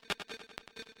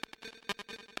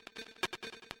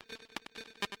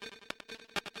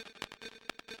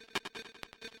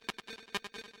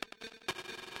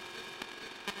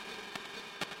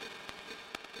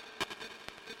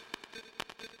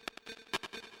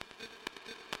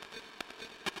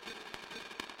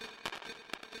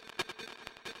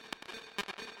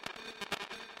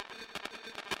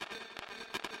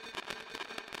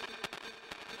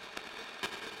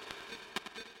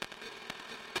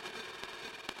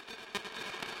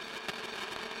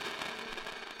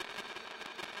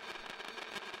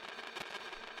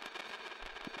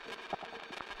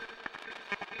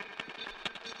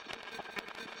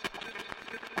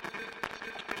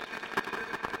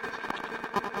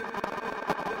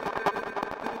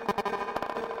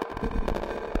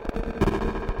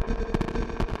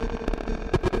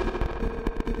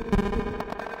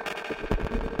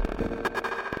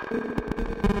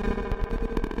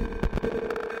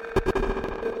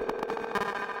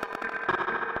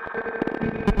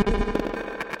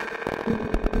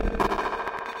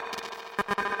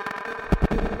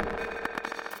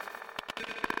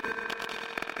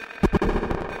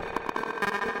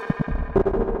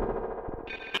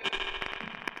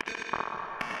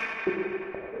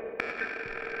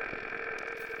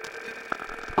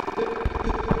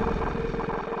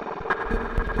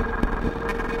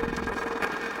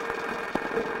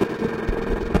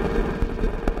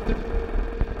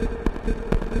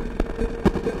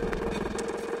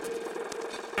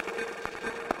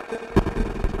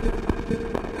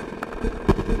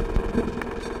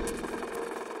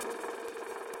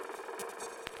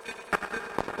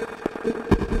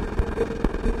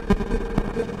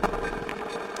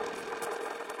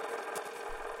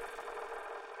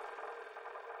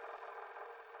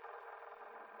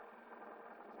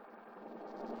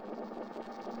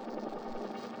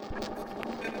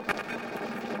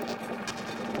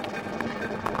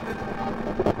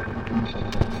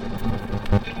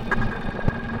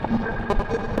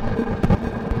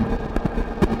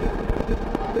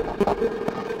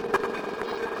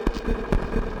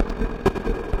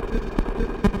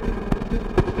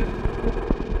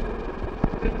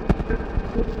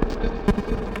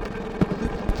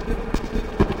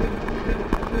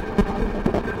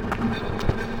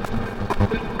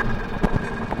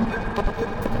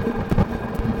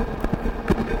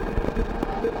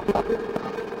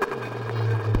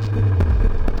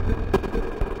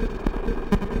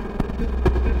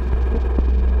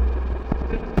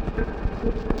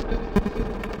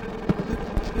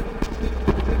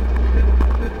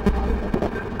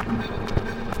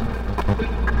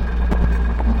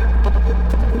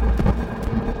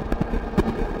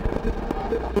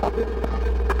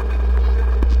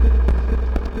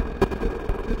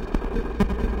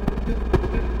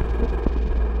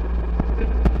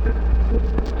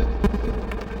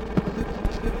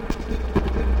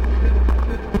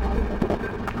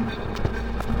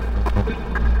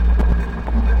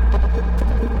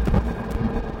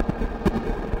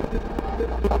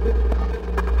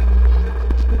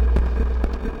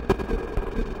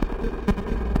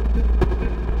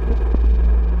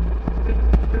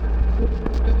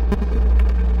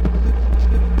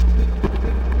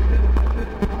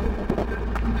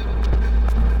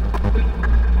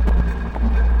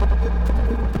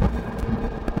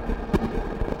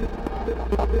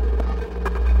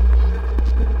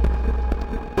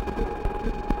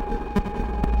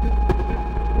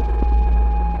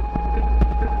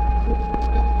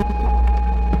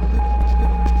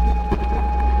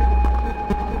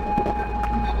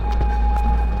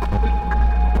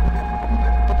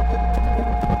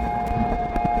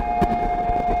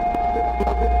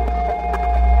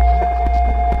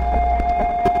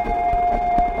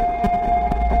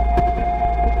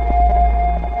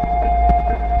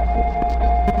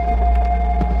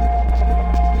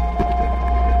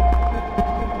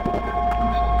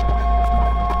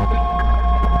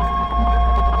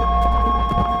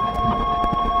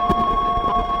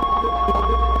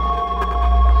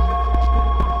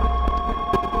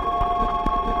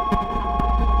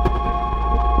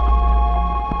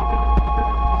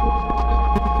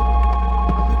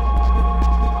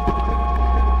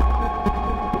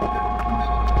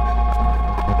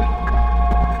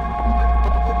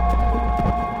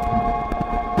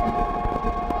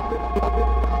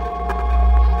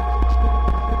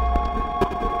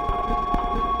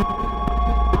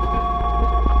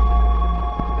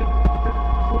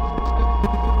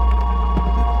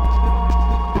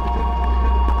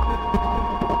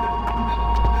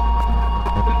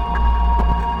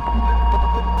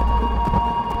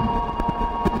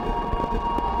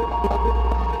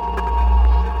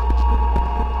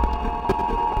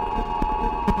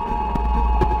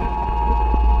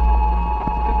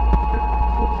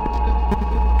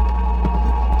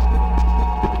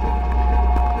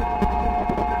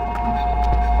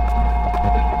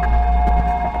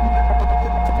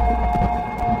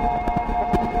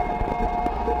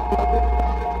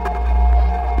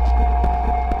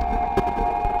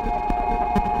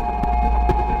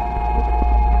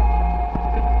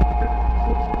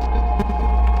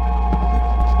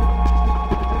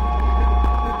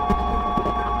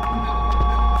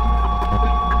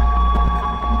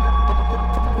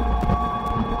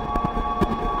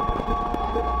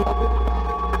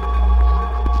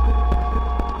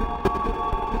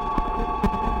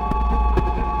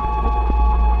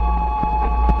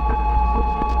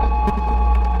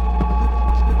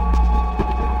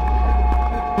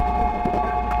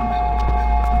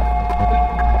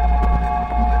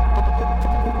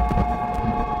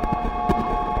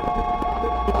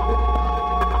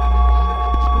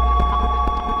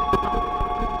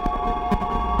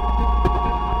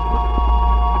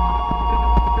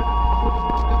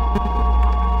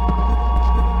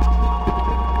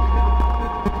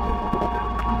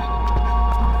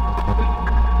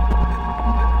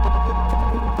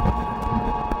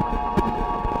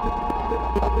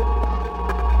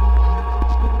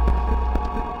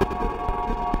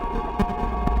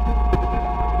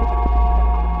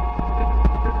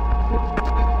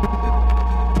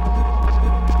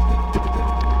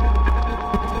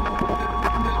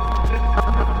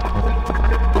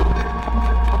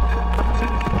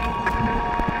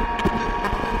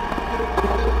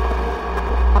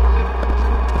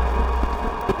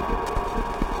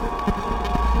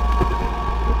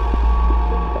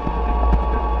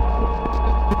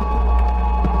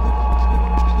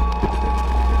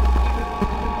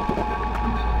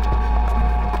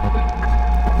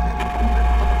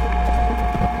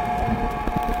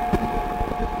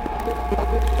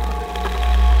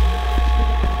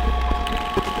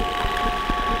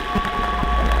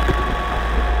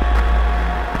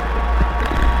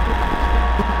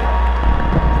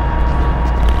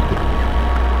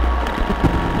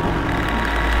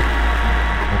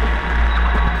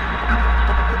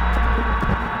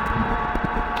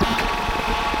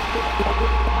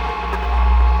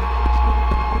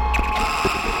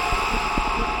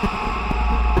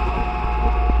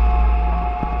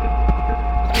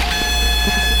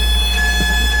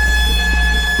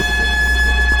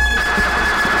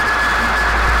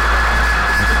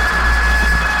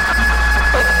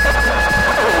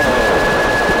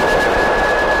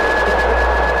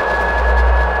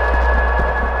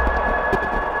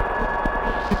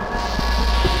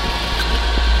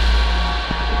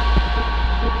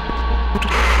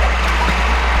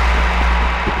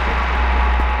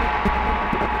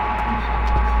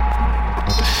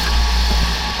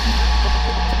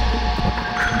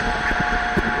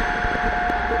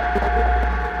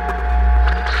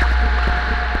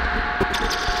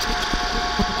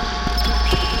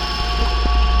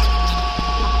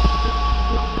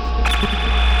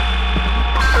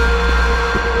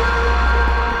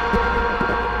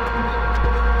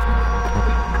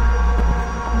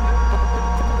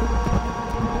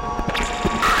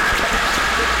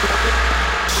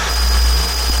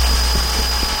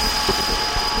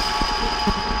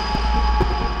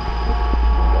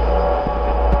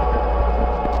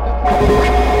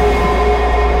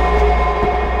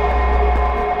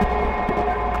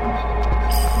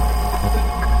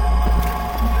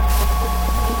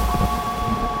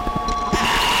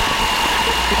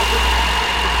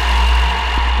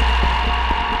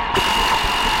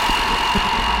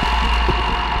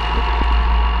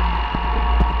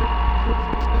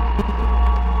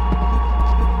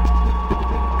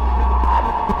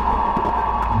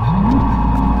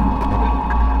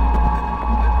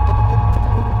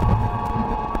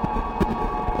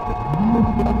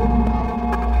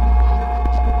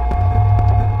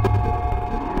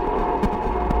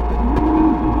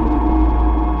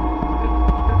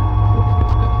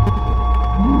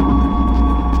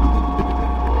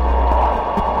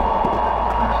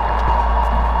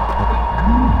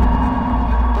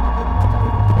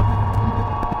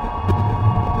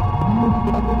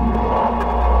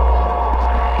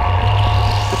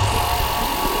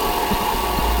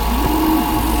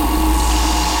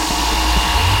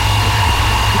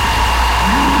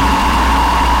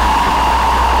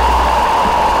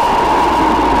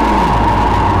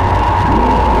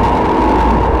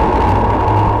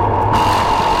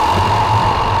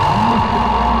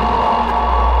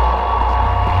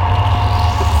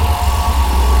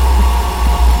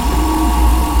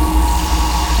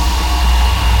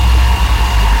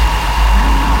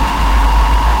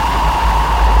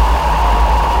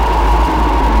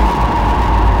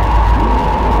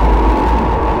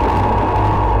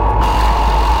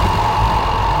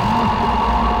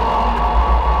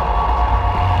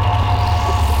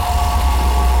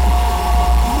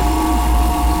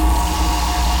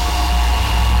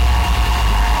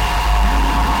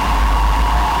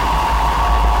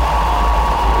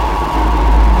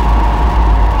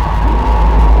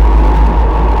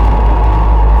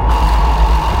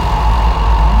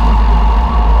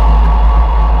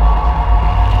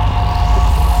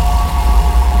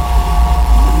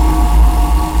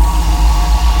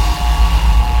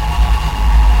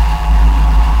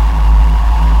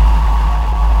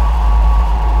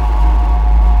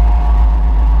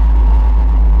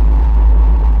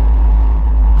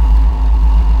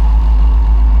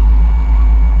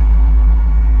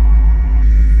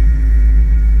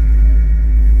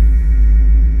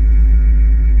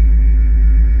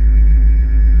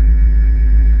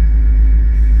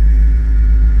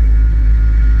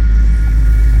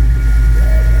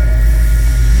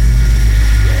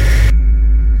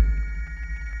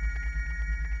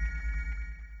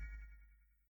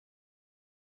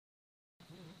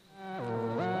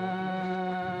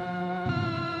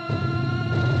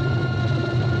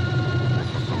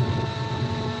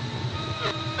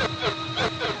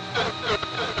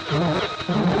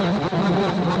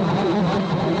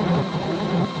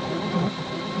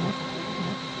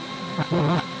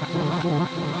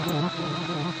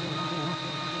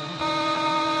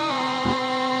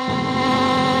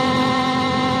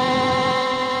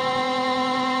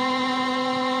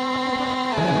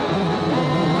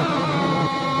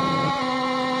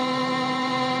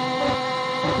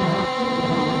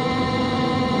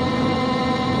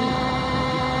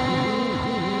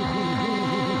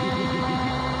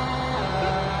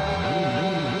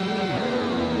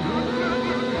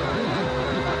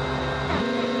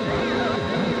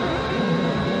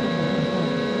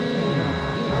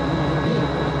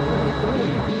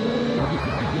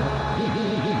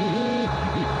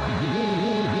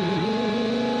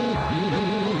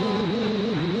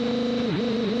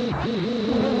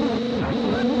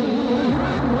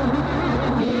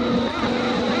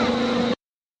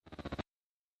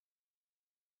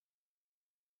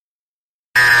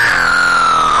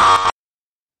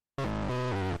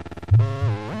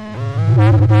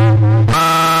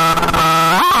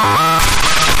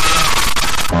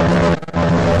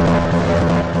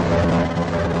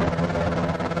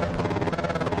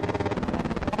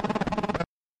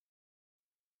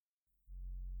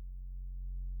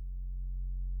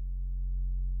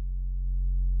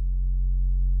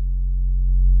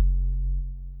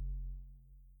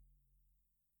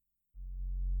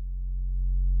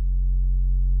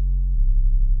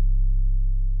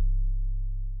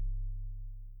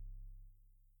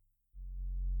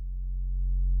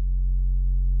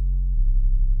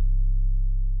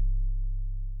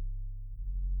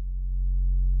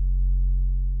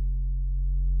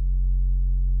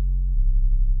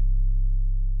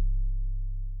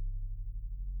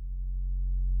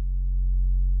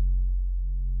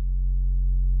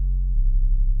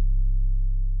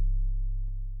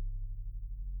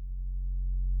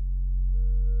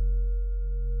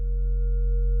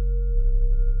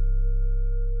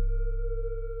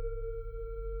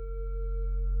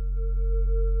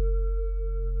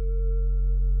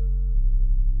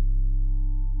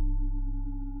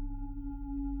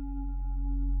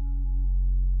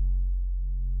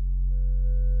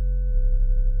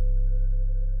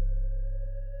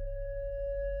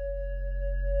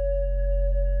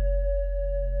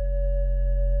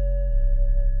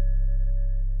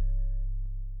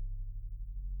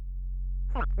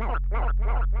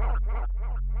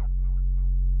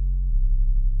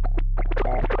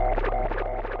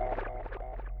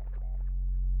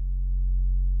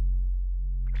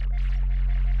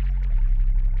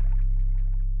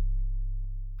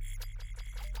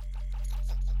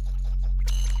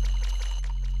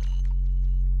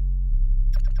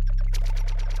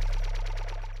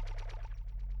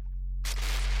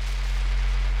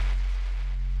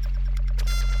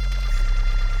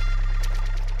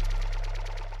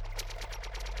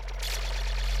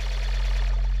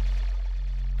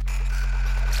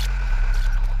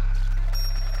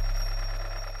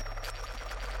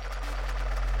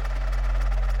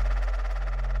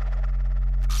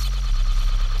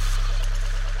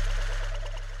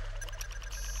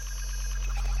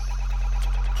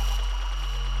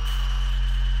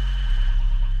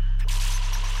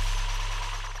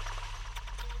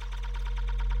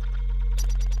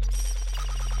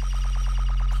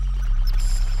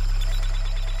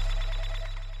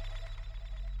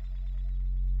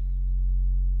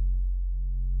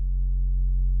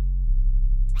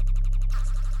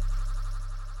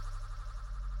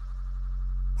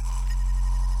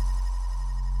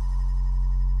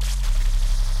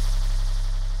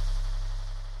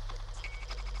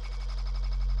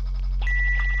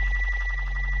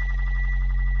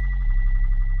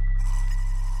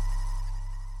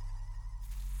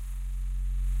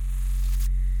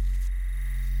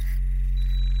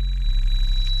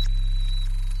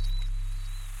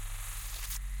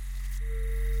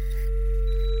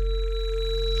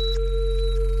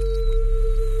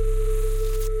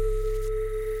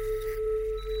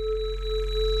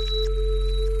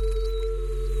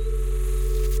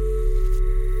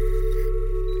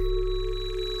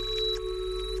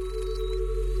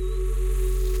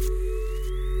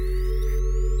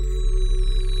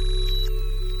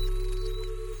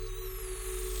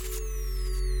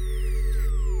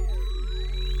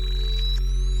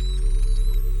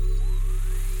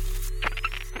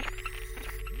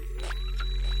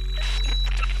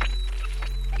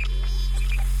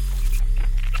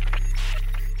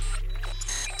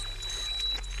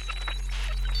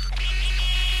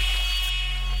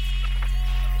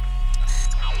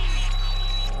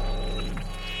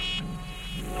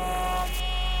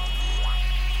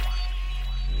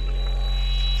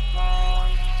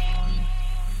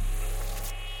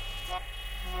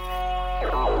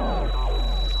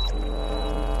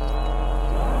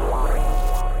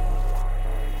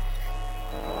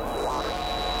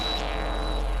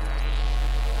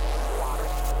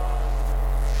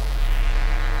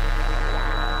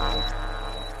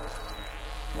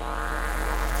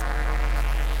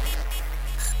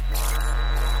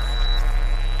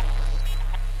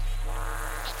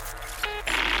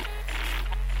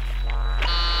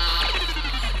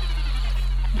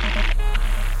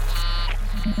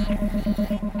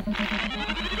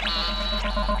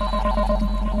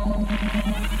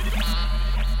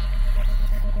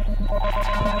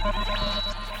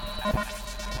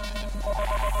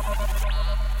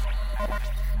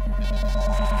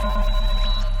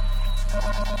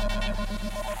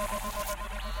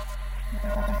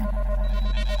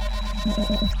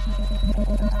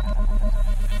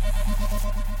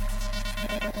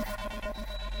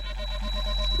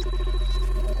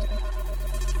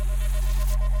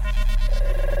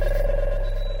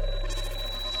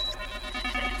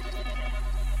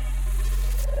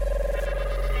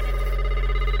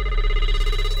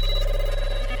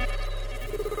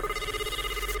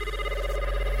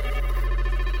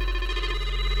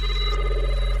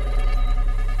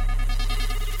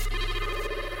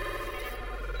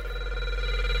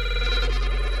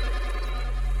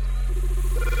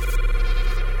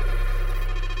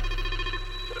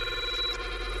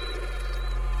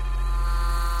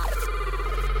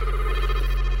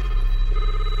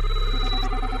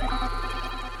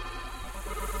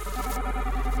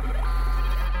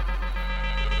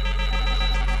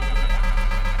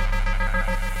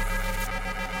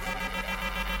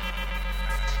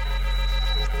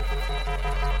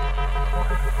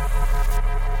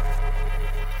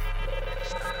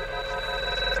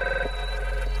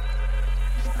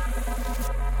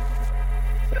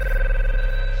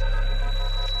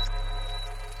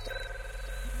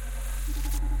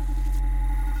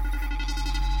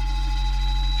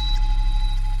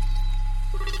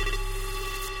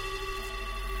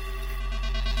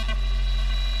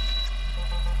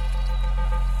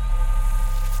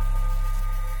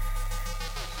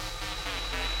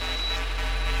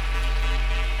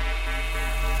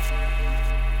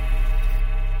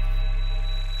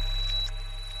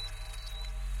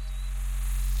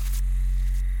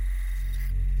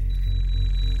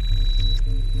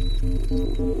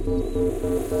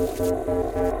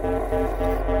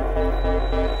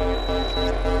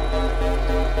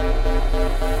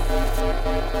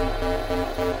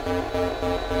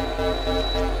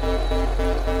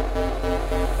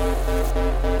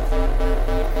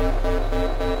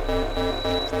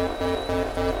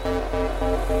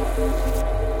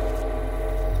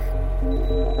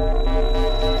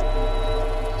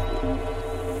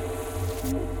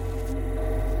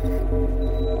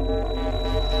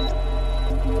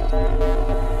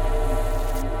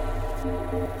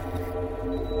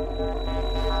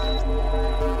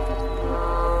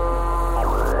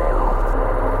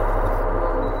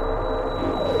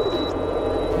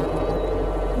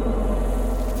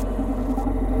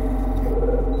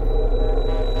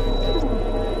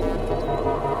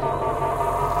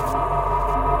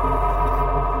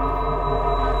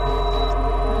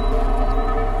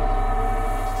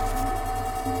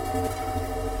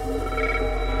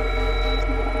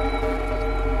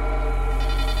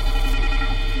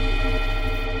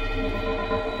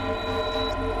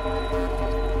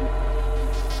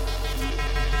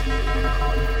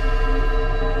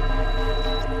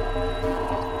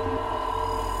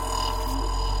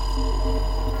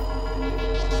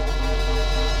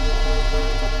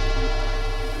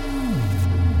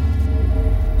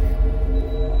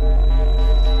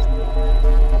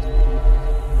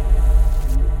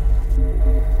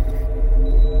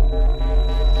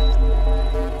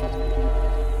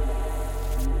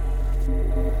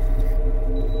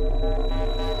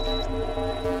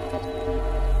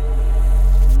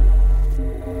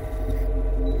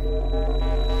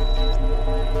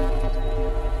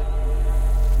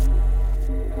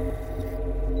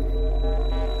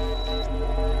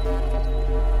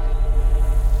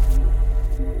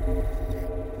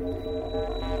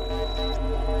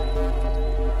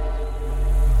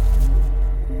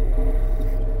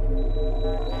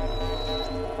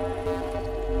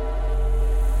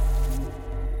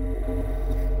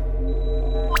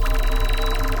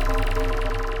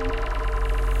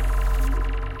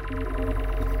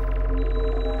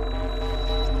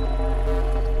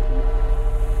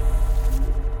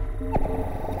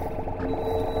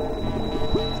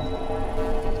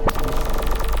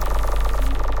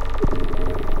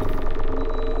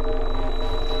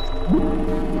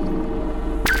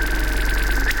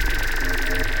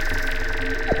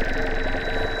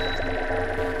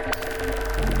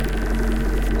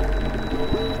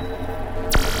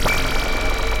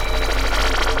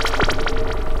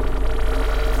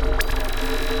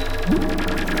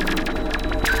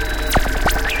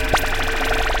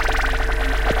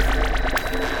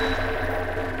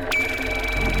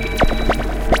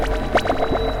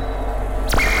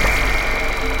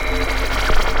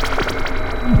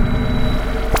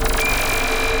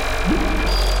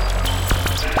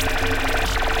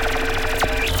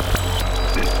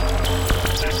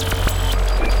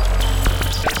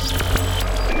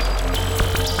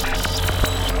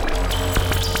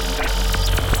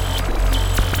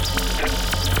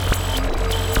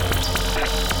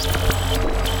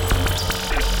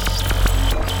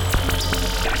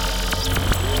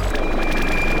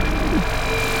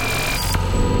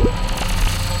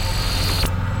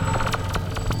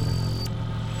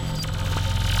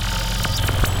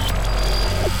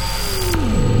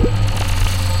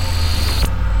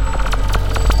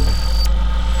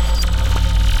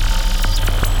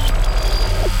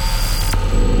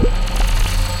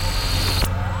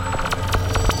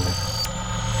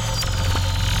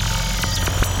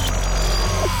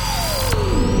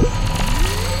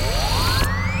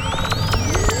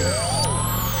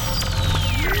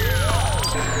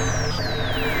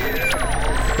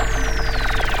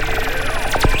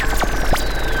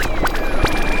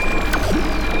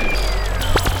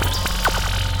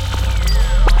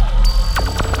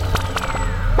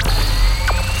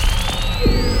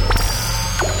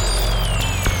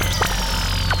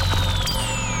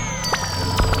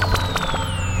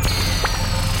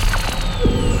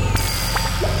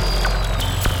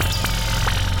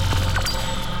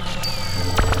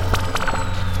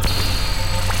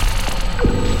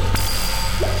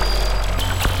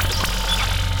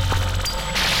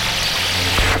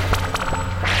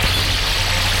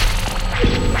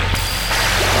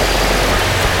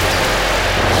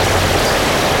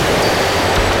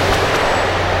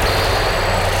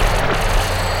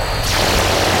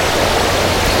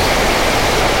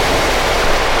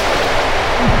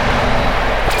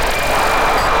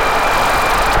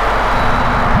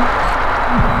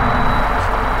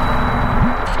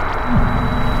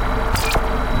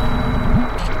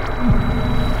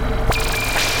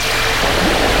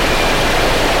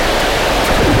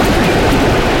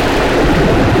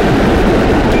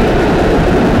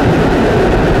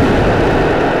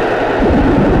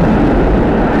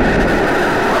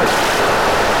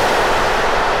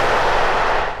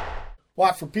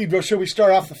 Watt for Pedro Show. We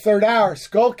start off the third hour.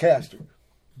 Skullcaster.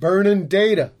 Burning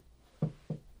data.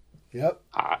 Yep.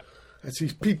 That's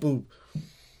these people who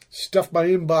stuff my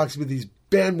inbox with these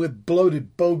bandwidth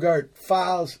bloated Bogart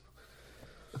files.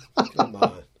 Come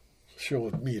on.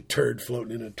 Showing me a turd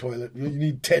floating in a toilet. You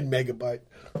need 10 megabyte.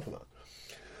 Come on.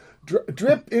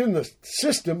 Drip in the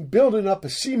system, building up a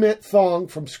cement thong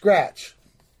from scratch.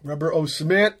 Rubber O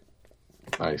cement.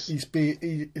 Nice. East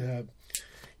Bay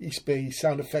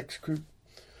sound effects crew.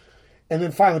 And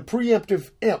then finally, preemptive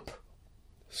imp.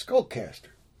 Skullcaster.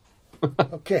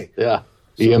 Okay. Yeah.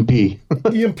 EMP.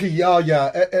 EMP,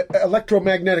 yeah.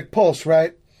 Electromagnetic pulse,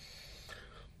 right?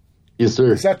 Yes,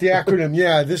 sir. Is that the acronym?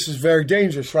 Yeah, this is very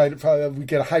dangerous, right? If we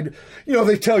get a hydro...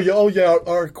 they tell you, oh, yeah,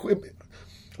 our equipment,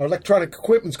 our electronic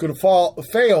equipment's going to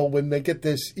fail when they get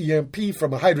this EMP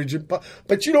from a hydrogen bomb.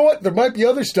 But you know what? There might be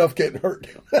other stuff getting hurt.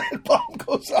 That bomb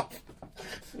goes off.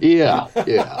 Yeah.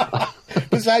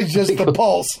 Besides just the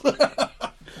pulse.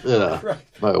 Yeah. Right.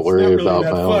 Might worry It's not really about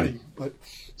that my funny, own. but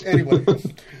anyway.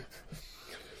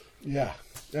 Yeah.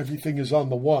 Everything is on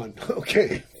the one.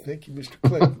 Okay. Thank you, Mr.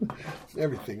 Clinton.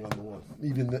 Everything on the one.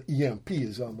 Even the EMP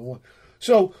is on the one.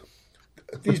 So,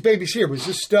 these babies here, was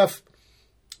this stuff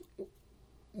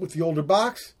with the older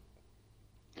box?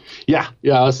 Yeah.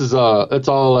 This is it's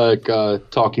all like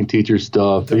talking teacher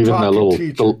stuff. The even that little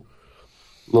teacher.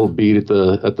 little beat at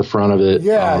the front of it.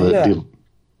 Yeah.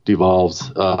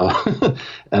 Devolves,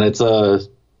 and it's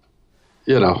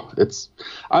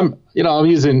I'm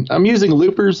using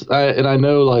loopers, and I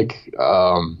know like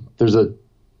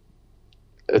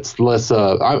it's less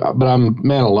but I'm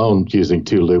man alone using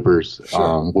 2 loopers.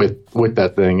 Sure. With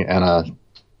that thing and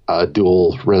a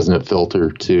dual resonant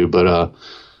filter too, but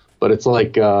it's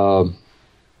like it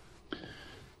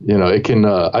can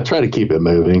I try to keep it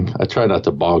moving. I try not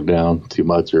to bog down too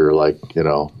much or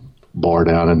bar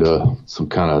down into some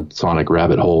kind of sonic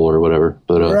rabbit hole or whatever.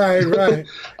 But right.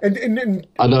 And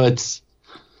I know it's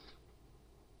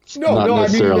no, not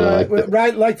necessarily I mean, like that.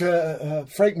 right, like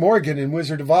Frank Morgan in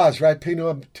Wizard of Oz, right? Pay no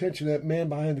attention to that man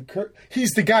behind the curtain.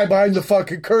 He's the guy behind the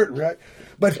fucking curtain, right?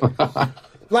 But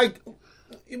like,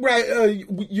 right,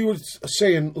 you were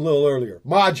saying a little earlier,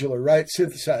 modular, right?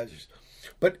 Synthesizers.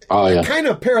 But kind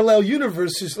of parallel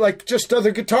universe is like just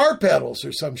other guitar pedals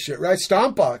or some shit, right?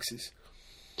 Stomp boxes.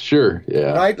 Sure,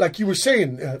 yeah. Right? Like you were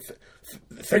saying,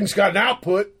 things got an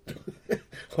output.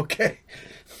 Okay.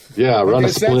 Yeah, run a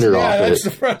splitter off it. That's the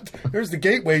front. There's the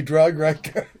gateway drug right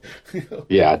there.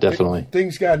 Yeah, definitely.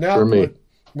 Things got an output. For me.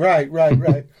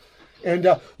 Right. And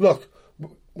look,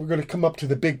 we're going to come up to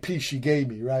the big piece she gave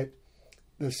me, right?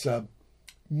 This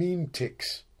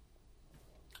memeticks.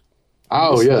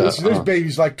 Oh, This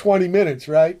baby's like 20 minutes,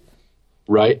 right?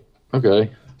 Right.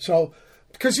 Okay. So,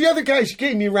 because the other guys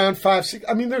gave me around 5, 6.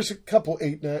 I mean, there's a couple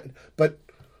 8, 9, but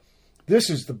this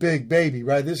is the big baby,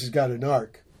 right? This has got an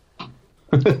arc.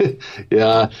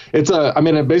 Yeah,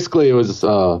 basically it was,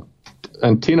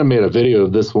 and Tina made a video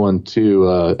of this one too,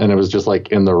 and it was just like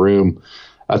in the room.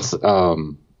 That's, I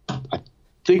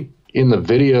think in the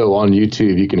video on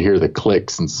YouTube you can hear the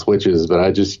clicks and switches, but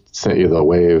I just sent you the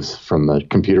waves from the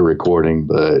computer recording.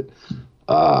 But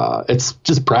it's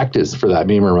just practice for that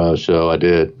Memeticks show I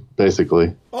did,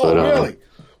 basically. Oh, but, really?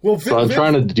 Well, so I'm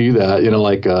trying to do that,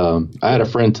 I had a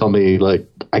friend tell me, like,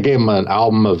 I gave him an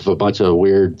album of a bunch of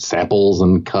weird samples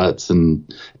and cuts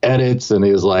and edits, and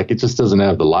he was like, it just doesn't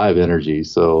have the live energy.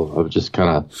 So I was just kind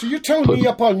of... So you're telling me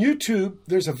up on YouTube,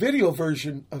 there's a video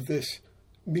version of this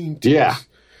memeticks. Yeah.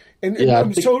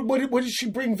 So what did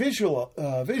she bring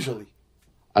visually?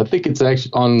 I think it's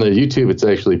actually on the YouTube. It's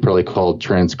actually probably called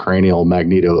transcranial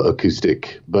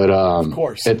magnetoacoustic. But of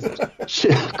course,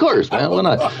 of course, man. Why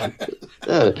not?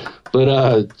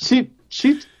 But she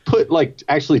put like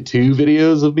actually 2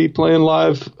 videos of me playing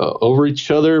live over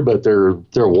each other, but they're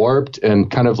warped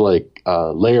and kind of like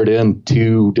layered in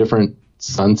 2 different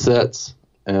sunsets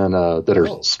and that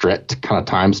are stretched, kind of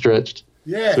time stretched.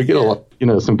 Yeah. So we get a lot,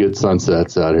 some good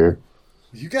sunsets out here.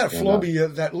 You got to flow me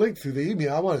that link through the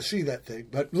email. I want to see that thing.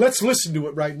 But let's listen to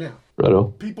it right now. Righto.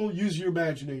 People, use your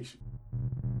imagination.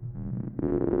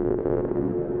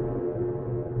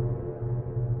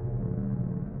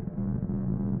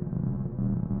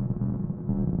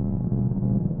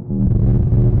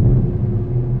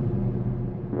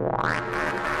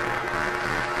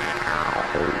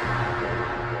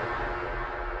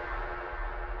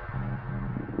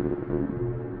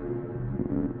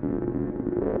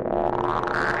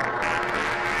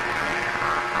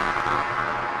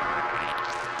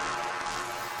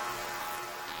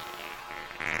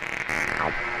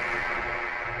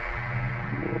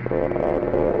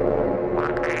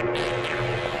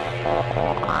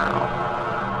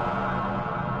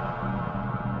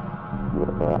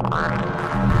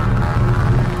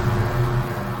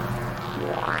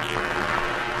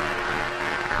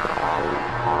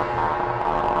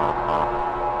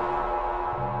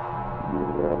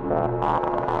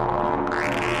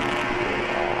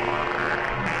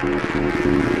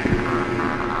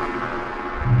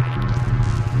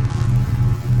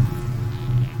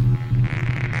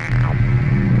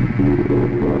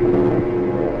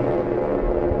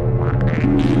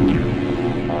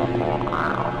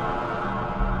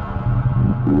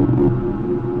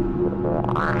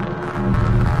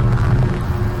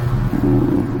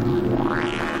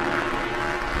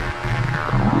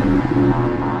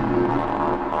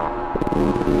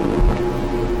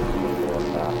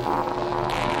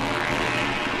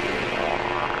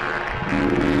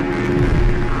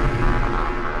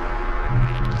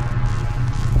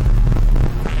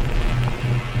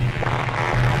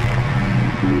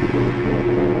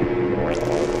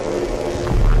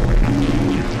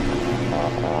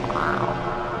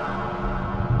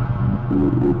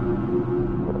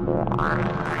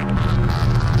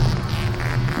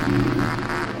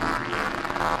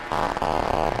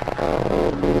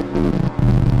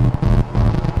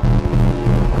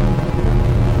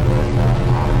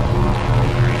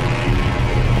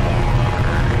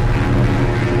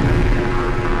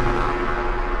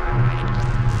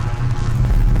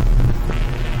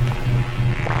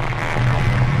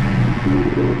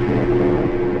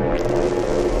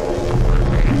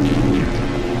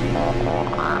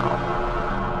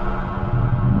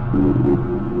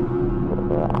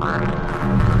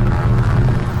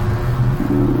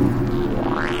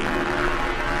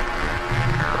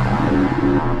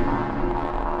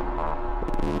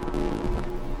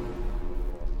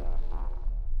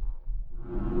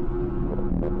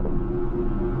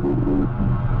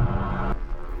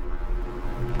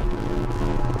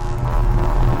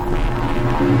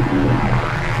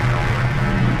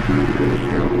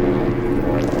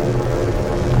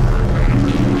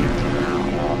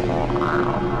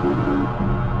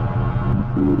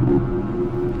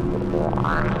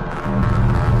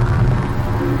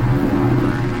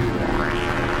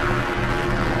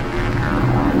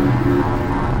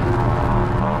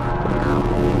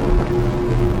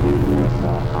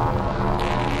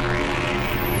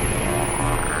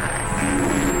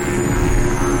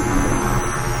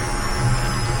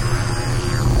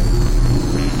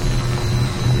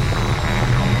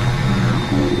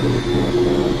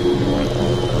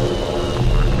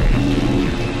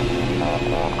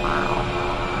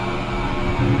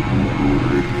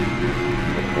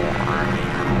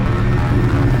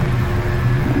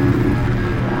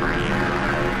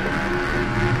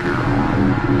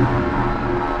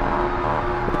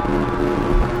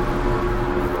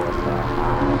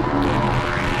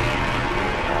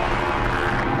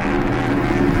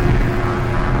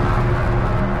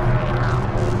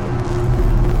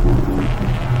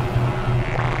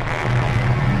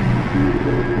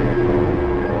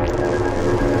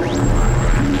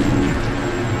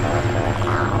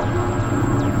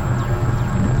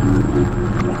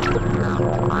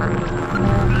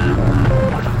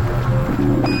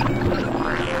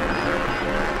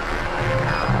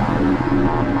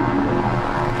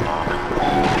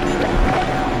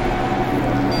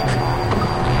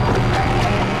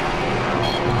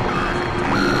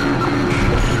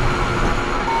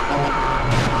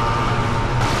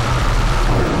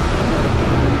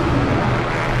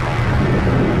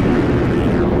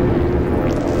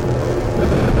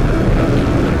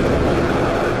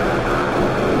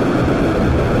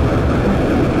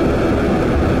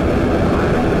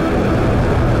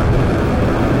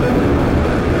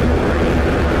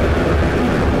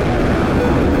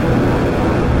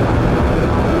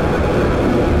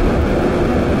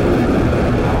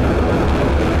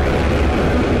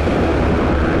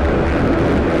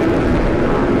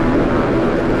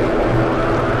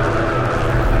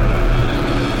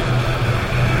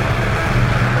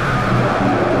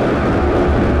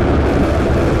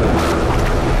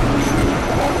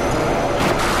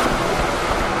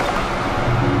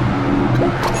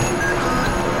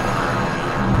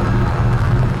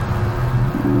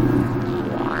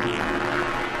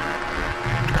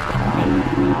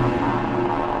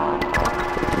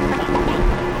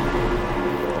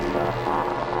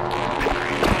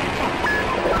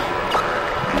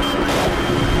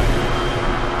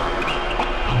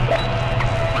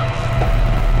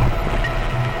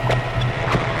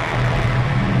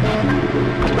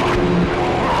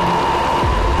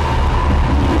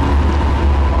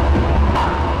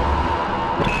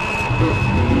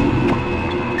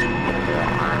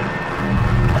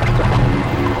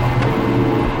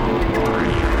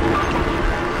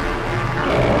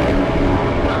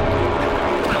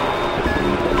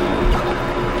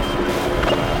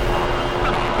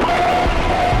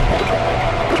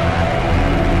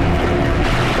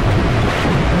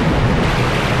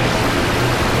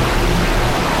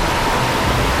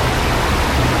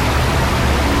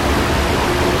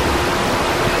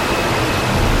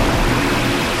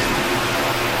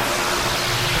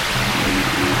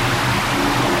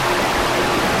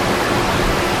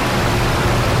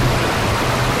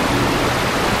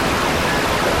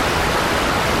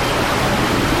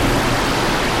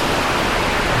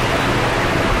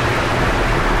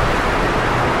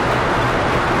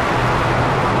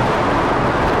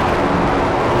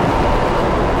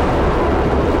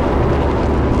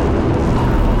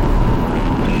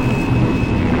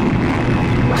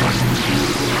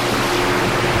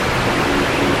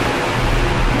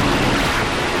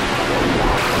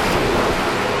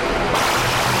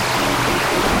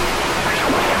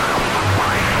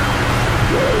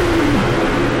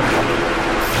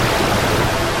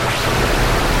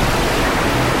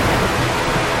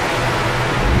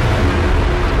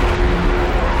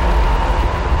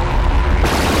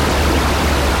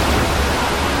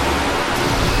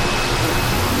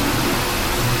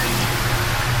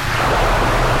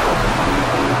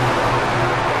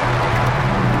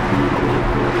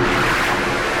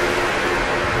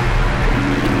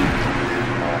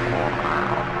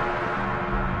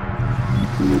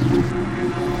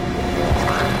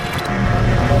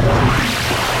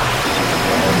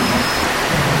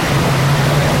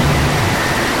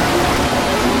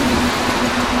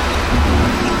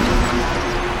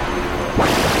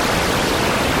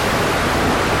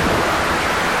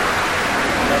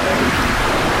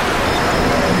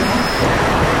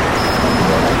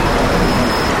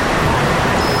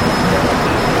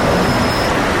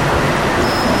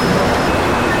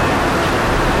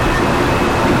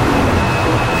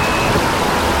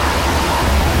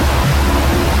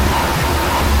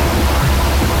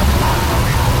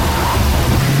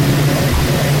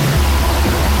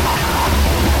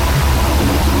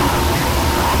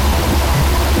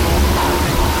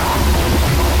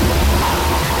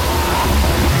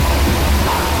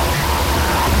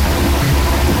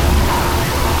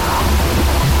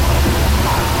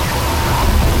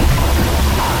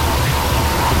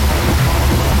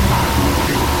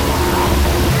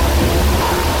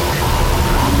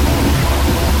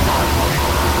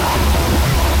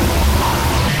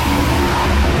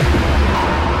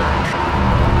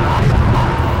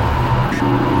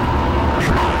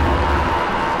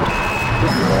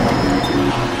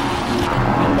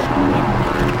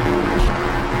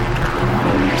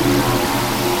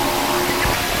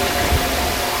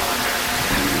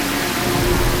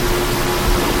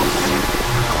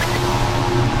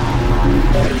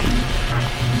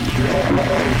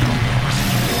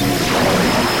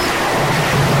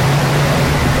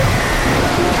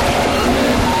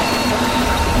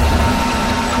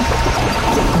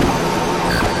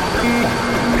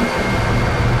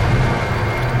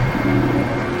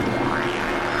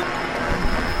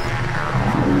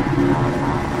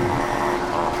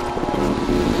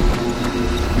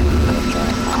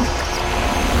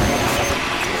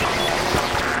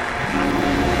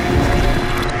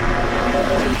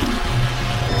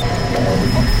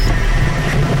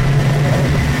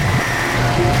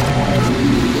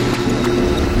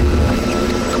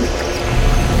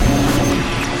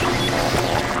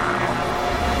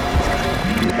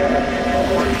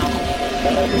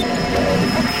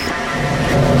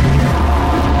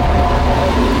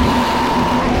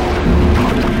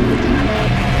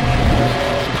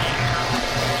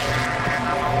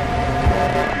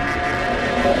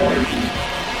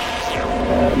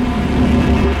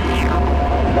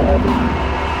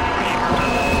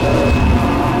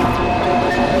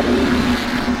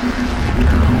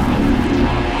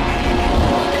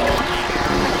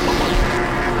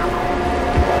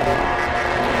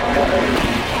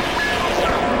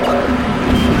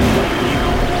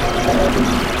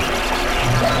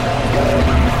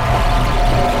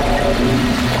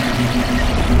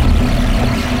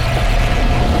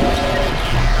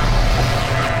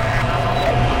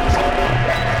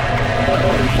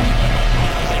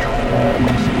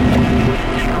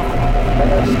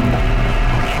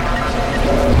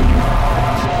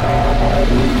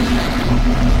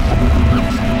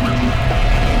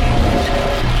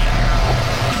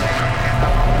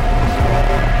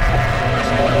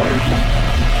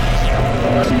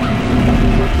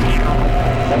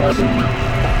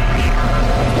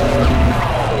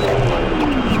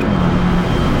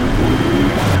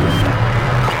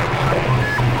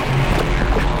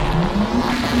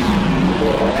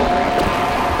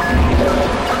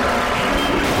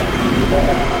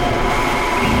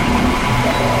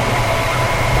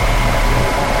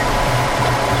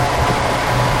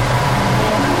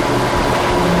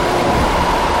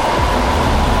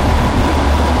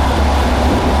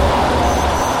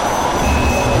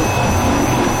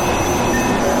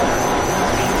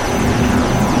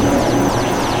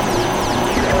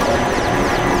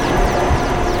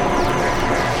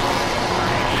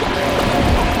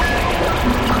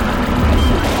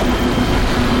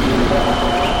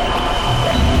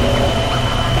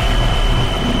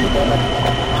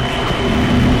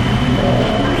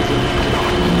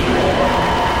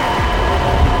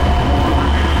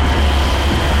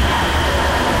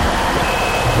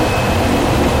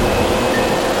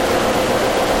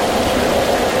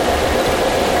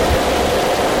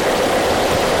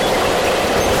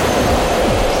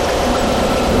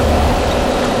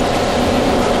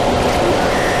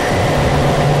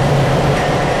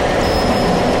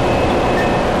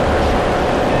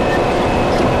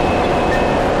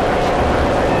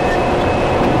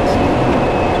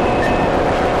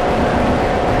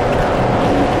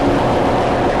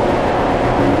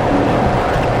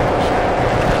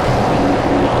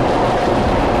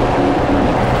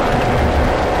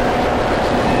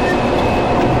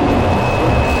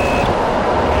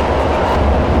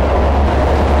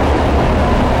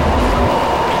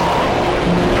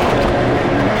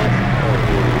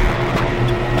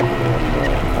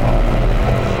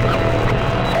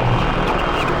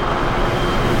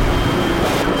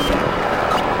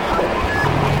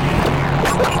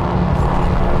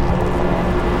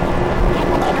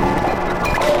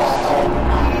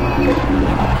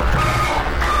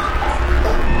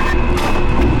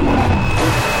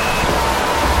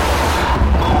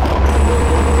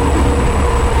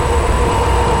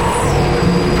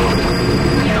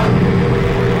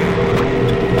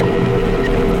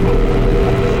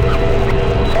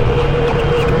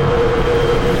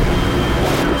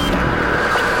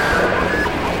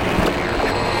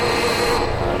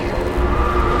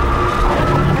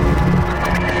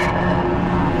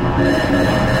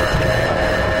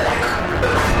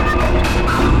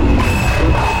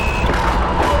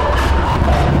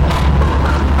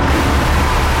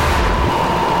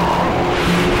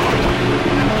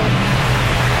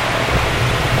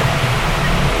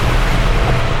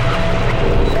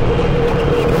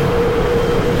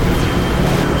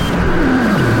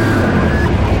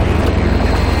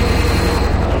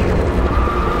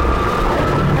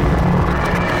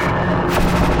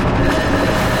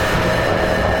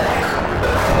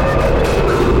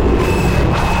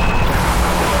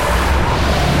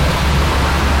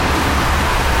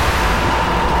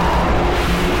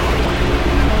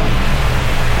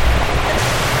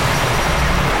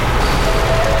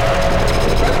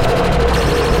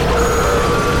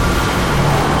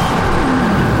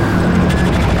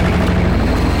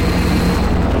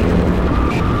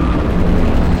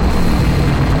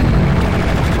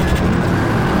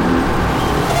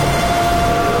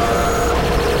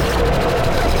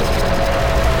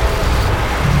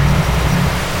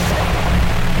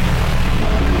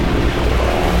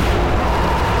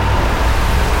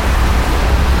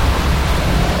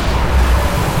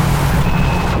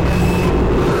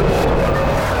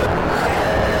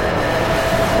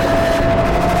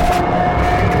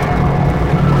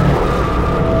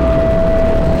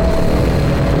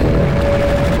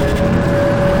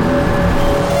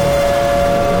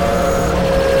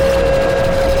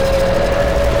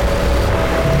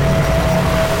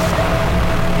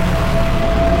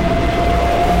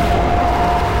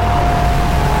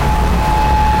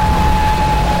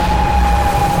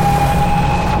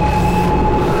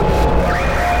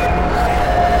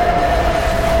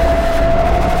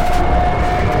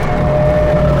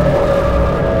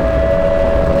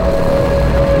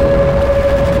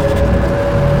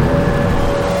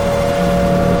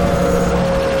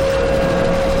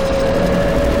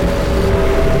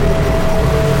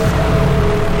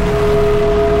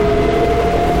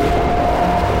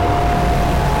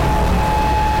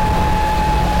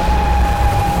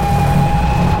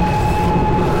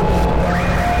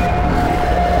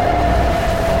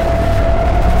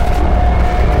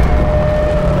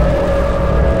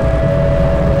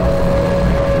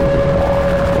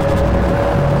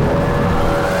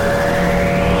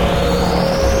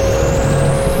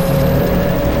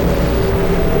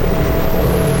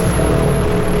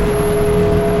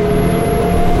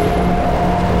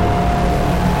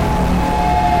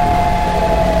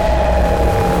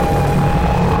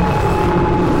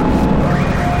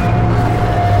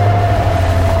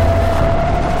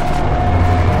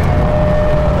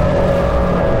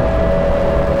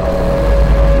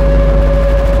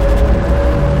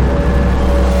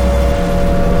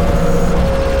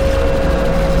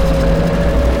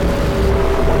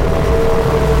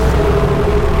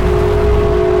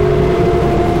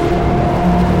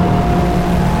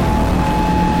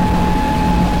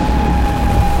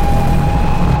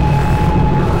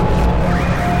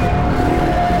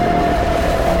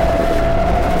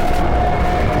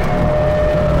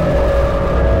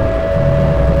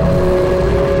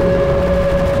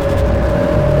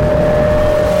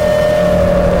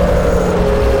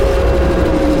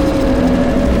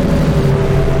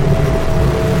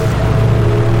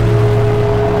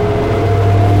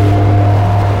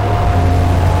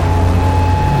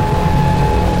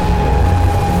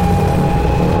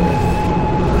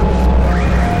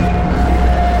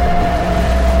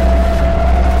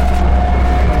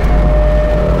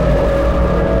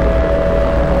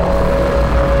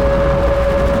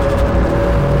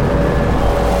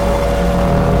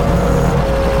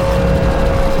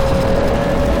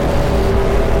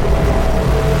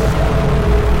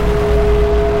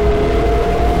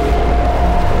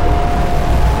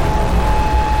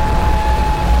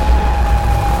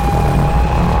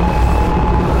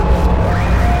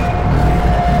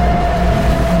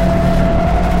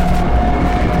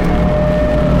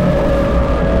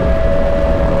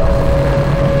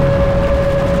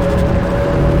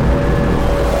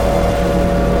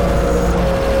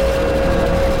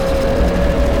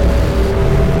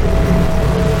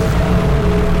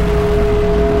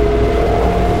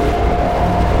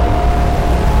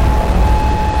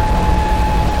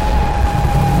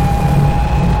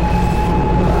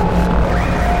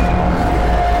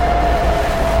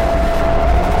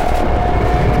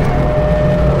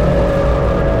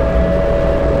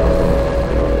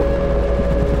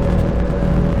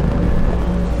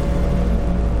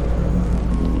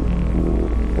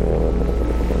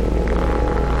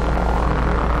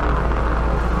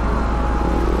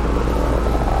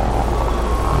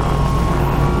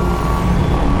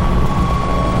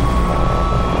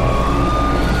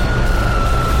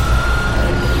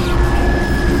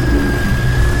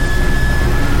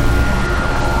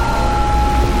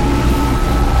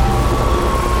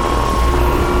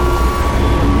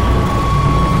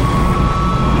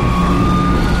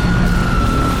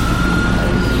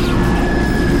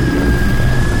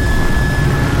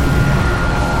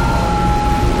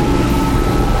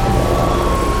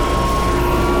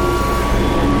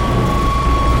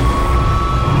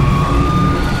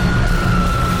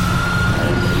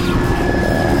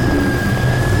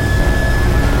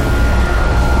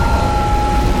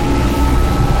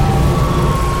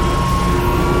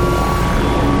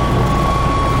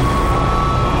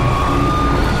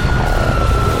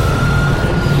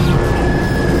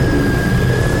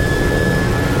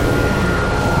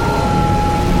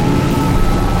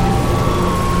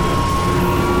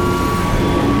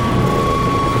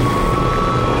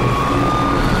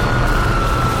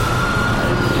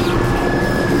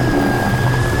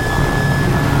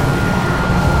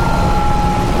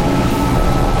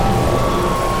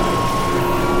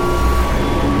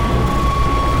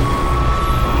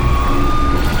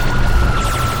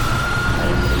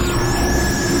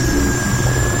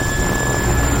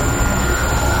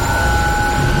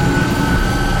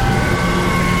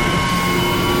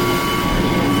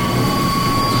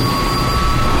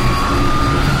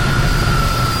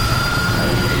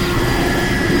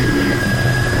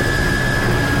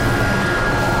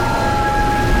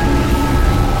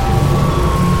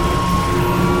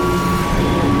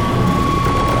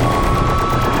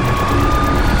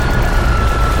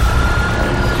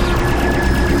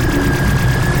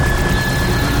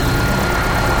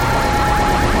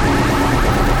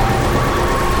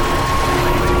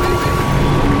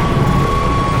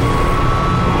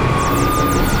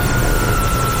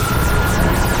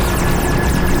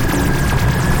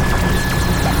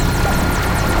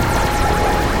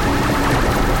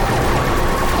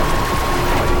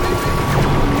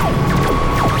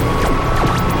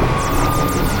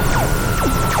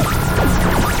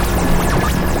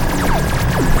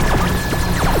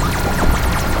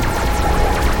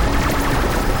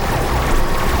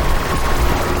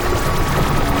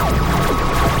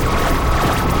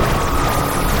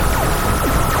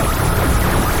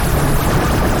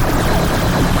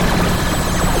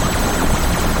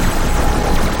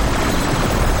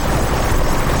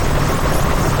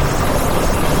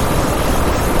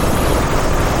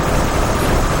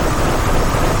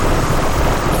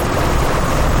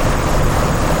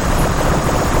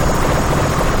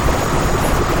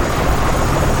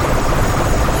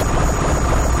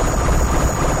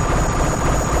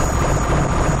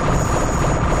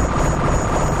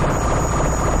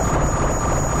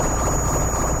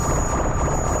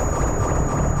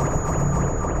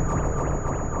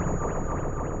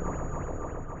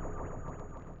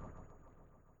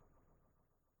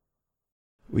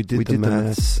 We did the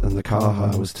maths and the car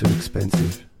hire was too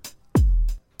expensive.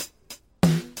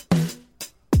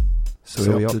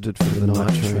 So we opted for the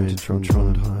night train from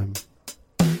Trondheim.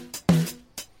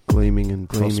 Gleaming and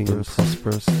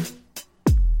prosperous,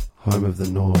 home of the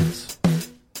Nords.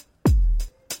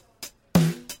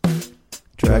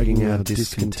 Dragging our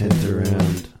discontent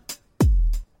around.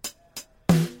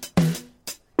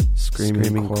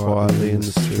 Screaming quietly in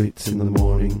the streets in the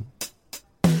morning.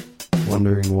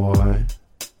 Wondering why.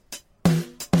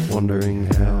 Wondering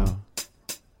how.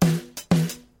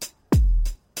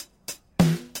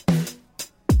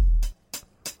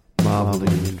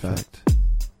 Marveling, in fact.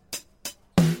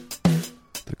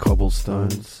 The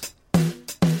cobblestones.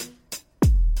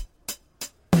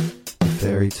 The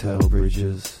fairy tale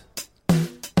bridges.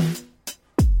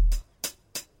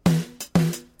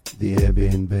 The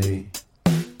Airbnb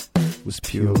was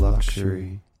pure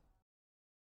luxury.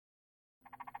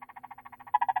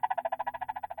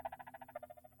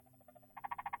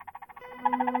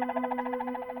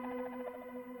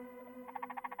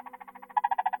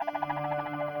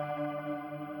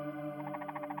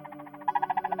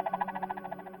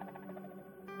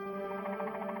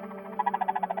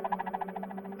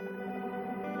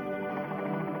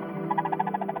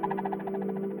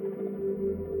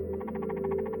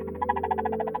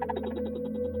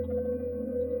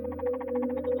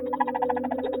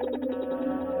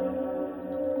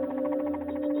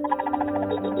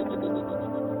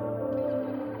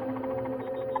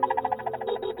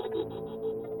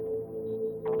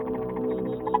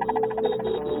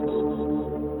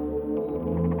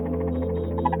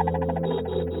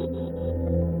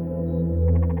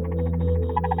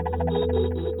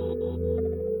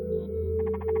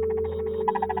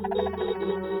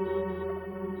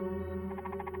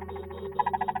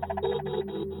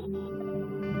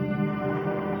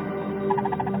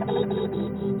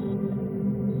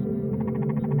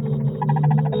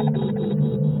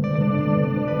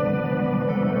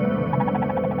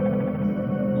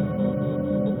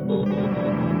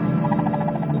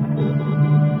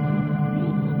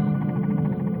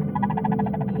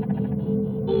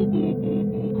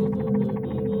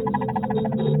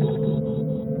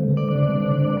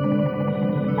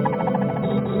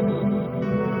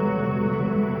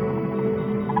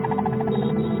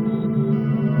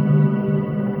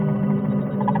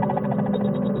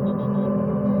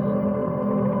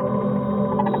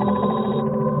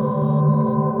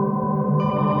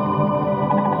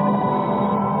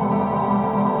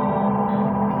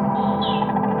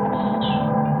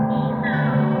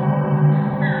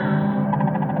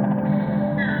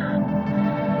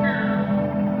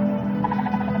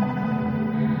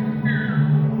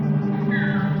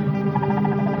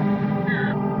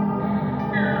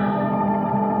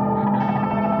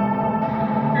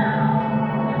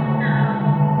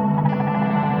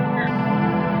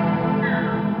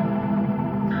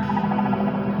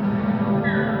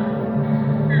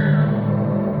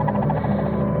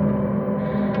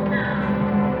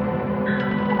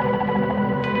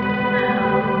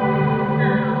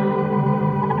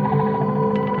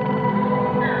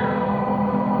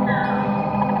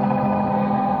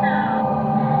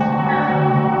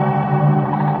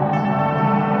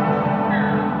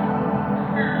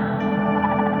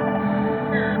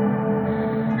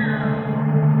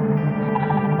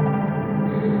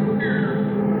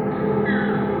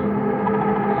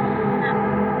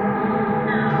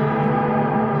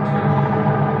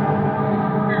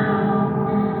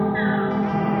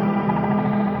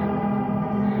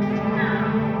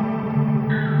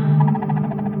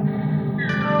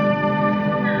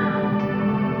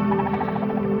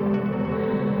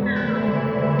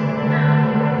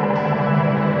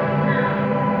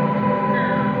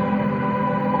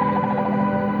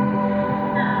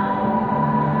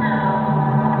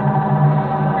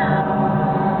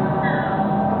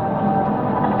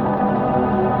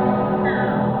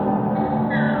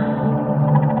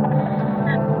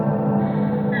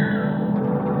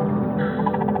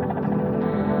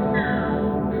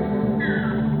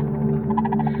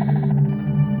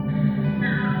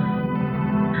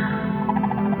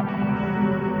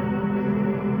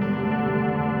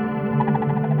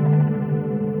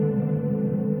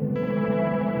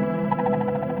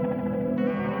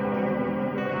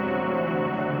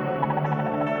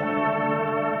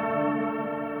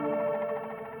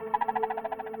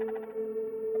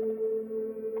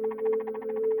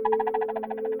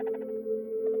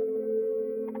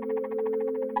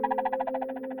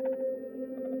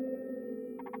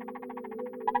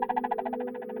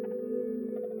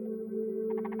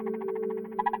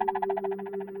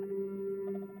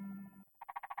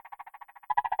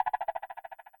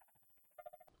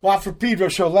 Watt for Pedro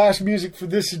Show. Last music for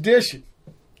this edition.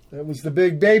 That was the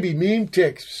big baby,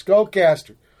 memeticks,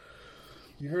 skullcaster.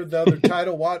 You heard the other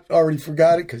title. Watt already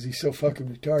forgot it because he's so fucking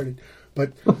retarded.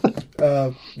 But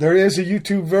there is a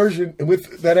YouTube version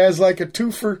that has like a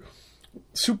twofer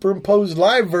superimposed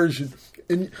live version.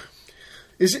 And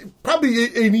is it probably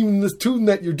ain't even the tune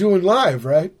that you're doing live,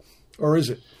 right? Or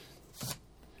is it?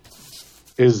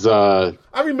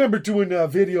 I remember doing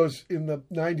videos in the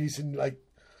 90s and like,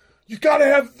 you gotta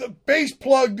have the bass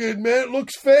plugged in, man. It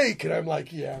looks fake. And I'm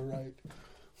like, yeah, right.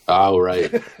 Oh, right.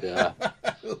 Yeah.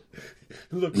 It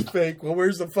looks fake. Well,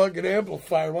 where's the fucking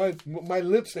amplifier? My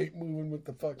lips ain't moving with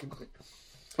the fucking thing.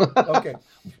 Okay.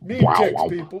 Memeticks,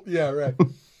 people. Yeah, right.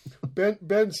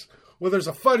 Ben's, well, there's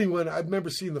a funny one. I remember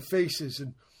seeing the faces,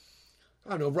 and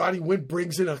I don't know, Ronnie Wynn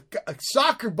brings in a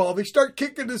soccer ball. They start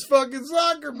kicking this fucking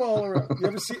soccer ball around. You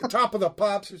ever see the top of the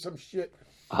pops or some shit?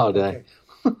 Oh, dang.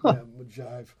 Okay. Yeah,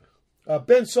 jive.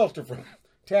 Ben Salter from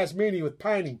Tasmania with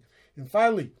Pining. And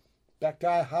finally, back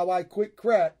to How I Quit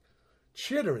Crack,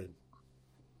 Chittering.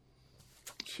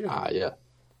 Yeah. I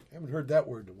haven't heard that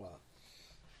word in a while.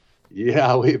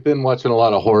 Yeah, we've been watching a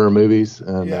lot of horror movies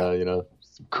and,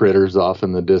 some critters off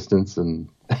in the distance, and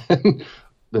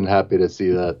been happy to see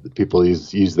that people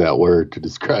use that word to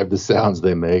describe the sounds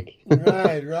they make.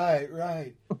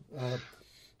 Right.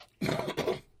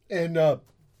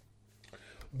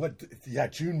 But yeah,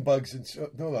 June bugs and so,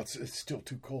 no, it's still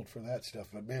too cold for that stuff.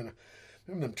 But man, I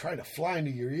remember them trying to fly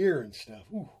into your ear and stuff.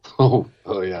 Ooh.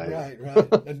 Oh yeah.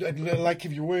 Right. and like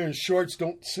if you're wearing shorts,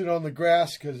 don't sit on the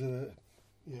grass because of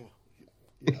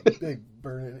the big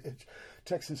burning.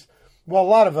 Texas, well, a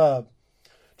lot of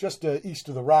just east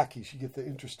of the Rockies, you get the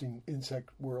interesting insect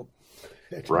world.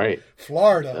 Right.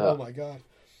 Florida, oh my God.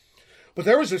 But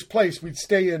there was this place we'd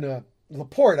stay in.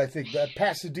 LaPorte, I think,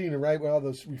 Pasadena, right, where all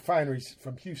those refineries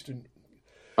from Houston.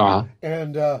 Uh-huh.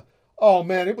 And, oh,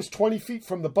 man, it was 20 feet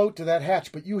from the boat to that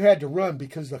hatch, but you had to run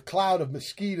because the cloud of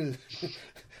mosquitoes,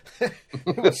 it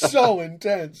was so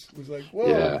intense. It was like, whoa.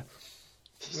 Yeah,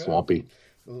 swampy.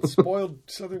 Spoiled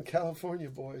Southern California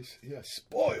boys. Yeah,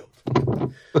 spoiled.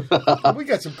 We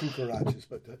got some cucarachas,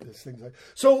 but there's things like...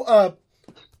 So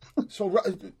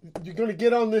you're going to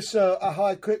get on this How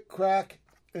I Quit Crack,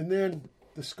 and then...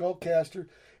 the skullcaster,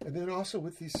 and then also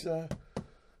with these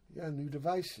new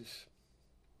devices.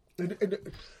 And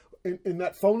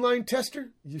that phone line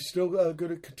tester, you still going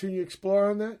to continue to explore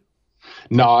on that?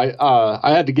 No,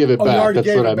 I had to give it back. That's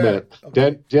what I meant.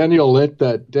 Okay. Daniel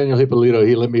Hippolito,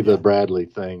 he lent me the Bradley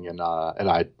thing, and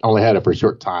I only had it for a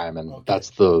short time, and that's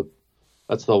the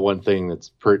one thing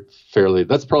that's fairly.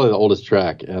 That's probably the oldest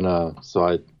track, and so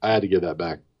I had to give that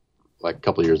back like a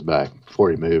couple of years back before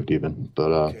he moved, even.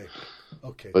 But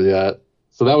Okay. But yeah,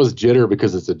 so that was jitter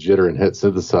because it's a jitter and hit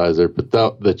synthesizer. But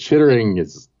the chittering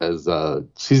is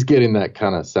she's getting that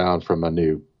kind of sound from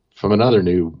another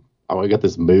new. I got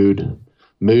this mood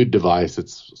device.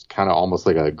 It's kind of almost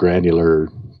like a granular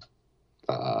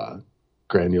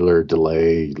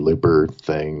delay looper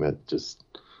thing that just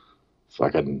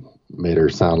fucking made her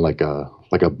sound like a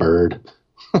bird.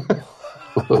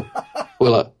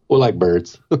 we like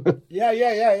birds.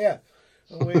 Yeah.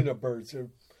 Oh, wait, no birds.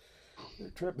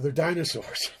 They're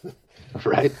dinosaurs.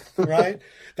 Right. Right?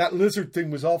 That lizard thing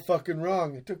was all fucking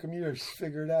wrong. It took them years to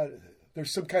figure it out.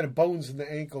 There's some kind of bones in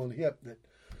the ankle and hip that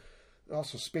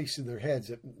also space in their heads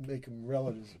that make them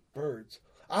relatives of birds.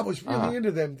 I was really into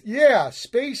them. Yeah,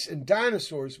 space and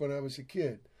dinosaurs when I was a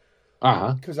kid.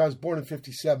 Because I was born in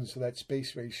 57, so that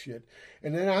space race shit.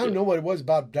 And then I don't know what it was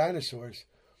about dinosaurs.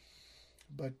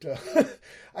 But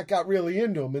I got really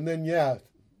into them. And then,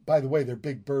 by the way, they're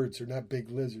big birds. They're not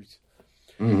big lizards.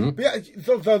 Mm-hmm. But yeah,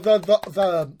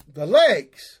 the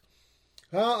legs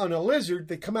on a lizard,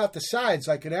 they come out the sides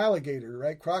like an alligator,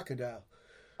 right? Crocodile.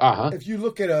 If you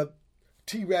look at a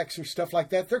T-Rex or stuff like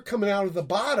that, they're coming out of the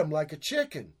bottom like a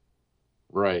chicken.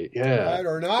 Right, yeah. Right?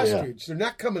 Or an ostrich. Yeah. They're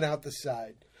not coming out the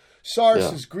side.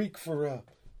 Sars is Greek for a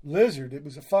lizard. It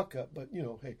was a fuck up, but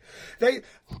hey.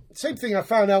 Same thing I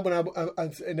found out when I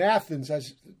was in Athens. I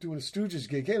was doing a Stooges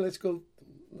gig. Hey, let's go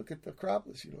look at the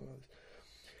Acropolis,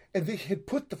 And they had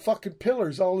put the fucking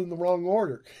pillars all in the wrong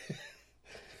order.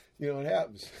 It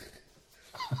happens.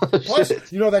 Plus,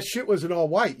 that shit wasn't all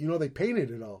white. They painted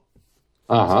it all.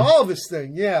 So all this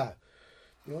thing, The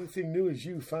only thing new is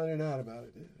you finding out about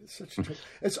it. It's such a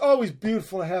it's always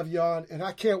beautiful to have you on, and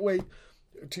I can't wait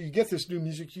till you get this new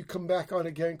music. You come back on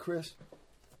again, Chris.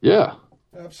 Yeah.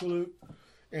 Absolute.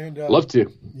 And love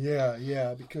to.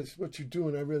 Yeah, because what you're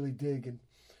doing, I really dig, and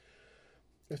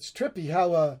it's trippy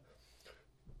how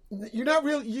you're not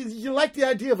really you like the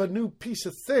idea of a new piece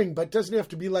of thing, but it doesn't have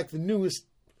to be like the newest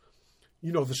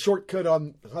the shortcut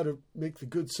on how to make the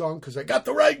good song because I got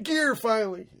the right gear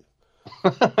finally.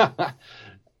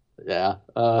 Yeah.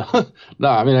 No,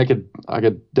 I mean, I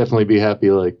could definitely be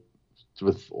happy like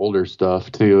with older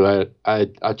stuff too.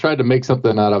 I tried to make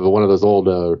something out of one of those old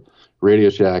Radio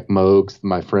Shack Moogs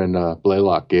my friend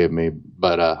Blaylock gave me,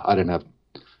 but I didn't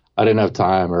have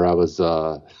time, or I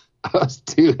was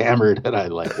too hammered and I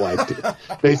like wiped it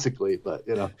basically. But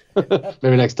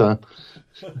maybe next time.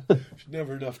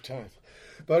 Never enough time.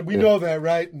 But we know that,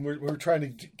 right? And we're trying to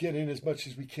get in as much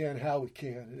as we can, how we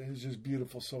can. It's just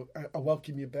beautiful. So I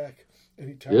welcome you back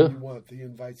anytime you want. The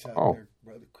invite's out there,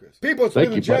 Brother Chris. People, it's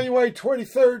been January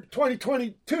 23rd,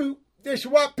 2022. This is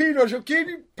what Pedro Show keep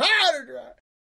you powder dry.